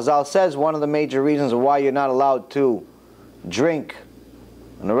the way, Chazal says one of the major reasons why you're not allowed to drink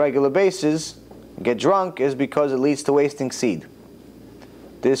on a regular basis, get drunk, is because it leads to wasting seed.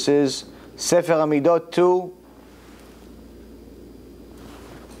 This is Sefer Amidot 2,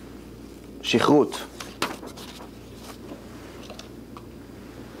 Shichrut.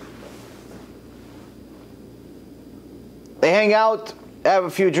 They hang out, have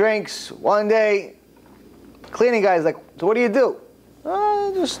a few drinks. One day, cleaning guy's like, so what do you do?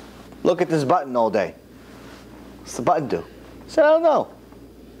 Just look at this button all day. What's the button do? I said, I don't know.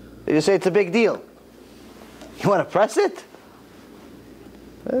 They just say it's a big deal. You want to press it?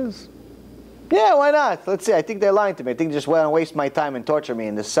 Yeah, why not? Let's see. I think they're lying to me. I think they just want to waste my time and torture me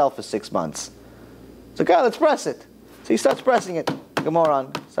in this cell for 6 months. So, God, let's press it. So he starts pressing it. Like a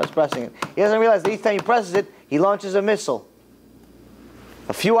moron. Starts pressing it. He doesn't realize that each time he presses it, he launches a missile.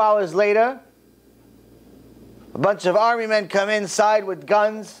 A few hours later, a bunch of army men come inside with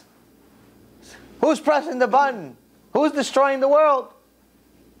guns. Who's pressing the button? Who's destroying the world?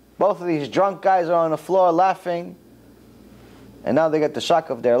 Both of these drunk guys are on the floor laughing. And now they get the shock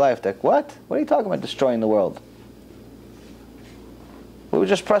of their life. They're like, what? What are you talking about destroying the world? We were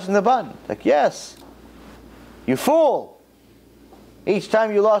just pressing the button. Like, yes. You fool. Each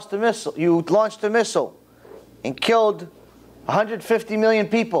time you launched a missile and killed 150 million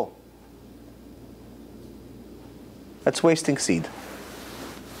people. That's wasting seed.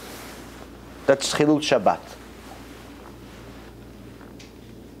 That's Chilul Shabbat.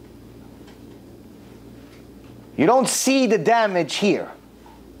 You don't see the damage here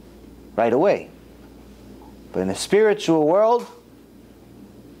right away. But in the spiritual world,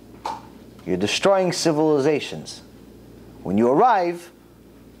 you're destroying civilizations. When you arrive,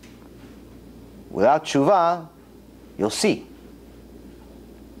 without tshuva, you'll see.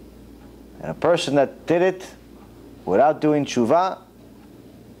 And a person that did it without doing tshuva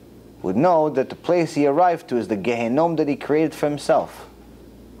would know that the place he arrived to is the Gehinom that he created for himself.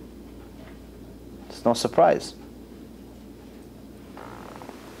 It's no surprise.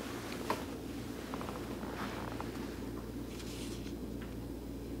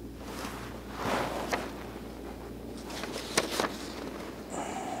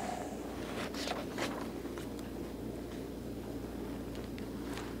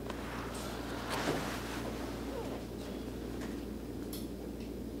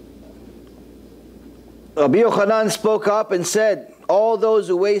 Rabbi Yochanan spoke up and said, all those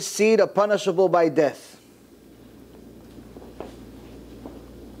who waste seed are punishable by death.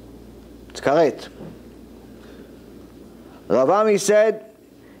 It's correct. Rav Ami said,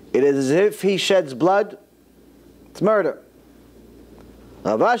 it is as if he sheds blood, it's murder.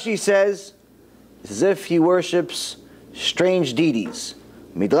 Rav Ashi says, it's as if he worships strange deities.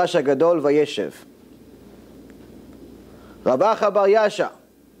 Midrash HaGadol Vayeshev. Rav Acha Bar Yasha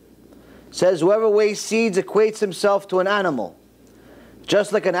says whoever wastes seeds equates himself to an animal.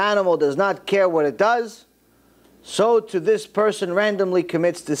 Just like an animal does not care what it does, so to this person randomly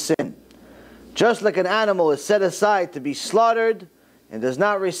commits the sin. Just like an animal is set aside to be slaughtered and does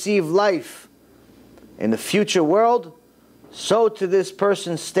not receive life in the future world, so to this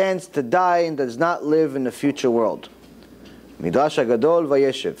person stands to die and does not live in the future world. Midrash HaGadol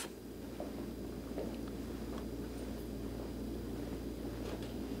Vayeshev.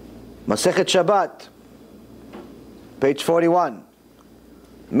 Masechet Shabbat, page 41.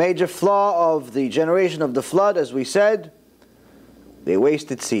 Major flaw of the generation of the flood, as we said, they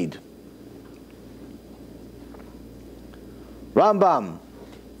wasted seed. Rambam.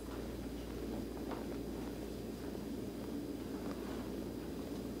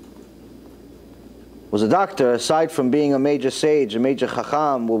 Was a doctor, aside from being a major sage, a major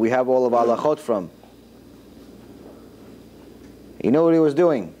chacham, where we have all of our halachot from. You know what he was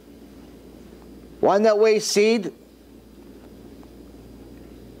doing? One that wastes seed,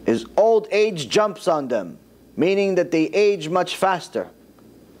 his old age jumps on them, meaning that they age much faster.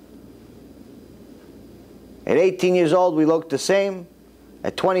 At 18 years old, we look the same.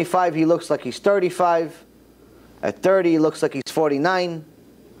 At 25, he looks like he's 35. At 30, he looks like he's 49.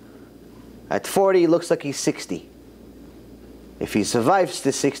 At 40, he looks like he's 60. If he survives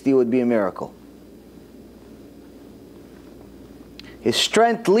to 60, it would be a miracle. His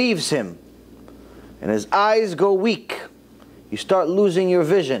strength leaves him, and his eyes go weak. You start losing your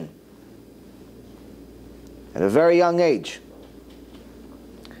vision at a very young age.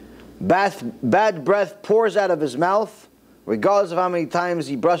 Bad breath pours out of his mouth. Regardless of how many times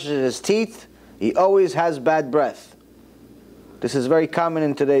he brushes his teeth, he always has bad breath. This is very common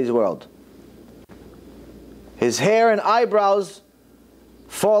in today's world. His hair and eyebrows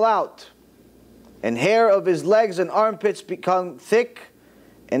fall out, and hair of his legs and armpits become thick,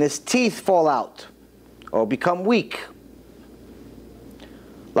 and his teeth fall out or become weak.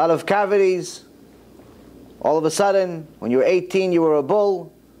 A lot of cavities. All of a sudden, when you were 18, you were a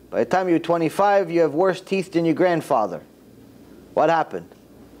bull. By the time you're 25, you have worse teeth than your grandfather. What happened?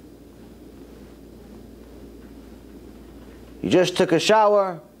 You just took a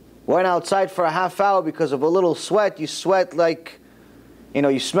shower, went outside for a half hour because of a little sweat. You sweat like,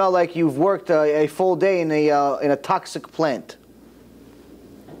 you smell like you've worked a full day in a toxic plant.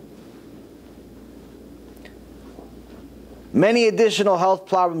 Many additional health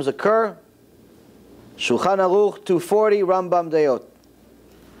problems occur. Shulchan Aruch 240, Rambam Deot.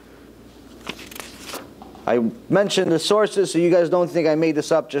 I mentioned the sources so you guys don't think I made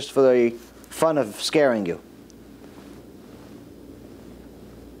this up just for the fun of scaring you.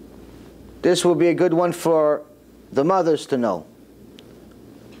 This will be a good one for the mothers to know.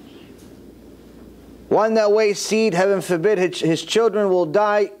 One that wastes seed, heaven forbid, his children will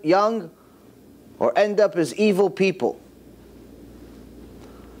die young or end up as evil people.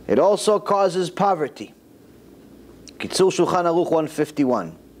 It also causes poverty. Kitzur Shulchan Aruch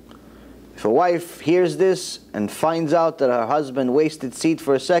 151. If a wife hears this and finds out that her husband wasted seed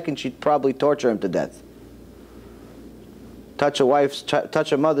for a second, she'd probably torture him to death. Touch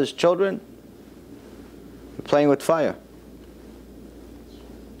a mother's children, you're playing with fire.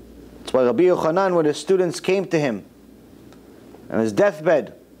 That's why Rabbi Yochanan, when his students came to him on his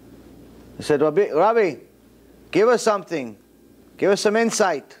deathbed, he said, Rabbi, give us something. Give us some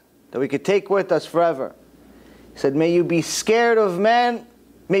insight that we could take with us forever. He said, may you be scared of man,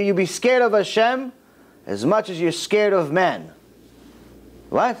 may you be scared of Hashem as much as you're scared of man.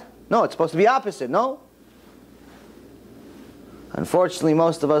 What? No, it's supposed to be opposite, no? Unfortunately,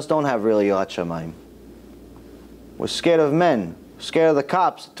 most of us don't have really Yirat Shamayim. We're scared of men, scared of the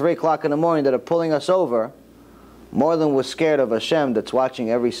cops at 3 o'clock in the morning that are pulling us over, more than we're scared of Hashem that's watching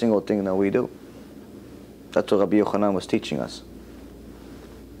every single thing that we do. That's what Rabbi Yochanan was teaching us.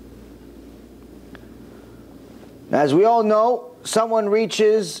 Now, as we all know, someone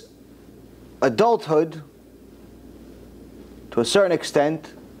reaches adulthood to a certain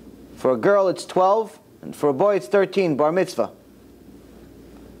extent. For a girl it's 12, and for a boy it's 13, bar mitzvah.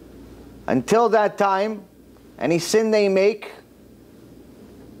 Until that time, any sin they make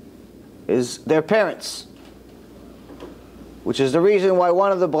is their parents. Which is the reason why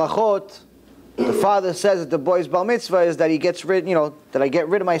one of the brachot, the father says at the boy's bar mitzvah, is that he gets rid, that I get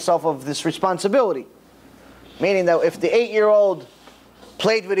rid of myself of this responsibility. Meaning that if the 8-year-old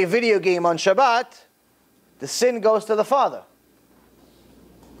played with a video game on Shabbat, the sin goes to the father.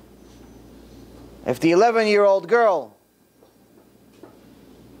 If the 11-year-old girl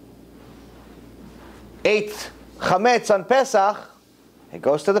ate chametz on Pesach, it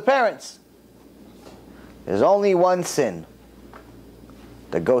goes to the parents. There's only one sin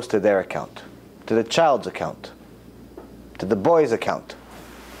that goes to their account, to the child's account, to the boy's account.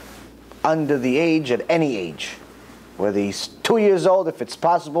 Under the age, at any age. Whether he's 2 years old, if it's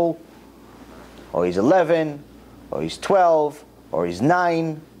possible, or he's 11, or he's 12, or he's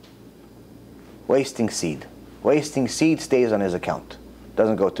 9. Wasting seed. Wasting seed stays on his account.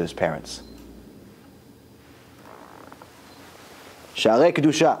 Doesn't go to his parents. Sharei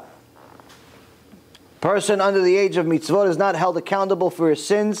Kedusha. Person under the age of mitzvot is not held accountable for his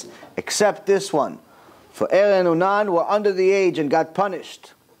sins, except this one. For Er and Unan were under the age and got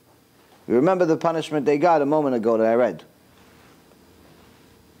punished. You remember the punishment they got a moment ago that I read.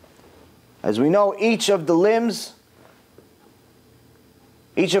 As we know, each of the limbs,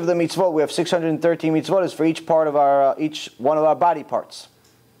 each of the mitzvot, we have 613 mitzvot, is for each part of our, each one of our body parts.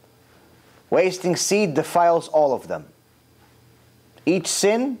 Wasting seed defiles all of them. Each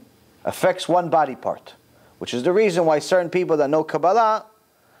sin affects one body part, which is the reason why certain people that know Kabbalah,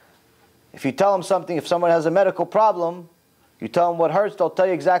 if you tell them something, if someone has a medical problem, you tell them what hurts, they'll tell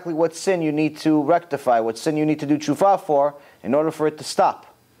you exactly what sin you need to rectify, what sin you need to do tshuva for in order for it to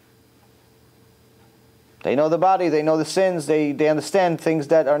stop. They know the body, they know the sins, they understand things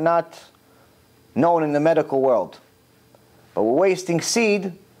that are not known in the medical world. But we're wasting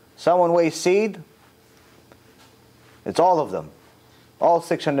seed, someone wastes seed, it's all of them. All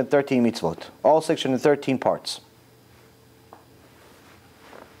 613 mitzvot. All 613 parts.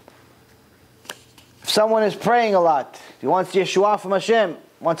 If someone is praying a lot, he wants Yeshua from Hashem,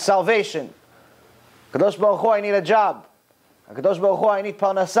 wants salvation. Kadosh Baruch Hu, I need a job. Kadosh Baruch Hu, I need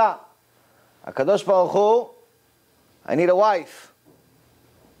parnasah. Kadosh Baruch Hu, I need a wife.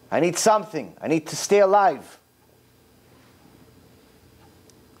 I need something. I need to stay alive.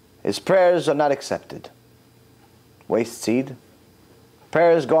 His prayers are not accepted. Waste seed.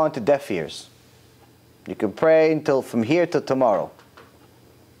 Prayers go into deaf ears. You can pray until from here till tomorrow.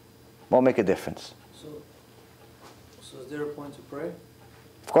 Won't make a difference. So is there a point to pray?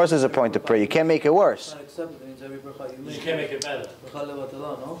 Of course there's a point to pray. You can't make it worse. Not accepted means every bracha you make. You can't make it better. Bracha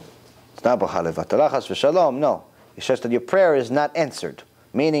levatala, no? It's not bracha levatala chas v'shalom, no. It's just that your prayer is not answered.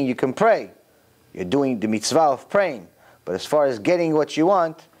 Meaning you can pray. You're doing the mitzvah of praying. But as far as getting what you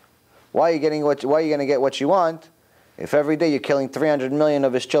want, why are you going to get what you want if every day you're killing 300 million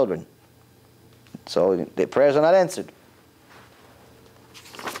of his children? So the prayers are not answered.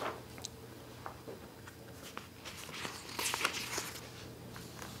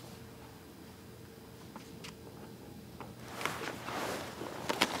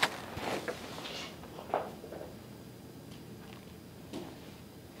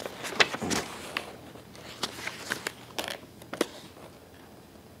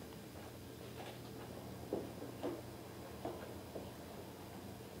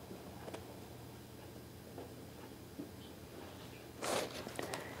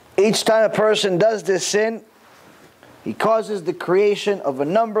 Each time a person does this sin, he causes the creation of a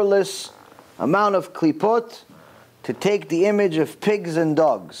numberless amount of klipot to take the image of pigs and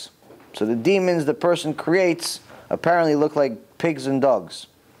dogs. So the demons the person creates apparently look like pigs and dogs.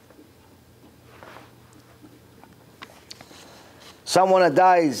 Someone that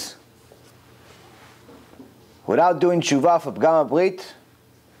dies without doing tshuva for pgam brit,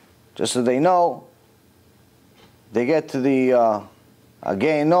 just so they know, they get to the a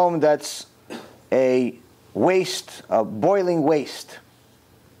Gehinom, that's a waste, a boiling waste.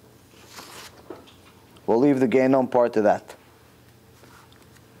 We'll leave the Gehinom part to that.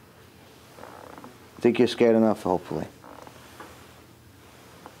 I think you're scared enough, hopefully.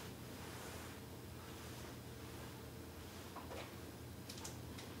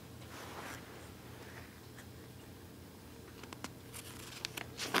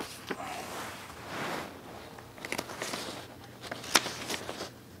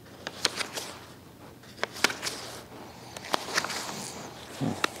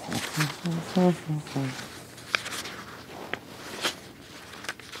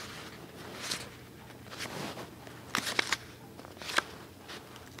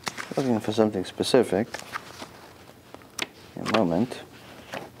 Looking for something specific. A moment.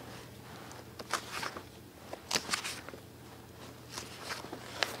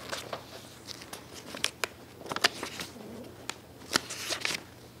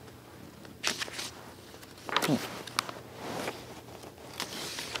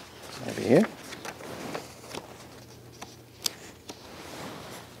 Maybe here.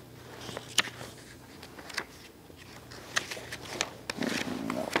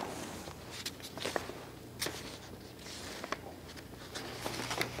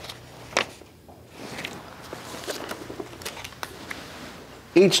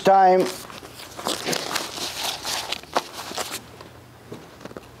 Each time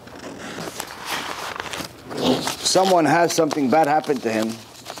someone has something bad happen to him,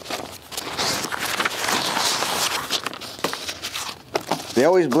 they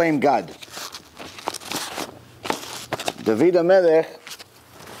always blame God. David HaMelech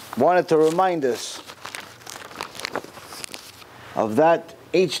wanted to remind us of that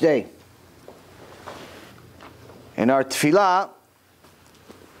each day. In our tefillah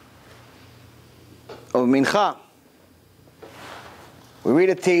of Mincha, we read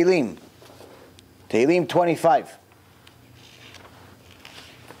a Tehillim 25,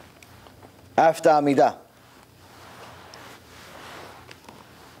 after Amidah.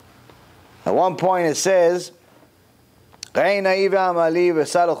 At one point it says, David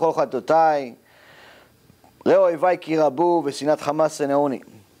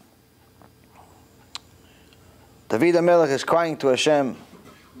HaMelech is crying to Hashem,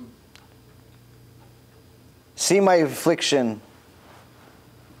 see my affliction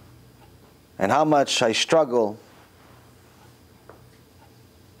and how much I struggle.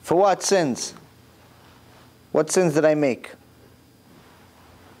 For what sins? What sins did I make?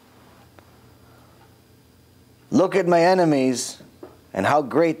 Look at my enemies and how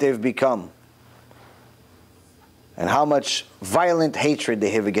great they've become, and how much violent hatred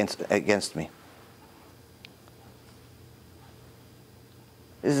they have against me.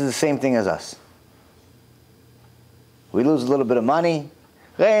 This is the same thing as us. We lose a little bit of money.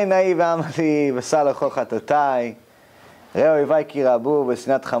 Girlfriend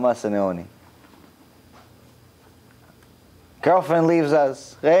leaves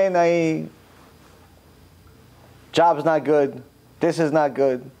us. Job's not good. This is not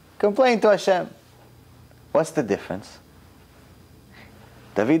good. Complain to Hashem. What's the difference?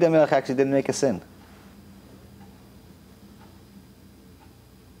 David HaMelech actually didn't make a sin.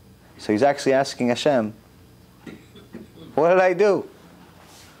 So he's actually asking Hashem, what did I do?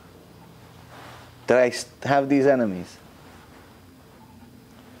 Did I have these enemies?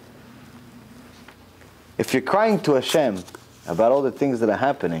 If you're crying to Hashem about all the things that are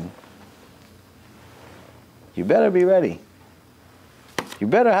happening, you better be ready. You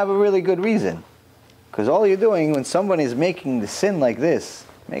better have a really good reason. Because all you're doing when someone is making the sin like this,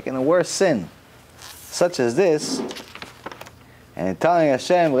 making a worse sin, such as this, and telling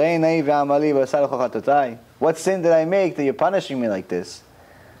Hashem, what sin did I make that you're punishing me like this?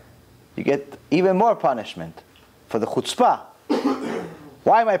 You get even more punishment for the chutzpah.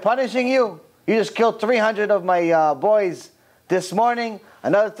 Why am I punishing you? You just killed 300 of my boys this morning,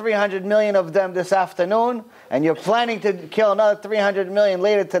 another 300 million of them this afternoon, and you're planning to kill another 300 million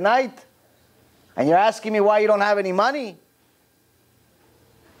later tonight? And you're asking me why you don't have any money?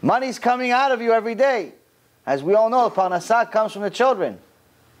 Money's coming out of you every day. As we all know, parnasah comes from the children.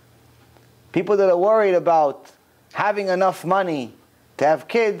 People that are worried about having enough money to have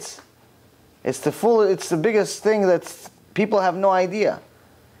kids, it's the biggest thing that people have no idea.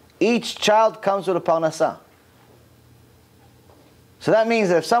 Each child comes with a parnasah. So that means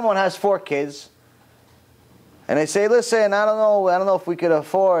that if someone has 4 kids, and they say, listen, I don't know if we could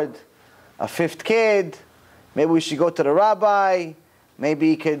afford a 5th kid, maybe we should go to the rabbi, maybe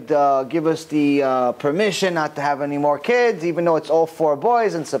he could give us the permission not to have any more kids, even though it's all 4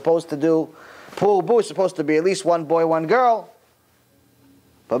 boys and supposed to do pool boo, supposed to be at least 1 boy, 1 girl.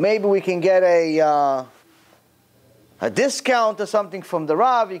 But maybe we can get a discount or something from the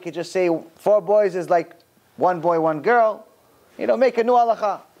Rav. You could just say 4 boys is like 1 boy, 1 girl. Make a new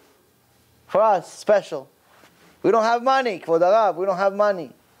halacha for us, special. We don't have money for the Rav. We don't have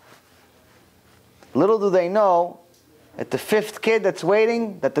money. Little do they know that the 5th kid that's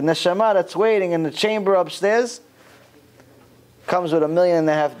waiting, that the neshama that's waiting in the chamber upstairs, comes with $1.5 million.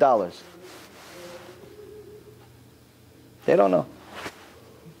 They don't know.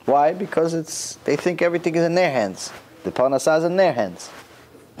 Why? Because they think everything is in their hands. The parnasah is in their hands.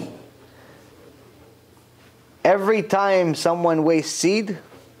 Every time someone wastes seed,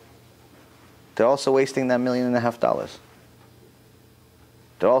 they're also wasting that $1.5 million.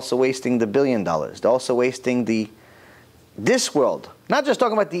 They're also wasting the $1 billion. They're also wasting this world. Not just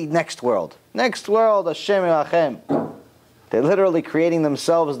talking about the next world. Next world, Hashem Yirachem. They're literally creating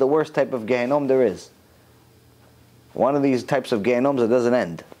themselves the worst type of Gehinom there is. One of these types of Gehinoms that doesn't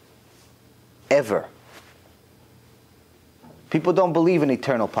end. Ever. People don't believe in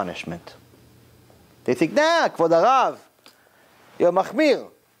eternal punishment. They think, nah, Kvod Harav, you're machmir.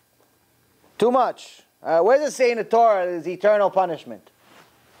 Too much. Where does it say in the Torah there's eternal punishment?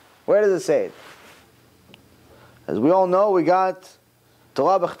 Where does it say it? As we all know, we got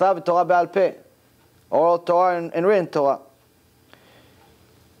Torah b'chtav and Torah b'al peh. Oral Torah and written Torah.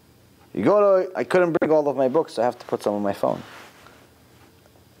 I couldn't bring all of my books, so I have to put some on my phone.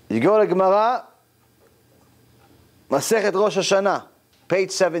 You go to Gemara, Masechet Rosh Hashanah, page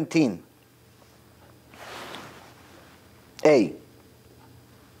 17. A.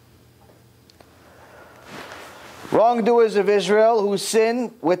 Wrongdoers of Israel who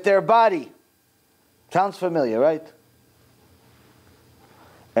sin with their body. Sounds familiar, right?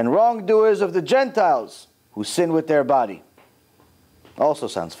 And wrongdoers of the Gentiles who sin with their body. Also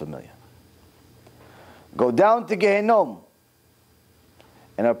sounds familiar. Go down to Gehinom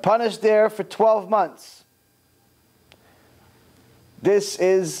and are punished there for 12 months. This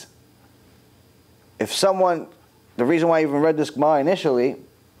is, if someone, the reason why I even read this Gemara initially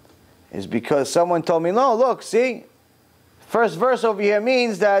is because someone told me, no, look, see, first verse over here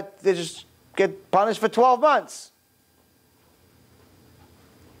means that they just get punished for 12 months.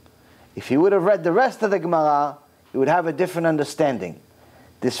 If you would have read the rest of the Gemara, you would have a different understanding.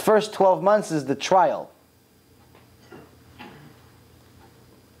 This first 12 months is the trial.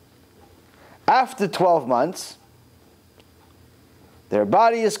 After 12 months, their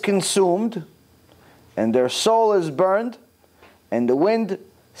body is consumed, and their soul is burned, and the wind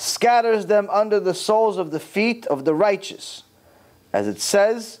scatters them under the soles of the feet of the righteous. As it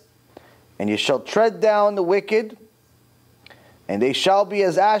says, and you shall tread down the wicked, and they shall be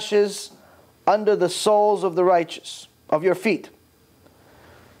as ashes under the soles of the righteous, of your feet.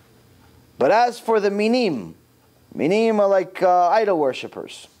 But as for the minim are like idol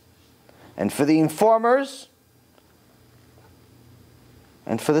worshippers. And for the informers,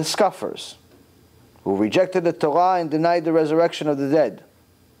 and for the scoffers, who rejected the Torah and denied the resurrection of the dead.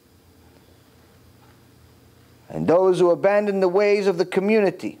 And those who abandoned the ways of the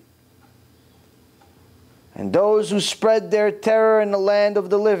community. And those who spread their terror in the land of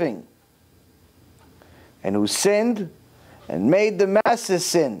the living. And who sinned and made the masses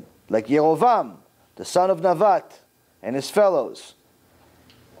sin, like Yerovam, the son of Navat, and his fellows.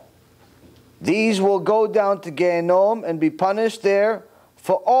 These will go down to Gehinom and be punished there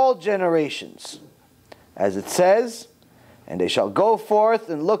for all generations. As it says, and they shall go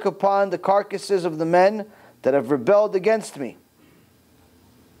forth and look upon the carcasses of the men that have rebelled against me.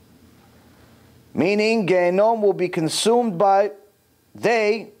 Meaning, Gehinom will be consumed by,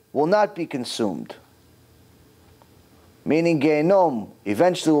 they will not be consumed. Meaning, Gehinom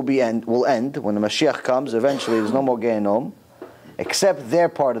eventually will end, when the Mashiach comes, eventually there's no more Gehinom, except their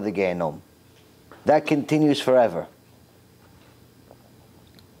part of the Gehinom. That continues forever.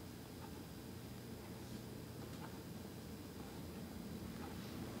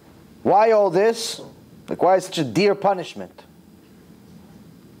 Why all this? Like, why is such a dear punishment?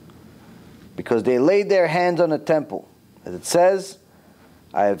 Because they laid their hands on the temple. As it says,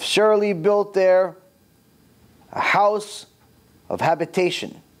 I have surely built there a house of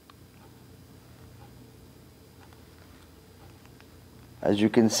habitation. As you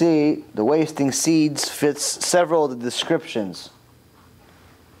can see, the wasting seeds fits several of the descriptions.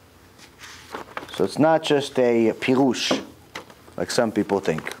 So it's not just a pirush, like some people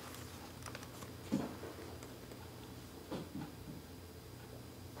think.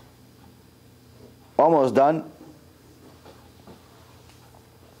 Almost done.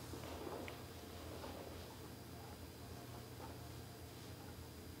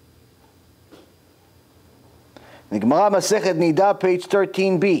 The Gemara Masechet Nida, page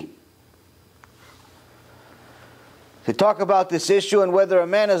 13b. To talk about this issue and whether a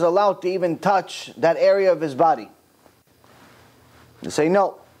man is allowed to even touch that area of his body. They say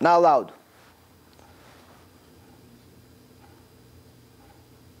no, not allowed.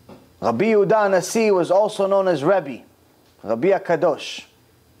 Rabbi Yehuda Nasi was also known as Rebbe, Rabbi HaKadosh.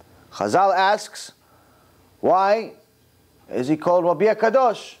 Chazal asks, why is he called Rabbi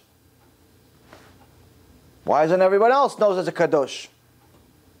HaKadosh? Why isn't everyone else known as a Kadosh?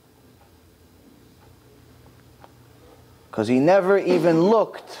 Because he never even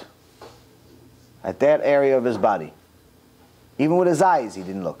looked at that area of his body. Even with his eyes he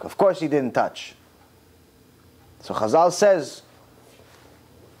didn't look. Of course he didn't touch. So Chazal says,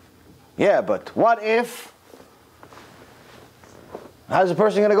 yeah, but what if, how's a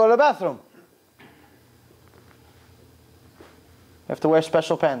person going to go to the bathroom? You have to wear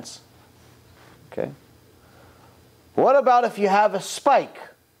special pants. Okay. What about if you have a spike?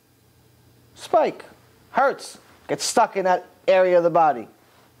 Spike. Hurts. Gets stuck in that area of the body.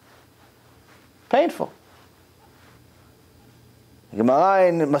 Painful. Gemara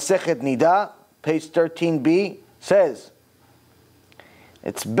in Masechet Nida, page 13b, says,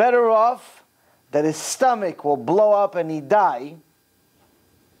 it's better off that his stomach will blow up and he die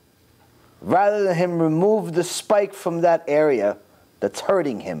rather than him remove the spike from that area that's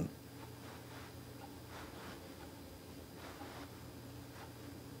hurting him.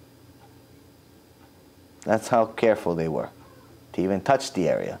 That's how careful they were to even touch the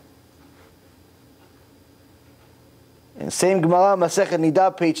area. In the same Gemara, Masechet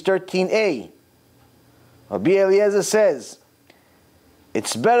Nida, page 13a, Rabbi Eliezer says,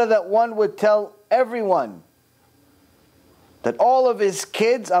 it's better that one would tell everyone that all of his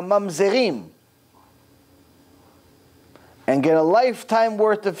kids are mamzerim and get a lifetime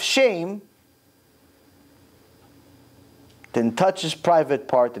worth of shame than touch his private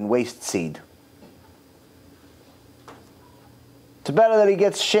part and waste seed. It's better that he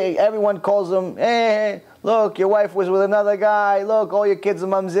gets shame. Everyone calls him, hey, look, your wife was with another guy. Look, all your kids are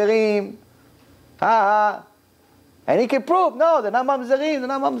mamzerim. Ha ha. And he can prove, no, they're not mamzerim, they're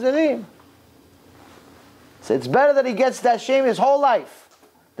not mamzerim. So it's better that he gets that shame his whole life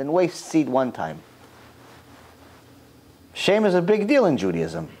than waste seed one time. Shame is a big deal in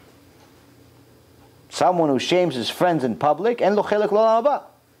Judaism. Someone who shames his friends in public, en lo chelek l'olam haba.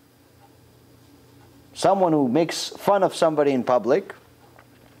 Someone who makes fun of somebody in public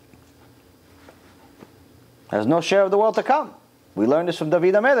has no share of the world to come. We learned this from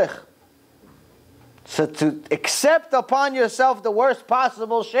David HaMelech. So to accept upon yourself the worst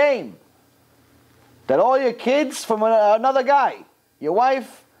possible shame, that all your kids from another guy, your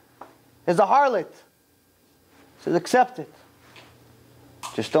wife is a harlot, so accept it.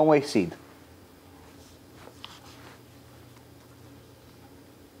 Just don't waste seed.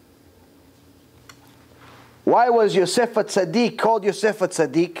 Why was Yosef HaTzadik called Yosef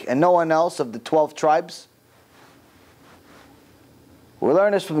HaTzadik and no one else of the 12 tribes? We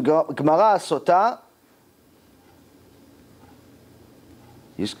learn this from Gemara Sotah.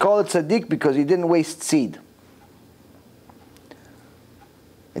 He's called Tzaddik because he didn't waste seed.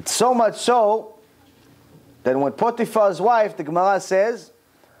 It's so much so that when Potiphar's wife, the Gemara says,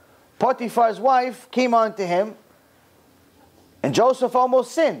 Potiphar's wife came on to him and Joseph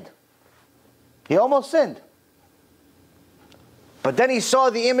almost sinned. He almost sinned. But then he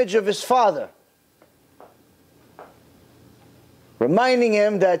saw the image of his father, reminding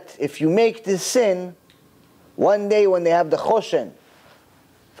him that if you make this sin, one day when they have the Choshen,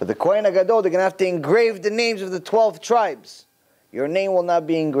 for the Kohen HaGadol, they're going to have to engrave the names of the 12 tribes. Your name will not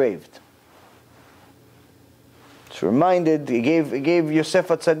be engraved. It's reminded, he gave Yosef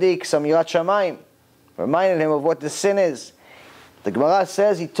HaTzadik some Yirat Shamayim, reminded him of what the sin is. The Gemara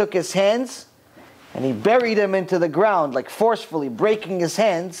says he took his hands and he buried him into the ground, like forcefully breaking his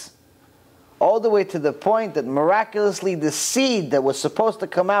hands, all the way to the point that miraculously the seed that was supposed to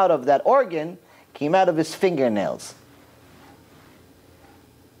come out of that organ came out of his fingernails.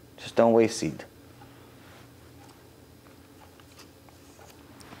 Just don't waste seed.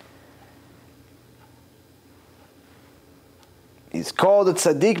 He's called a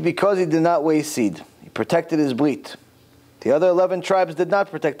tzaddik because he did not waste seed. He protected his brit. The other 11 tribes did not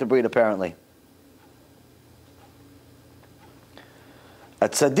protect the brit, apparently. A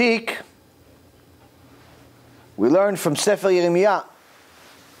tzaddik, we learn from Sefer Yirmiyah.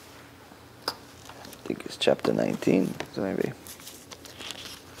 I think it's chapter 19. So maybe.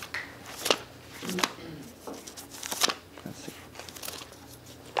 Let's see.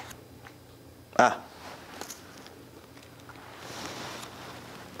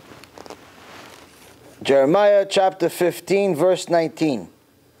 Jeremiah chapter 15, verse 19.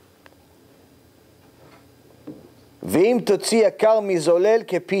 This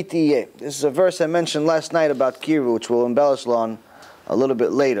is a verse I mentioned last night about Kiru, which we'll embellish on a little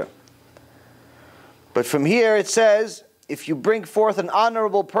bit later. But from here it says, if you bring forth an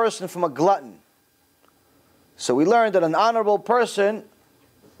honorable person from a glutton. So we learned that an honorable person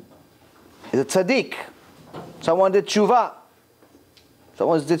is a tzaddik. Someone did tshuva.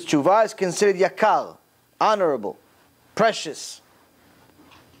 Someone did tshuva is considered yakar, honorable, precious.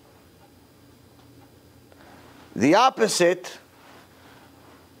 The opposite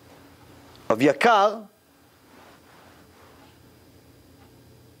of yakar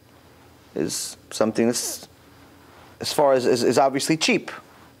is something that's, as far as is obviously cheap.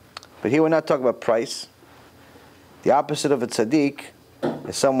 But here we're not talking about price. The opposite of a tzaddik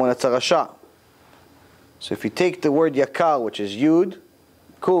is someone that's a rasha. So if you take the word yakar, which is yud,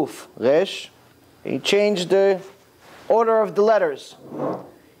 kuf, resh, and you change the order of the letters,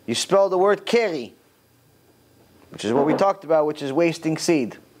 you spell the word keri, which is what we talked about, which is wasting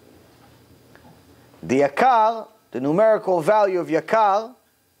seed. The yakar, the numerical value of yakar,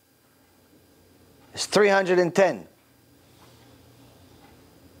 is 310.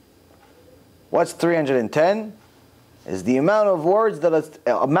 What's 310? Is the amount of words that a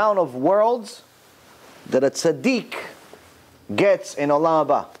tzaddik gets in Olam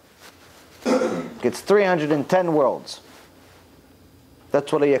Haba. Gets 310 worlds.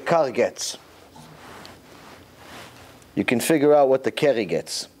 That's what a yakar gets. you can figure out what the keri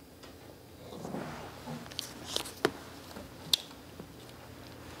gets.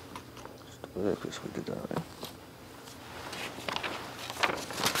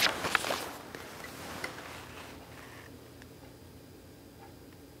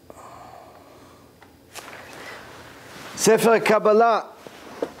 Sefer Kabbalah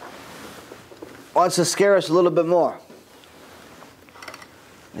wants to scare us a little bit more.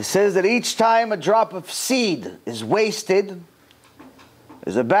 It says that each time a drop of seed is wasted,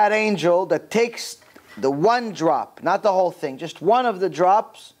 there's a bad angel that takes the one drop, not the whole thing, just one of the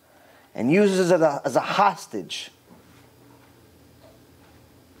drops, and uses it as a hostage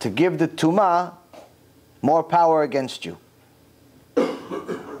to give the tumah more power against you.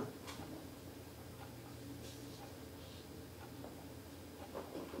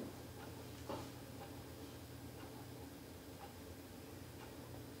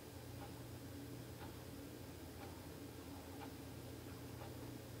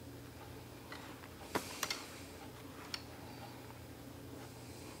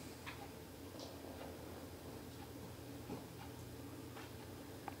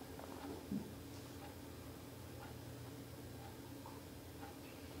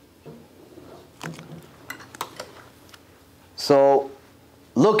 So,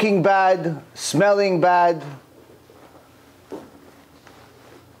 looking bad, smelling bad,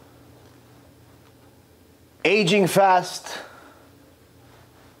 aging fast,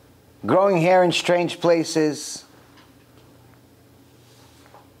 growing hair in strange places,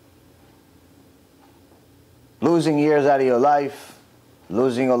 losing years out of your life,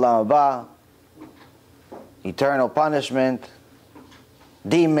 losing olam haba, eternal punishment,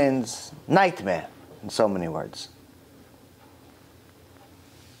 demons, nightmare, in so many words.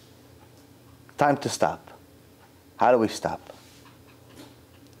 Time to stop. How do we stop?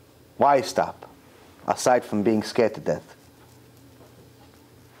 Why stop? Aside from being scared to death.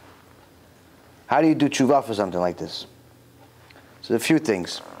 How do you do tshuva for something like this? So a few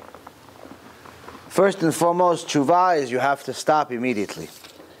things. First and foremost, tshuva is you have to stop immediately.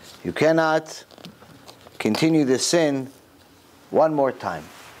 You cannot continue the sin one more time.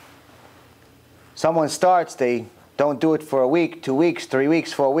 Someone starts, they don't do it for a week, 2 weeks, 3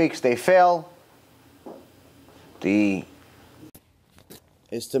 weeks, 4 weeks, they fail. Is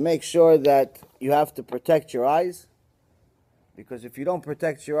to make sure that you have to protect your eyes, because if you don't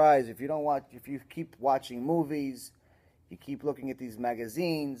protect your eyes, if you keep watching movies, you keep looking at these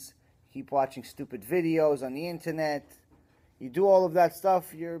magazines, keep watching stupid videos on the internet, you do all of that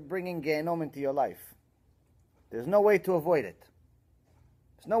stuff, you're bringing Gehinom into your life. There's no way to avoid it.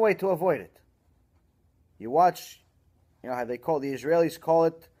 There's no way to avoid it. You watch, you know how the Israelis call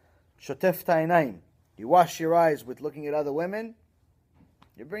it, shotef ta'inaim. You wash your eyes with looking at other women,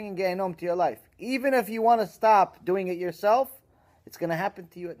 you're bringing Gehinom to your life. Even if you want to stop doing it yourself, it's going to happen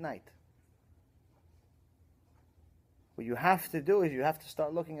to you at night. What you have to do is you have to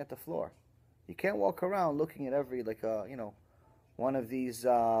start looking at the floor. You can't walk around looking at every, one of these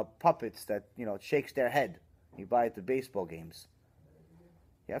puppets that, shakes their head. You buy at the baseball games.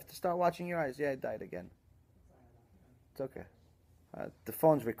 You have to start watching your eyes. Yeah, it died again. It's okay. The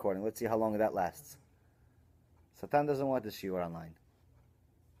phone's recording. Let's see how long that lasts. Satan doesn't want the shiur online.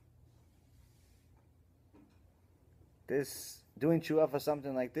 Doing tshuva for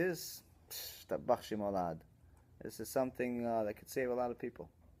something like this, this is something that could save a lot of people.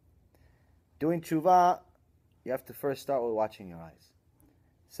 Doing tshuva, you have to first start with watching your eyes.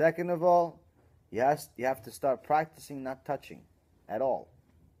 Second of all, you have to start practicing not touching at all.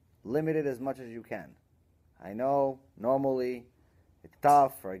 Limit it as much as you can. I know, normally, it's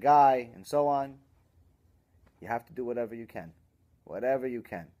tough for a guy and so on. You have to do whatever you can. Whatever you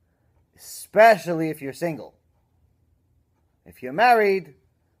can. Especially if you're single. If you're married,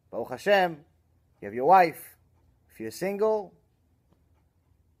 Baruch Hashem, you have your wife. If you're single,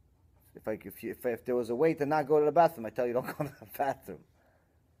 if there was a way to not go to the bathroom, I tell you don't go to the bathroom.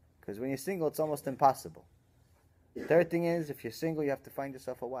 Because when you're single, it's almost impossible. The third thing is, if you're single, you have to find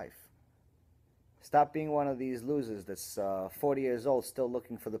yourself a wife. Stop being one of these losers that's 40 years old, still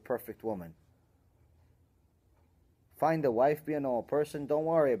looking for the perfect woman. Find a wife, be a normal person, don't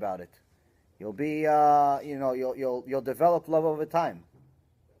worry about it. You'll be, you'll develop love over time.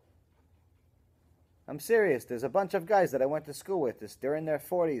 I'm serious. There's a bunch of guys that I went to school with. They're in their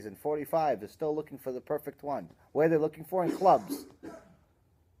 40s and 45. They're still looking for the perfect one. Where they're looking for? In clubs.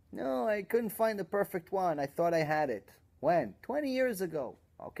 No, I couldn't find the perfect one. I thought I had it. When? 20 years ago.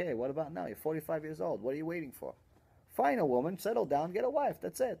 Okay, what about now? You're 45 years old. What are you waiting for? Find a woman, settle down, get a wife.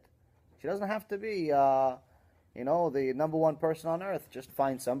 That's it. She doesn't have to be, the number one person on earth. Just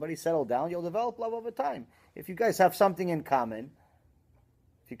find somebody, settle down, you'll develop love over time. If you guys have something in common,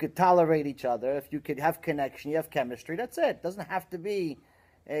 if you could tolerate each other, if you could have connection, you have chemistry, that's it. It doesn't have to be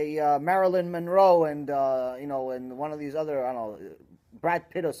a Marilyn Monroe and and one of these other, I don't know, Brad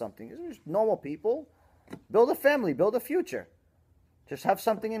Pitt or something. These are just normal people. Build a family, build a future. Just have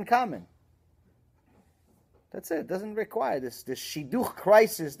something in common. That's it. It doesn't require this shidduch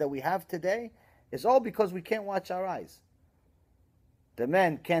crisis that we have today. Is all because we can't watch our eyes. The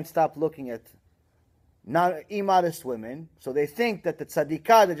men can't stop looking at immodest women, so they think that the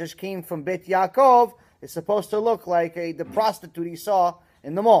tzaddikah that just came from Bet Yaakov is supposed to look like the prostitute he saw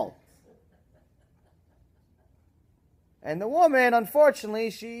in the mall. And the woman,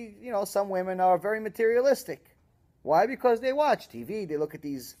 unfortunately, some women are very materialistic. Why? Because they watch TV, they look at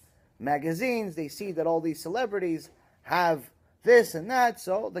these magazines, they see that all these celebrities have this and that,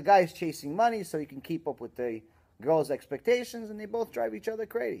 so the guy's chasing money so he can keep up with the girl's expectations, and they both drive each other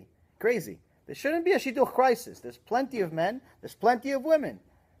crazy. There shouldn't be a shidduch crisis. There's plenty of men, there's plenty of women.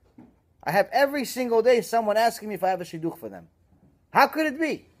 I have every single day someone asking me if I have a shidduch for them. How could it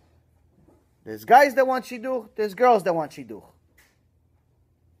be? There's guys that want shidduch, there's girls that want shidduch.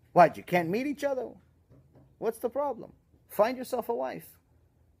 What, you can't meet each other? What's the problem? Find yourself a wife.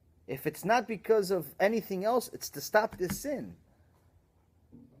 If it's not because of anything else, it's to stop this sin.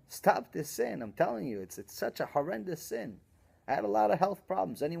 Stop this sin. I'm telling you, it's such a horrendous sin. I had a lot of health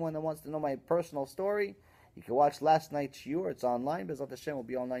problems. Anyone that wants to know my personal story, you can watch last night's Shiur. It's online. Bezrat Hashem will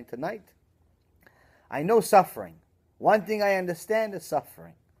be online tonight. I know suffering. One thing I understand is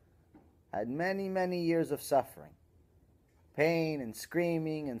suffering. I had many, many years of suffering. Pain and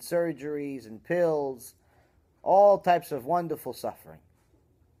screaming and surgeries and pills. All types of wonderful suffering.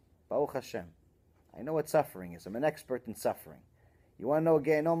 Baruch Hashem. I know what suffering is. I'm an expert in suffering. You want to know what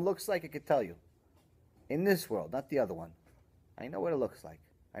Gehinom looks like? I could tell you. In this world, not the other one. I know what it looks like.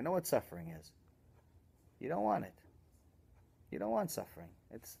 I know what suffering is. You don't want it. You don't want suffering.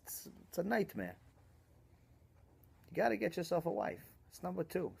 It's a nightmare. You got to get yourself a wife. It's number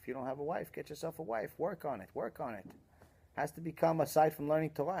two. If you don't have a wife, get yourself a wife. Work on it. Work on it. Has to become, aside from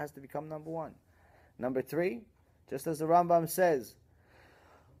learning Torah, has to become number one. Number three, just as the Rambam says,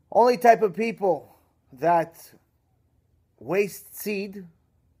 only type of people that waste seed,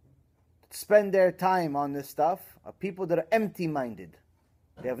 spend their time on this stuff, are people that are empty-minded.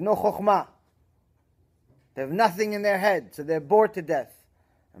 They have no chokhmah. They have nothing in their head, so they're bored to death.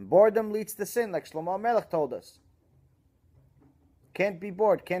 And boredom leads to sin, like Shlomo Melech told us. Can't be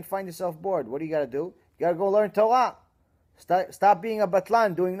bored, can't find yourself bored. What do you got to do? You got to go learn Torah. Stop being a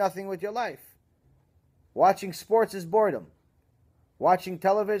batlan, doing nothing with your life. Watching sports is boredom. Watching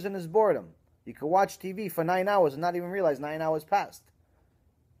television is boredom. You can watch TV for 9 hours and not even realize 9 hours passed.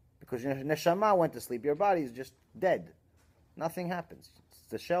 Because your neshama went to sleep. Your body is just dead. Nothing happens. It's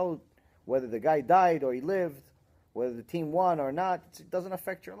the show, whether the guy died or he lived, whether the team won or not, it doesn't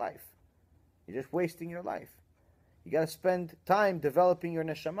affect your life. You're just wasting your life. You got to spend time developing your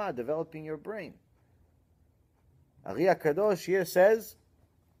neshama, developing your brain. Ari HaKadosh here says,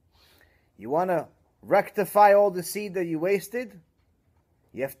 you want to rectify all the seed that you wasted?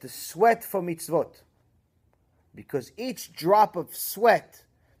 You have to sweat for mitzvot. Because each drop of sweat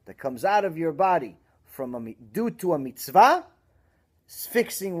that comes out of your body due to a mitzvah is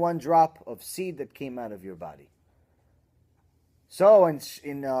fixing one drop of seed that came out of your body. So in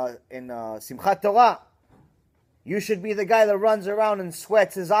Simchat Torah, you should be the guy that runs around and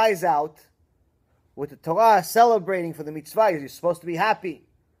sweats his eyes out with the Torah, celebrating for the mitzvah. You're supposed to be happy.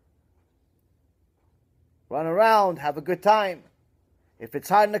 Run around, have a good time. If it's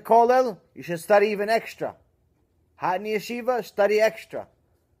hot in the kollel, you should study even extra. Hot in the yeshiva, study extra.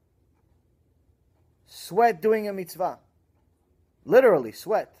 Sweat doing a mitzvah. Literally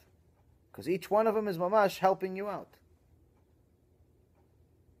sweat. Because each one of them is mamash helping you out.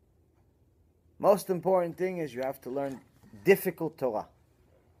 Most important thing is you have to learn difficult Torah.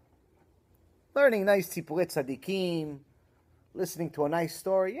 Learning nice tipurit tzadikim, listening to a nice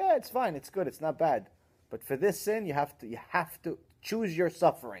story, yeah, it's fine, it's good, it's not bad. But for this sin, you have to choose your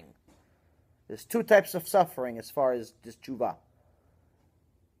suffering. There's two types of suffering as far as this tshuva.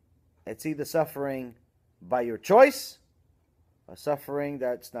 It's either suffering by your choice, or suffering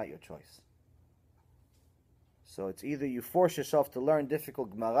that's not your choice. So it's either you force yourself to learn difficult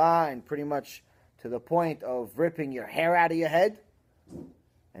Gemara and pretty much to the point of ripping your hair out of your head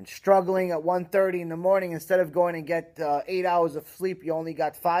and struggling at 1:30 in the morning, instead of going and get 8 hours of sleep, you only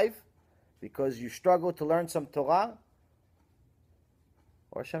got 5 because you struggle to learn some Torah.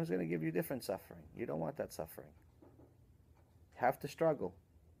 Or Hashem's going to give you different suffering. You don't want that suffering. You have to struggle.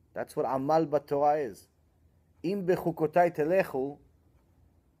 That's what Amal B'Torah is. Im bechukotai telechu,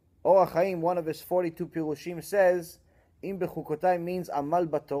 Or HaChaim, one of his 42 Pirushim, says, Im bechukotai means amal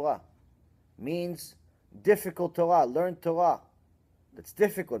b'Torah, means difficult Torah, learn Torah. That's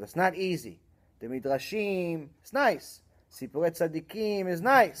difficult, it's not easy. The Midrashim, it's nice. Sipurei Tzadikim is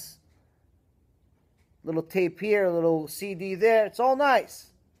nice. Little tape here, a little CD there, it's all nice.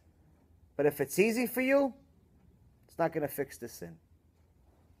 But if it's easy for you, it's not going to fix the sin.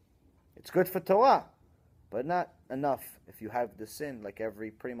 It's good for Torah, but not enough if you have the sin like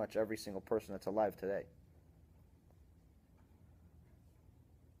pretty much every single person that's alive today.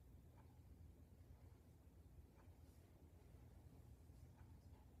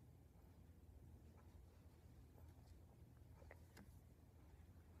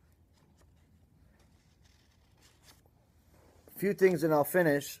 A few things and I'll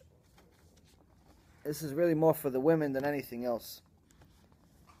finish. This is really more for the women than anything else.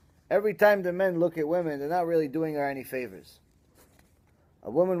 Every time the men look at women, they're not really doing her any favors. A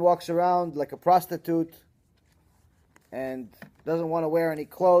woman walks around like a prostitute and doesn't want to wear any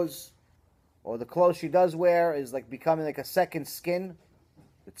clothes, or the clothes she does wear is like becoming like a second skin.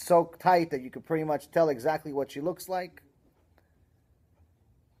 It's so tight that you can pretty much tell exactly what she looks like.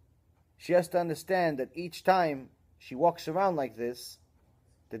 She has to understand that each time she walks around like this,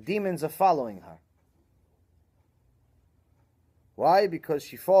 the demons are following her. Why? Because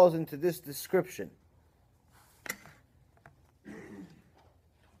she falls into this description.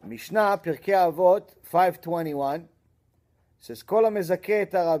 Mishnah, Pirkei Avot, 5:21, says, Kol hamezakeh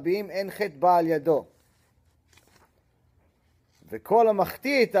et harabim en chet ba al yado. V'kol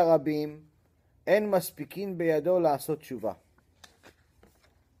hamachti et harabim en maspikin beyado la'asot tshuva.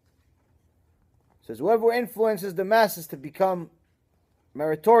 Says, whoever influences the masses to become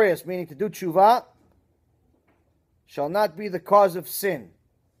meritorious, meaning to do tshuva, shall not be the cause of sin.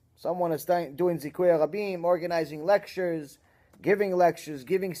 Someone is doing Zikuei Rabim, organizing lectures, giving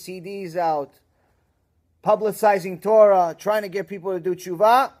CDs out, publicizing Torah, trying to get people to do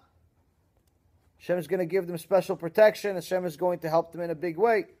tshuva. Hashem is going to give them special protection. Hashem is going to help them in a big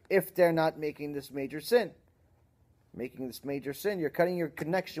way if they're not making this major sin. Making this major sin, you're cutting your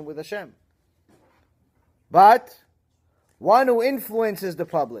connection with Hashem. But one who influences the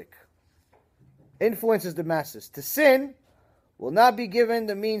public, influences the masses to sin, will not be given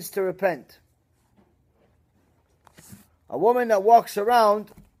the means to repent. A woman that walks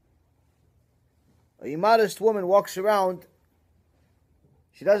around, a immodest woman walks around,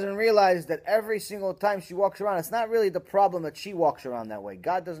 she doesn't realize that every single time she walks around, it's not really the problem that she walks around that way.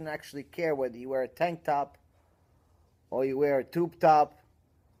 God doesn't actually care whether you wear a tank top, or you wear a tube top,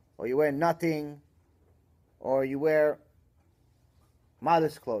 or you wear nothing, or you wear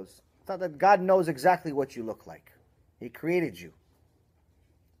modest clothes. It's not that God knows exactly what you look like. He created you.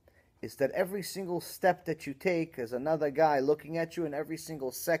 It's that every single step that you take is another guy looking at you, and every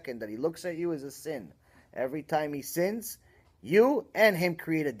single second that he looks at you is a sin. Every time he sins, you and him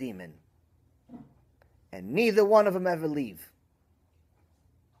create a demon. And neither one of them ever leave.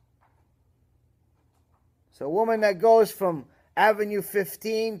 So a woman that goes from Avenue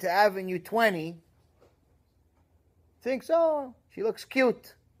 15 to Avenue 20 thinks, oh, she looks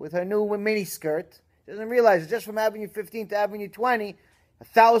cute with her new mini skirt. She doesn't realize just from Avenue 15 to Avenue 20,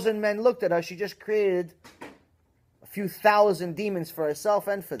 1,000 men looked at her. She just created a few thousand demons for herself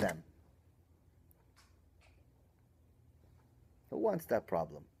and for them. Who wants that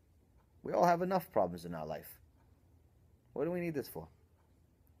problem? We all have enough problems in our life. What do we need this for?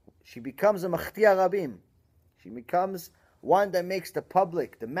 She becomes a machti harabim. She becomes one that makes the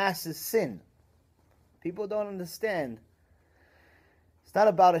public, the masses, sin. People don't understand. It's not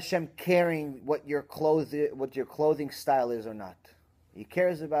about Hashem caring what your clothing style is or not. He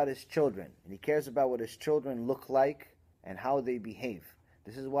cares about His children, and He cares about what His children look like and how they behave.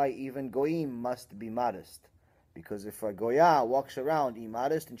 This is why even Goyim must be modest. Because if a Goya walks around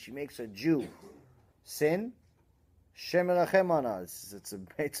immodest and she makes a Jew sin, Shem Erachem on us.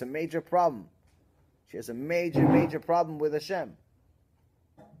 It's a major problem. She has a major problem with Hashem.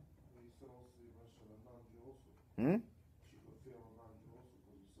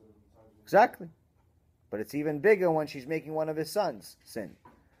 Exactly. But it's even bigger when she's making one of his sons sin.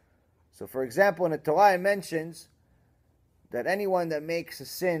 So for example, in the Torah it mentions that anyone that makes a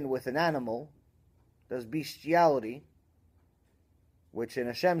sin with an animal does bestiality, which in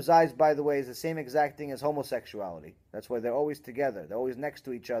Hashem's eyes, by the way, is the same exact thing as homosexuality. That's why they're always together. They're always next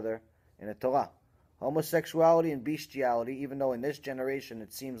to each other in the Torah. Homosexuality and bestiality, even though in this generation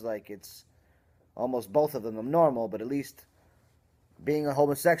it seems like it's almost both of them are normal, but at least being a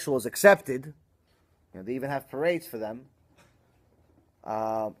homosexual is accepted. They even have parades for them.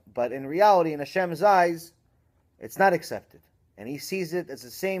 But in reality, in Hashem's eyes, it's not accepted. And he sees it as the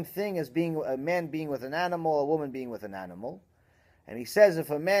same thing as being a man being with an animal, a woman being with an animal. And he says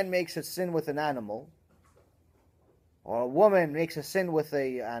if a man makes a sin with an animal, or a woman makes a sin with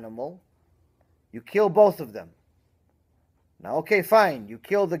an animal, you kill both of them. Now, okay, fine, you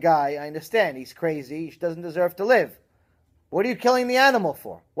kill the guy, I understand, he's crazy, he doesn't deserve to live. What are you killing the animal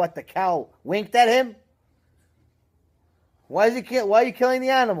for? What, the cow winked at him? Why are you killing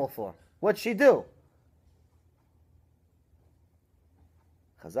the animal for? What'd she do?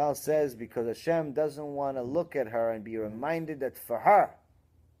 Chazal says because Hashem doesn't want to look at her and be reminded that for her,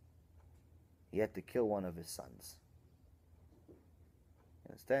 he had to kill one of his sons. You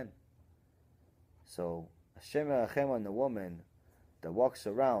understand? So, Hashem merachem on the woman that walks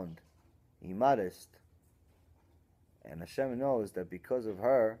around immodest, and Hashem knows that because of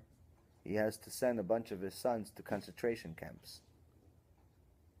her, he has to send a bunch of his sons to concentration camps.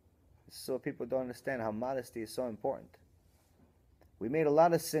 So people don't understand how modesty is so important. We made a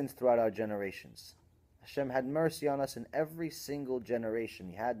lot of sins throughout our generations. Hashem had mercy on us in every single generation.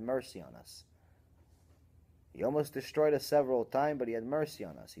 He had mercy on us. He almost destroyed us several times, but he had mercy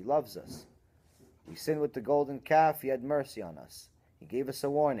on us. He loves us. We sinned with the golden calf, he had mercy on us. He gave us a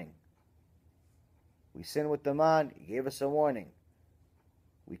warning. We sinned with the man, he gave us a warning.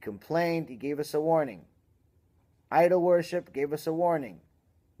 We complained, he gave us a warning. Idol worship gave us a warning.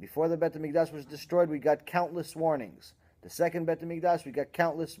 Before the Bet HaMikdash was destroyed, we got countless warnings. The second Bet HaMikdash, we got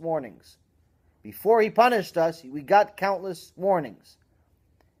countless warnings. Before he punished us, we got countless warnings.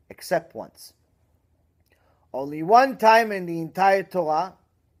 Except once. Only one time in the entire Torah,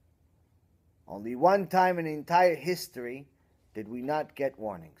 only one time in the entire history did we not get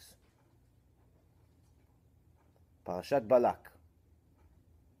warnings. Parashat Balak.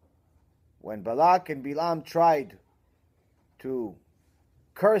 When Balak and Bilam tried to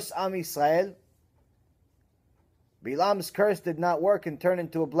curse Am Yisrael, Bilam's curse did not work and turned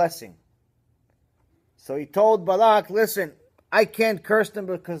into a blessing. So he told Balak, listen, I can't curse them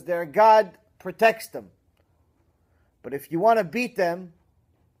because their God protects them. But if you want to beat them,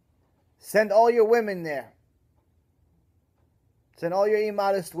 send all your women there. Send all your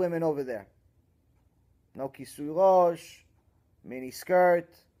immodest women over there. No kisui rosh, mini skirt,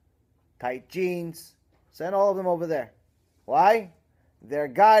 tight jeans. Send all of them over there. Why? Their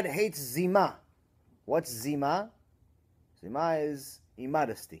God hates zima. What's zima? Zima is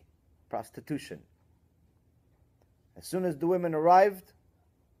immodesty, prostitution. As soon as the women arrived,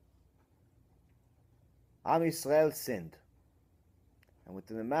 Am Yisrael sinned. And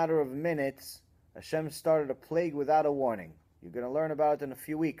within a matter of minutes, Hashem started a plague without a warning. You're going to learn about it in a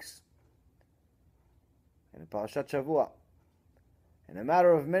few weeks. In Parashat Shavua. In a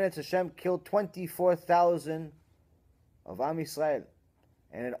matter of minutes, Hashem killed 24,000 of Am Yisrael.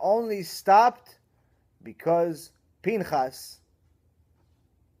 And it only stopped because Pinchas,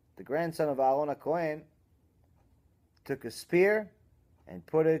 the grandson of Aaron HaKohen, took a spear and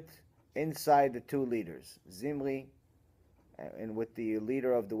put it inside the two leaders, Zimri, and with the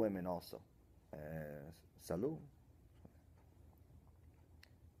leader of the women also, Salu.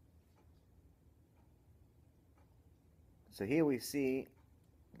 So here we see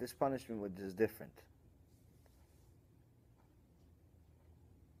this punishment is different.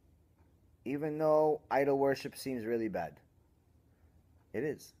 Even though idol worship seems really bad, it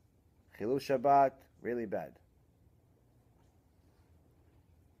is. Chilul Shabbat, really bad.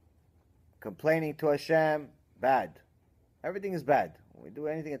 Complaining to Hashem, bad. Everything is bad. When we do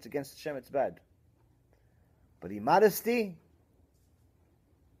anything that's against Hashem, it's bad. But immodesty,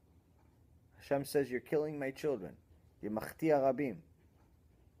 Hashem says, you're killing my children. You're machtia rabim.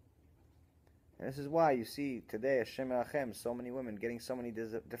 And this is why you see today, Hashem Erachem, so many women getting so many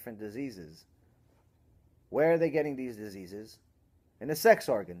different diseases. Where are they getting these diseases? In the sex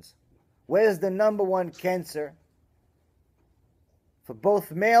organs. Where's the number one cancer for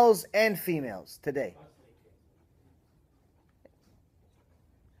both males and females today?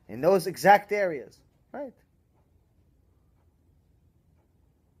 In those exact areas, right?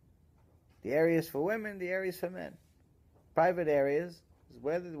 The areas for women, the areas for men. Private areas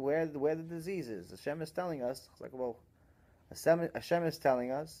is where the disease is. Hashem is telling us, like, well, Hashem is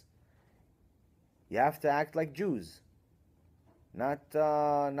telling us, you have to act like Jews, not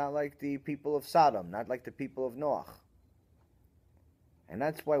like the people of Sodom, not like the people of Noach. And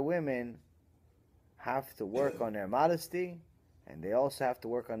that's why women have to work on their modesty, and they also have to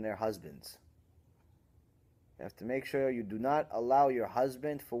work on their husbands. You have to make sure you do not allow your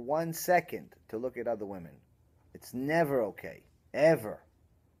husband for 1 second to look at other women. It's never okay. Ever.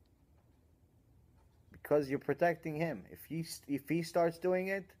 Because you're protecting him. If he starts doing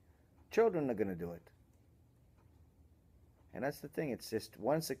it, children are going to do it. And that's the thing. It's just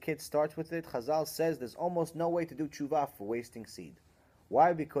once a kid starts with it, Chazal says there's almost no way to do tshuva for wasting seed.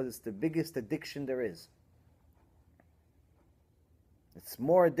 Why? Because it's the biggest addiction there is. It's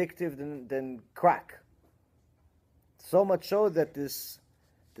more addictive than crack. So much so that this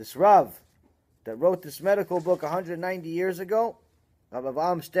Rav that wrote this medical book 190 years ago, Rav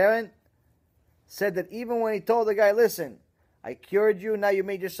Avraham Stern, said that even when he told the guy, listen, I cured you, now you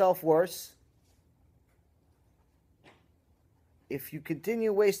made yourself worse. If you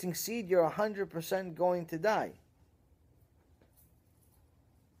continue wasting seed, you're 100% going to die.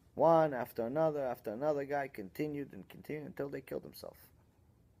 One after another guy continued and continued until they killed himself.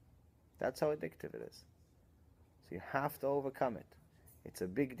 That's how addictive it is. So you have to overcome it. It's a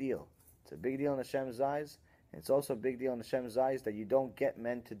big deal. It's a big deal in Hashem's eyes. And it's also a big deal in Hashem's eyes that you don't get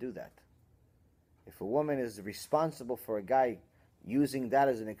men to do that. If a woman is responsible for a guy using that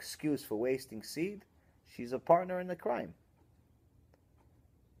as an excuse for wasting seed, she's a partner in the crime.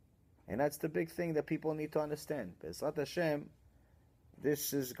 And that's the big thing that people need to understand. B'ezrat Hashem,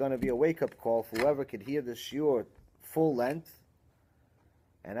 this is going to be a wake-up call for whoever could hear the shiur full length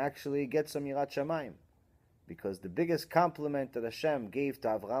and actually get some Yirat Shamayim. Because the biggest compliment that Hashem gave to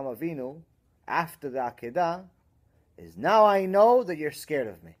Avraham Avinu after the Akedah is, now I know that you're scared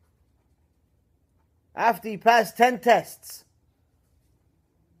of me. After he passed 10 tests.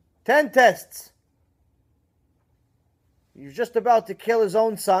 10 tests. He was just about to kill his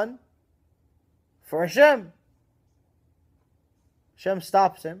own son for Hashem. Hashem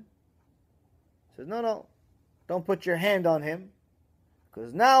stops him. Says, no, don't put your hand on him,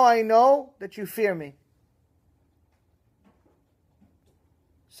 because now I know that you fear me.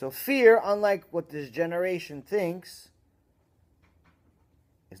 So fear, unlike what this generation thinks,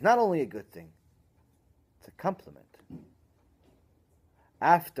 is not only a good thing, it's a compliment.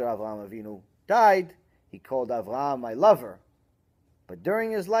 After Avraham Avinu died, he called Avraham my lover. But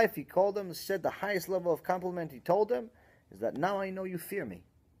during his life, he called him, said the highest level of compliment he told him is that now I know you fear me.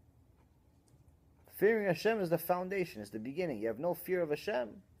 Fearing Hashem is the foundation, is the beginning. You have no fear of Hashem,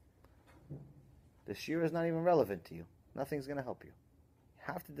 the shiur is not even relevant to you. Nothing's going to help you.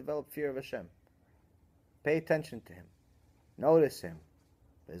 You have to develop fear of Hashem. Pay attention to Him. Notice Him.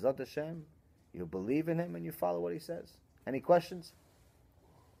 B'ezrat Hashem, you believe in Him and you follow what He says. Any questions?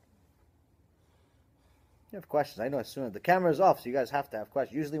 You have questions. I know as soon as the camera is off, so you guys have to have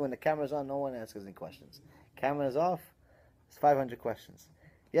questions. Usually when the camera's on, no one asks any questions. Camera is off, it's 500 questions.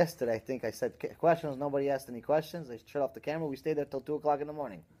 Yesterday, I think I said questions. Nobody asked any questions. I shut off the camera. We stayed there till 2 o'clock in the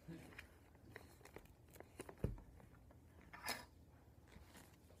morning.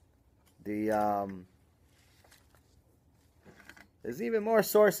 There's even more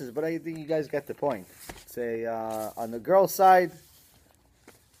sources, but I think you guys get the point. Say, on the girl's side,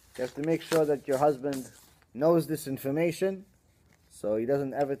 you have to make sure that your husband knows this information, so he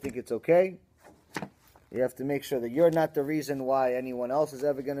doesn't ever think it's okay. You have to make sure that you're not the reason why anyone else is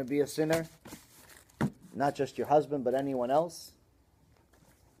ever going to be a sinner. Not just your husband, but anyone else.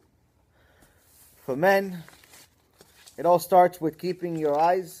 For men, it all starts with keeping your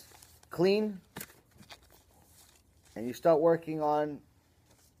eyes clean. And you start working on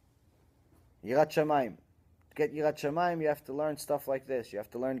Yirat Shamayim. To get Yirat Shamayim, you have to learn stuff like this. You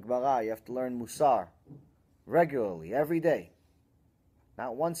have to learn Gemara. You have to learn Musar. Regularly, every day.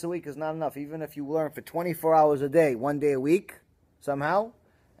 Not once a week is not enough. Even if you learn for 24 hours a day, 1 day a week, somehow,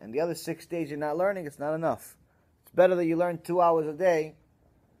 and the other 6 days you're not learning, it's not enough. It's better that you learn 2 hours a day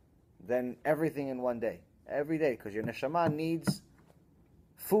than everything in 1 day. Every day, because your neshama needs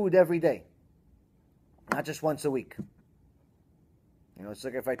food every day. Not just once a week. You know, it's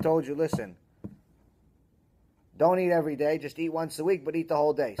like if I told you, listen, don't eat every day, just eat once a week, but eat the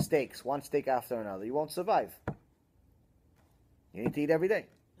whole day. Steaks, one steak after another. You won't survive. You need to eat every day.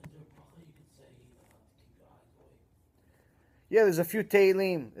 Yeah, there's a few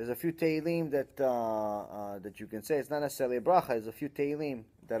Tehillim. There's a few Tehillim that you can say. It's not necessarily a bracha. There's a few Tehillim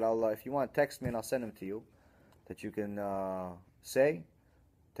that I'll, if you want, text me and I'll send them to you. That you can say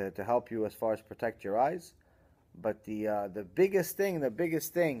to help you as far as protect your eyes. But the biggest thing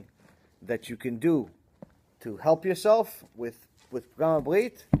that you can do to help yourself with Gama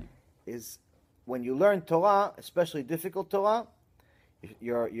Brit is when you learn Torah, especially difficult Torah,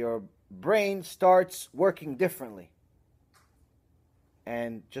 your brain starts working differently.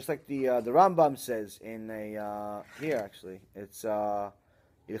 And just like the Rambam says in here actually, it's Ilchot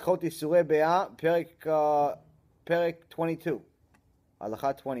Yisurei Be'ah, Perek 22,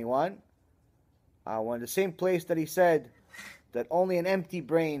 Halakha 21. When the same place that he said that only an empty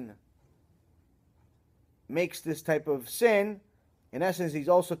brain makes this type of sin, in essence, he's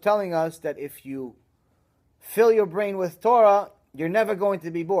also telling us that if you fill your brain with Torah, you're never going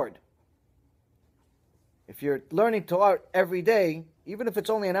to be bored. If you're learning Torah every day, even if it's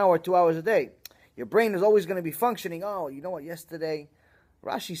only an hour, 2 hours a day, your brain is always going to be functioning. Oh, you know what, yesterday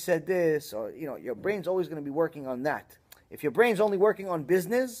Rashi said this, or, your brain's always going to be working on that. If your brain's only working on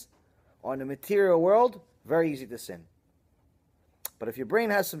business, on the material world, very easy to sin. But if your brain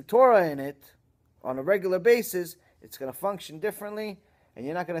has some Torah in it, on a regular basis, it's going to function differently, and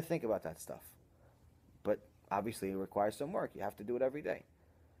you're not going to think about that stuff. But obviously it requires some work. You have to do it every day.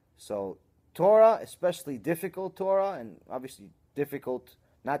 So Torah, especially difficult Torah, and obviously difficult,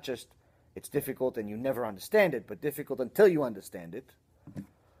 not just it's difficult and you never understand it, but difficult until you understand it,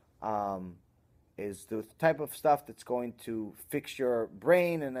 is the type of stuff that's going to fix your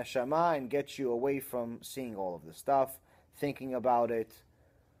brain and neshama and get you away from seeing all of this stuff, thinking about it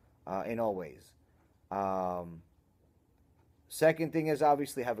in all ways. Second thing is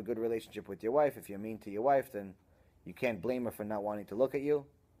obviously have a good relationship with your wife. If you're mean to your wife, then you can't blame her for not wanting to look at you.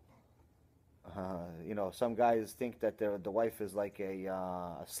 Some guys think that the wife is like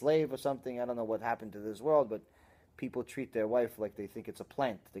a slave or something. I don't know what happened to this world, but people treat their wife like they think it's a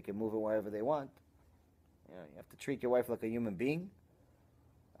plant. They can move it wherever they want. You have to treat your wife like a human being.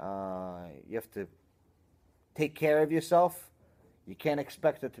 You have to take care of yourself. You can't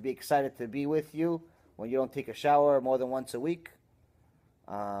expect her to be excited to be with you when you don't take a shower more than once a week.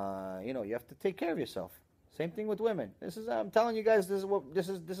 You have to take care of yourself. Same thing with women. I'm telling you guys, this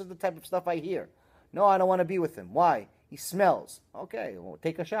is the type of stuff I hear. No, I don't want to be with him. Why? He smells. Okay, well,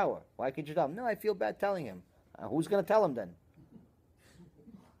 take a shower. Why could you tell him? No, I feel bad telling him. Who's going to tell him then?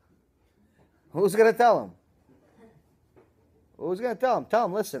 Who's going to tell him? Who's going to tell him? Tell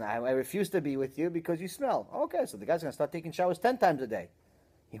him, listen, I refuse to be with you because you smell. Okay, so the guy's going to start taking showers 10 times a day.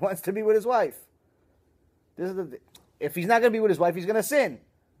 He wants to be with his wife. If he's not going to be with his wife, he's going to sin.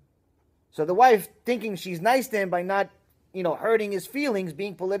 So the wife, thinking she's nice to him by not, hurting his feelings,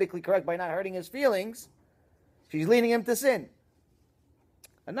 being politically correct by not hurting his feelings, she's leading him to sin.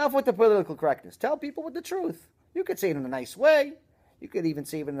 Enough with the political correctness. Tell people with the truth. You could say it in a nice way. You could even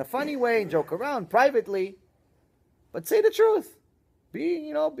say it in a funny way and joke around privately. But say the truth.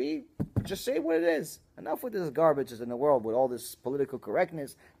 Just say what it is. Enough with this garbage in the world with all this political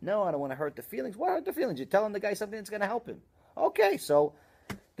correctness. No, I don't want to hurt the feelings. What hurt the feelings? You're telling the guy something that's going to help him. Okay, so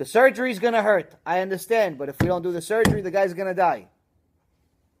the surgery's going to hurt. I understand. But if we don't do the surgery, the guy's going to die.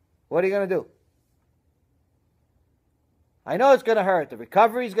 What are you going to do? I know it's going to hurt. The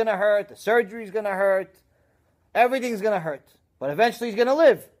recovery's going to hurt. The surgery's going to hurt. Everything's going to hurt. But eventually he's going to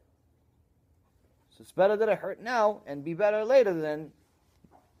live. So it's better that it hurt now and be better later than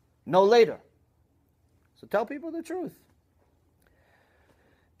no later. So tell people the truth.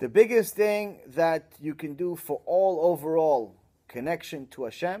 The biggest thing that you can do for all overall connection to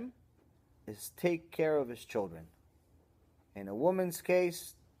Hashem is take care of his children. In a woman's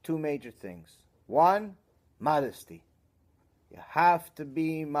case, two major things. One, modesty. You have to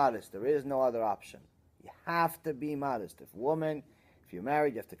be modest. There is no other option. You have to be modest. If you're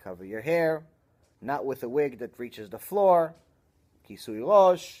married, you have to cover your hair, not with a wig that reaches the floor. Kisui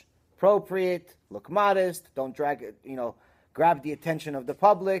rosh, appropriate, look modest, don't grab the attention of the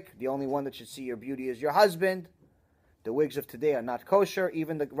public. The only one that should see your beauty is your husband. The wigs of today are not kosher.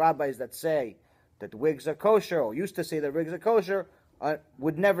 Even the rabbis that say that wigs are kosher, or used to say that wigs are kosher,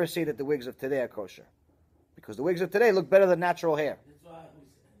 would never say that the wigs of today are kosher. Because the wigs of today look better than natural hair. That's why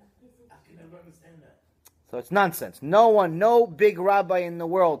I can never understand that. So it's nonsense. No big rabbi in the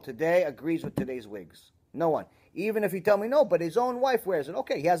world today agrees with today's wigs. No one. Even if you tell me, no, but his own wife wears it.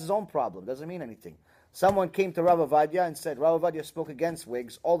 Okay, he has his own problem. Doesn't mean anything. Someone came to Rav Avadia and said, Rav Avadia spoke against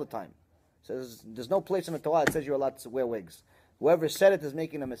wigs all the time. Says there's no place in the Torah that says you're allowed to wear wigs. Whoever said it is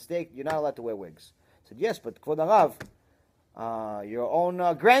making a mistake. You're not allowed to wear wigs. I said, yes, but Kvod Rav, your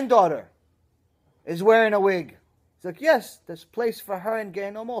own granddaughter is wearing a wig. He's like, yes, there's place for her in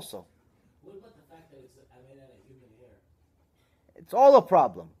Gehinom also. What about the fact that it's made out of human hair? It's all a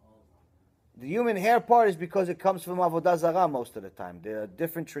problem. The human hair part is because it comes from Avodah Zarah most of the time. There are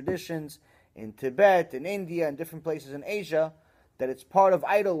different traditions in Tibet, in India, and different places in Asia that it's part of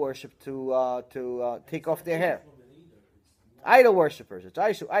idol worship to take off their hair. Idol worshippers. It's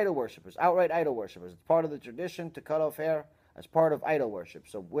idol worshippers, outright idol worshippers. It's part of the tradition to cut off hair as part of idol worship.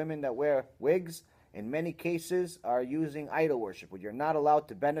 So women that wear wigs, in many cases, are using idol worship. You're not allowed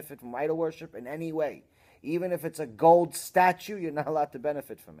to benefit from idol worship in any way. Even if it's a gold statue, you're not allowed to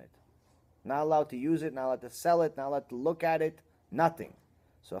benefit from it. Not allowed to use it, not allowed to sell it, not allowed to look at it, nothing.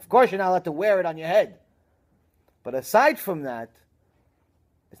 So of course you're not allowed to wear it on your head. But aside from that,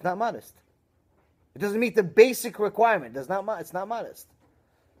 it's not modest. It doesn't meet the basic requirement. It's not modest.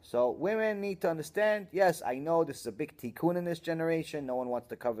 So women need to understand, yes, I know this is a big tikkun in this generation. No one wants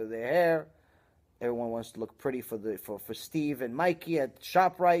to cover their hair. Everyone wants to look pretty for Steve and Mikey at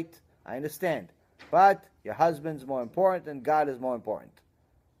ShopRite. I understand. But your husband's more important and God is more important.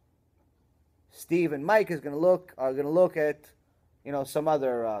 Steve and Mike are going to look at, some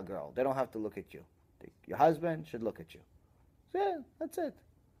other girl. They don't have to look at you. Your husband should look at you. So, yeah, that's it.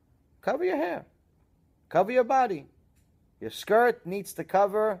 Cover your hair. Cover your body. Your skirt needs to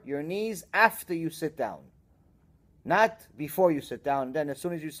cover your knees after you sit down. Not before you sit down. And then as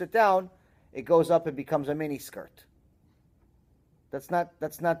soon as you sit down, it goes up and becomes a mini skirt. That's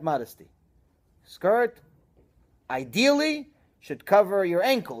not modesty. Skirt, ideally, should cover your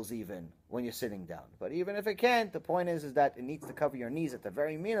ankles even when you're sitting down. But even if it can't, the point is that it needs to cover your knees at the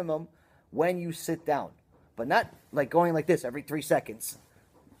very minimum when you sit down. But not like going like this every 3 seconds.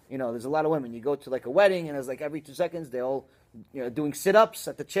 There's a lot of women. You go to like a wedding and it's like every 2 seconds they're all doing sit-ups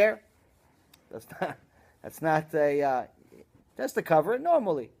at the chair. That's not just to cover it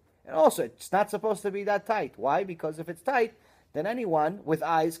normally. And also, it's not supposed to be that tight. Why? Because if it's tight, then anyone with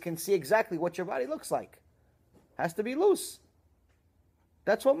eyes can see exactly what your body looks like. It has to be loose.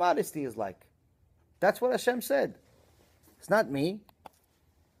 That's what modesty is like. That's what Hashem said. It's not me.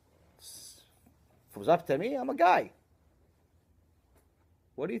 If it was up to me, I'm a guy.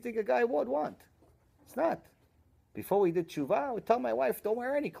 What do you think a guy would want? It's not. Before we did tshuva, I would tell my wife, don't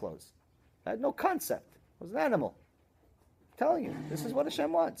wear any clothes. I had no concept. I was an animal. I'm telling you, this is what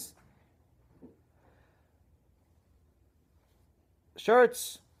Hashem wants.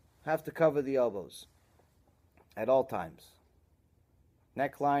 Shirts have to cover the elbows at all times.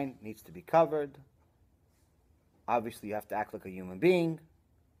 Neckline needs to be covered. Obviously, you have to act like a human being.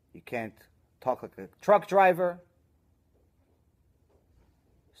 You can't talk like a truck driver.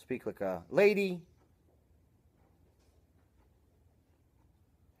 Speak like a lady.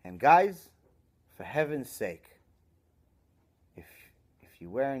 And guys, for heaven's sake, if you're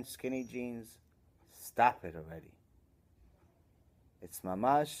wearing skinny jeans, stop it already. It's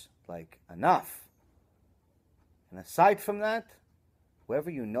mamash, like, enough. And aside from that,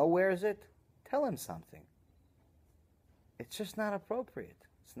 whoever you know wears it, tell him something. It's just not appropriate.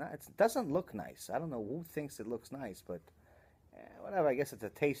 It doesn't look nice. I don't know who thinks it looks nice, but whatever, I guess it's a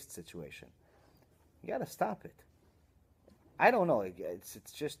taste situation. You got to stop it. I don't know.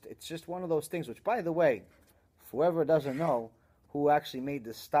 It's just one of those things, which, by the way, whoever doesn't know who actually made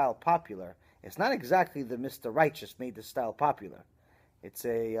this style popular, it's not exactly the Mr. Righteous made this style popular. It's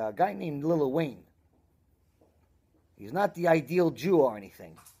a guy named Lil Wayne. He's not the ideal Jew or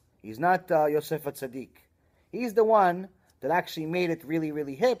anything. He's not Yosef Tzaddik. He's the one that actually made it really,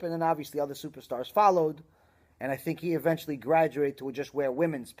 really hip, and then obviously other superstars followed, and I think he eventually graduated to just wear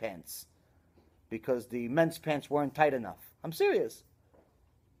women's pants because the men's pants weren't tight enough. I'm serious.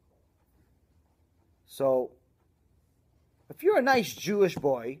 So, if you're a nice Jewish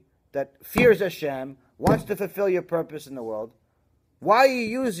boy that fears Hashem, wants to fulfill your purpose in the world, why are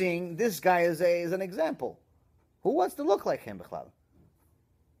you using this guy as an example? Who wants to look like him, Bichlal?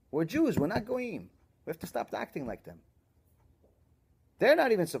 We're Jews. We're not goyim. We have to stop acting like them. They're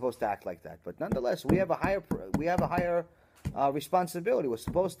not even supposed to act like that, but nonetheless, we have a higher responsibility. We're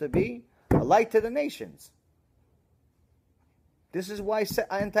supposed to be a light to the nations. This is why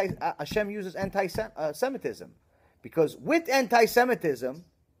Hashem uses anti-Semitism, because with anti-Semitism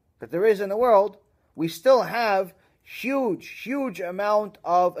that there is in the world, we still have huge amount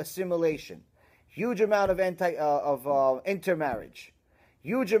of assimilation, huge amount of intermarriage,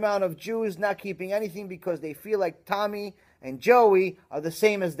 huge amount of Jews not keeping anything because they feel like Tommy and Joey are the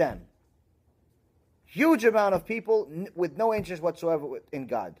same as them. Huge amount of people with no interest whatsoever in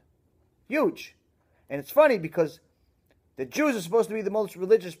God. Huge. And it's funny because the Jews are supposed to be the most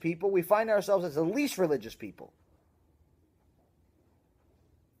religious people. We find ourselves as the least religious people.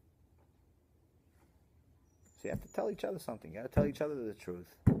 So you have to tell each other something. You got to tell each other the truth.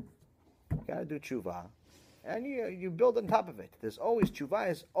 You got to do tshuva. And you build on top of it. There's always, tshuva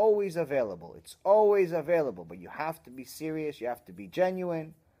is always available. It's always available. But you have to be serious. You have to be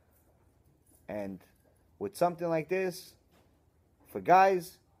genuine. And with something like this, for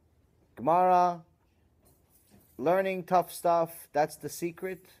guys, Gemara, learning tough stuff, that's the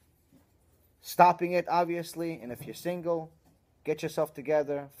secret. Stopping it, obviously. And if you're single, get yourself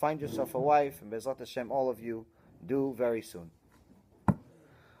together. Find yourself a wife. And Bezrat Hashem, all of you, do very soon.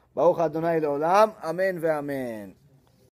 Baruch Adonai Le'olam. Amen ve'amen.